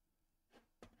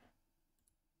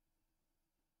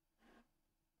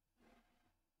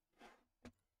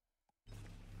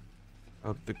 I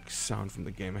hope the sound from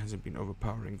the game hasn't been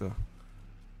overpowering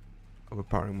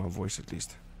my voice at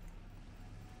least.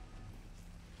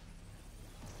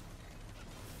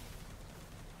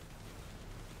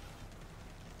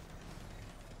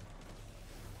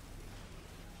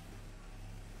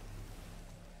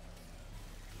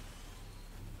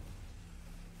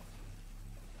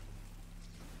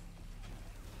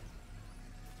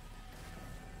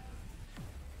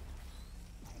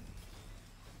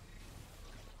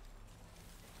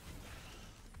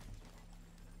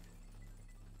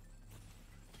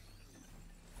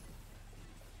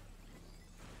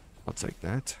 I'll take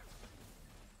that.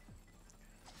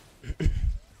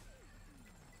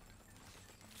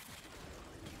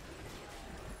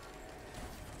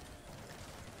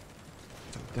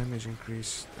 Some damage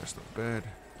increase, that's not bad.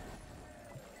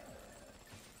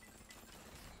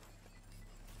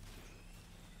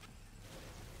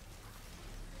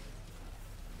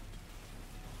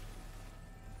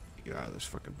 Get out of this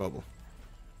fucking bubble.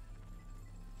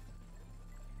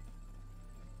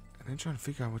 And then trying to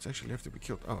figure out what's actually left to be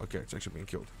killed. Oh, okay, it's actually being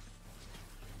killed.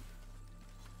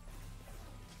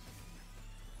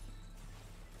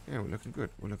 Yeah, we're looking good.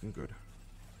 We're looking good.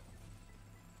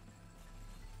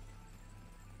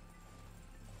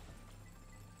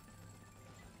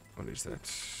 What is that?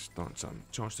 Stun some.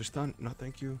 Chance to stun? No,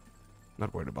 thank you.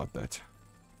 Not worried about that.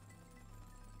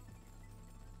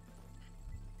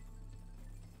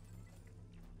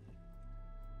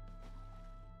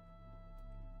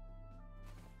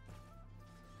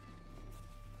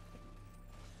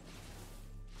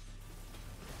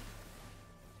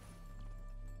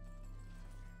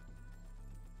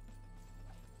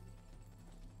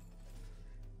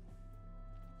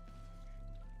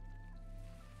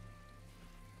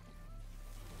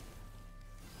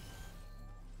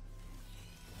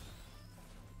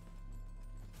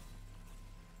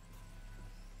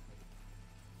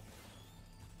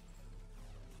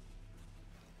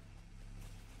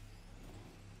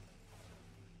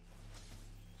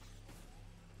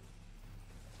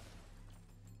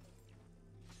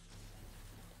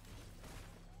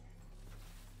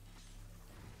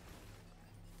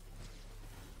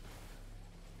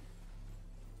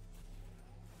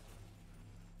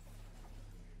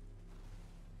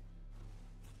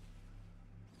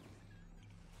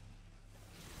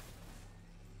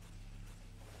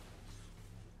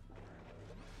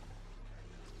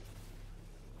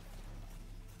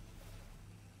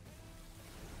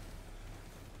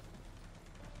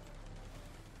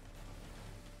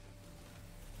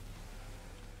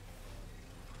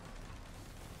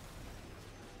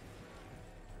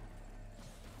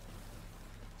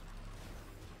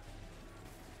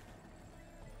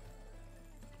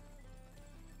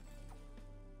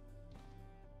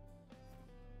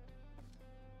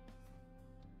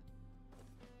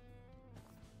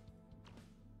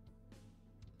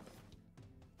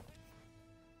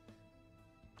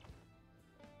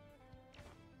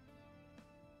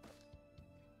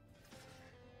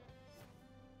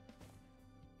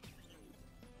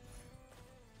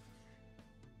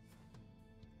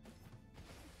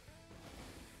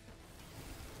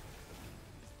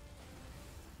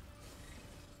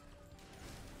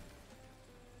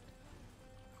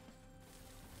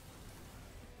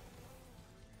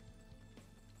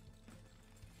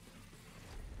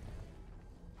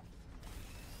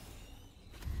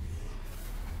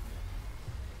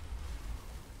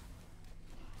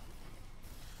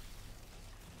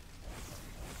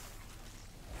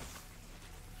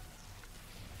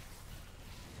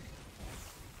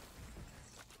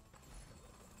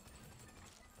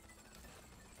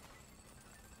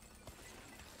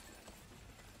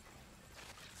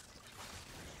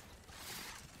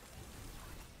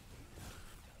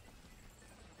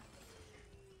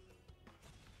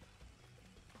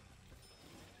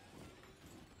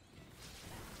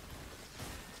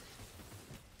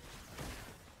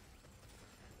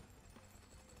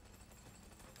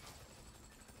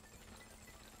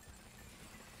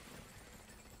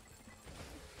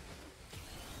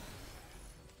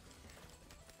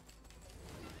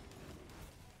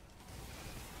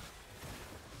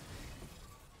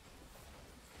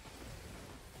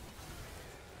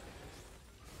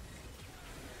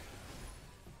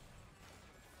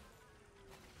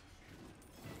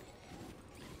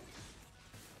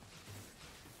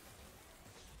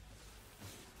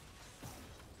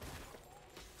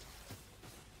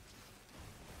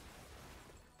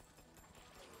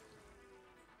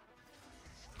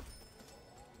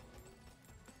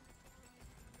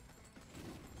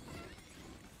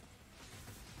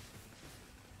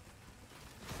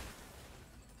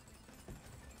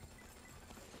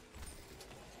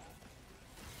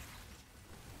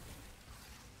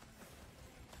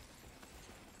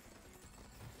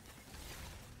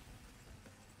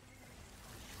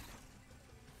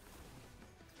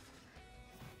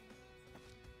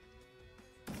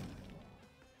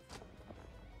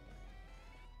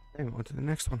 Okay, on to the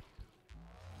next one.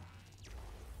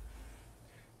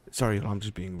 Sorry, I'm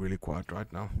just being really quiet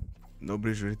right now.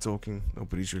 Nobody's really talking.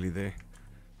 Nobody's really there.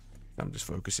 I'm just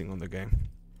focusing on the game.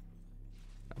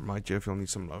 My Jeffil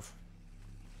needs some love.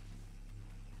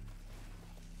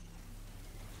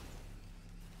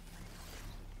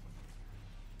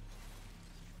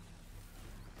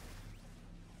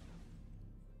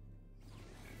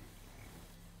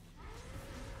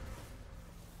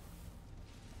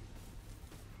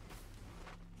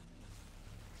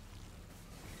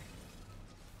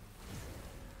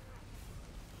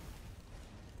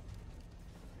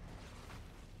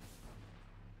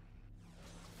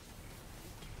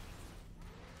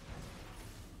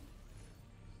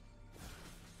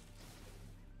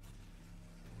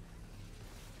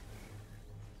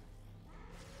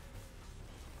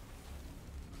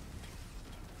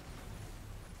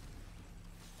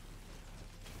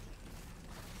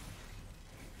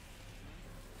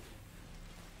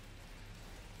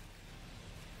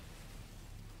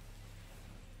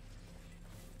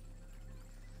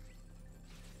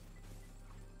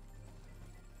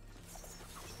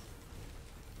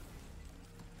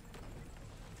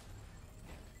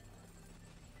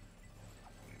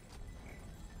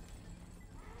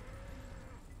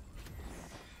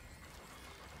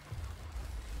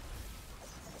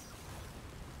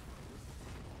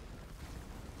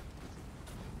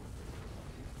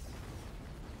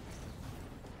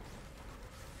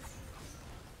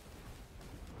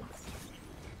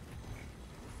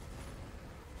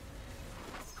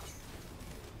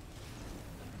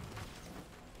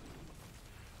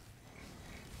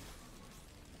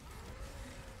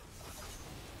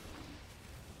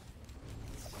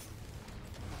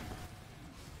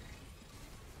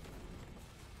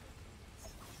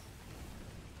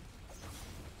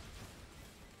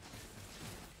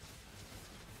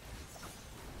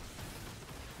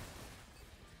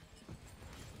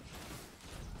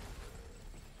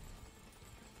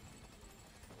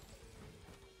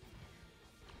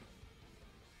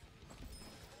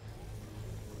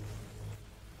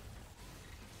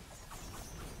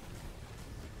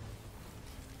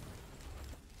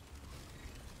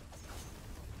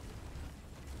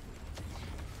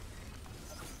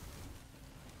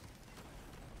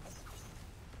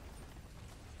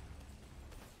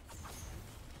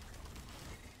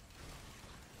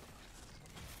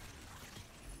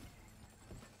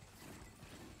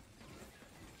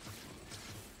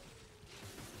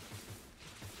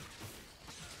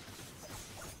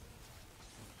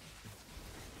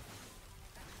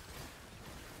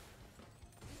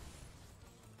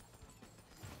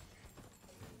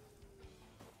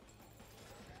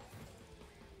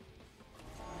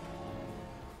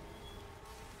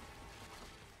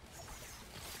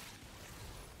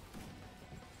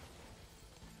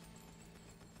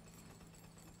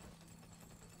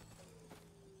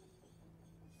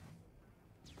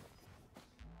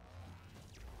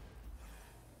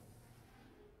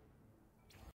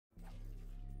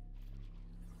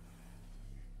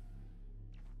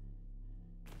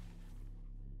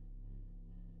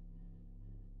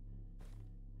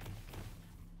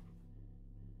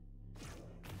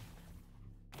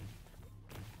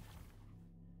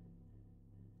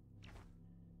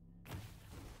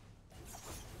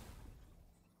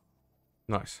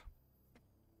 Nice.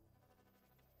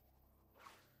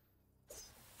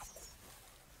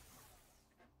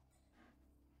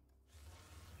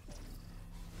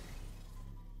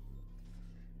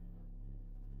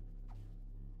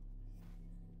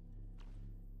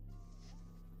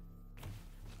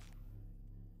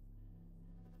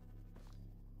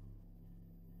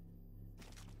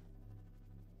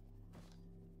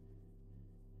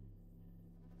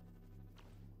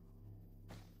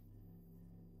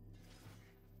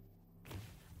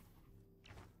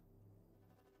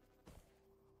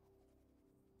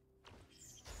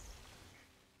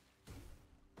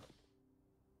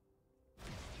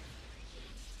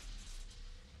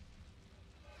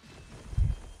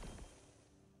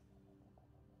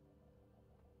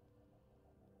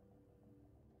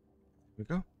 We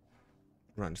go.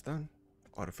 Runs down.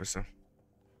 Artificer.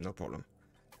 No problem.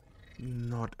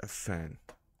 Not a fan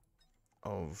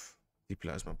of the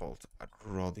plasma bolt. I'd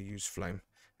rather use flame.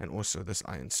 And also this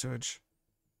iron surge.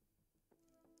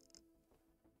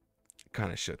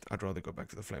 Kind of shit. I'd rather go back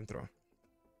to the flamethrower.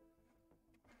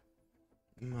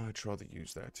 Much rather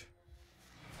use that.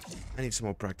 I need some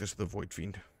more practice with the Void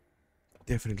Fiend.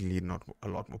 Definitely need not a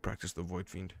lot more practice with the Void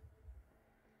Fiend.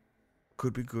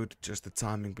 Could be good, just the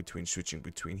timing between switching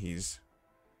between his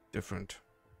different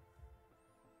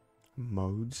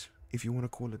modes, if you want to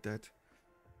call it that,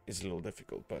 is a little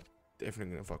difficult, but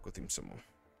definitely gonna fuck with him some more.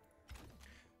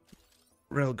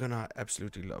 Railgun I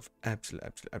absolutely love.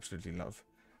 Absolutely love.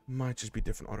 Might just be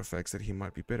different artifacts that he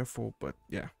might be better for, but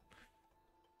yeah.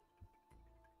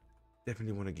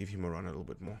 Definitely want to give him a run a little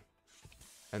bit more.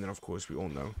 And then of course we all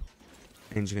know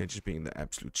Engineer just being the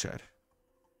absolute chat.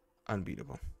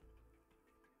 Unbeatable.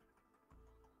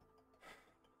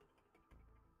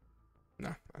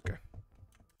 Nah, okay.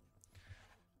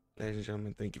 Ladies and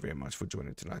gentlemen, thank you very much for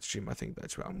joining tonight's stream. I think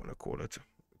that's where I'm going to call it.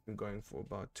 We've been going for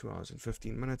about 2 hours and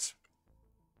 15 minutes.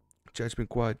 Chat's been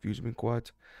quiet, views have been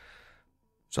quiet.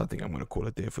 So I think I'm going to call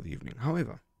it there for the evening.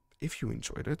 However, if you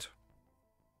enjoyed it,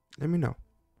 let me know.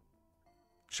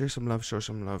 Share some love, show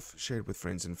some love, share it with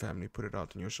friends and family, put it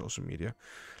out on your social media.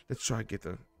 Let's try to get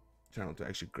the channel to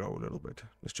actually grow a little bit.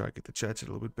 Let's try to get the chats a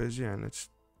little bit busier, and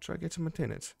let's try to get some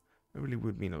attendance. It really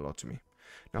would mean a lot to me.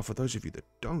 Now, for those of you that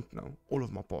don't know, all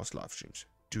of my past live streams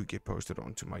do get posted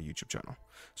onto my YouTube channel.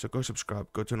 So go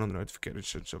subscribe, go turn on the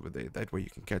notifications over there. That way you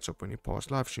can catch up on your past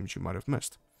live streams you might have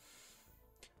missed.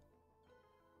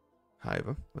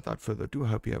 However, without further ado, I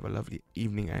hope you have a lovely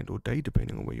evening and or day,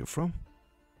 depending on where you're from.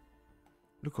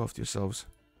 Look after yourselves,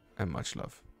 and much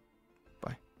love.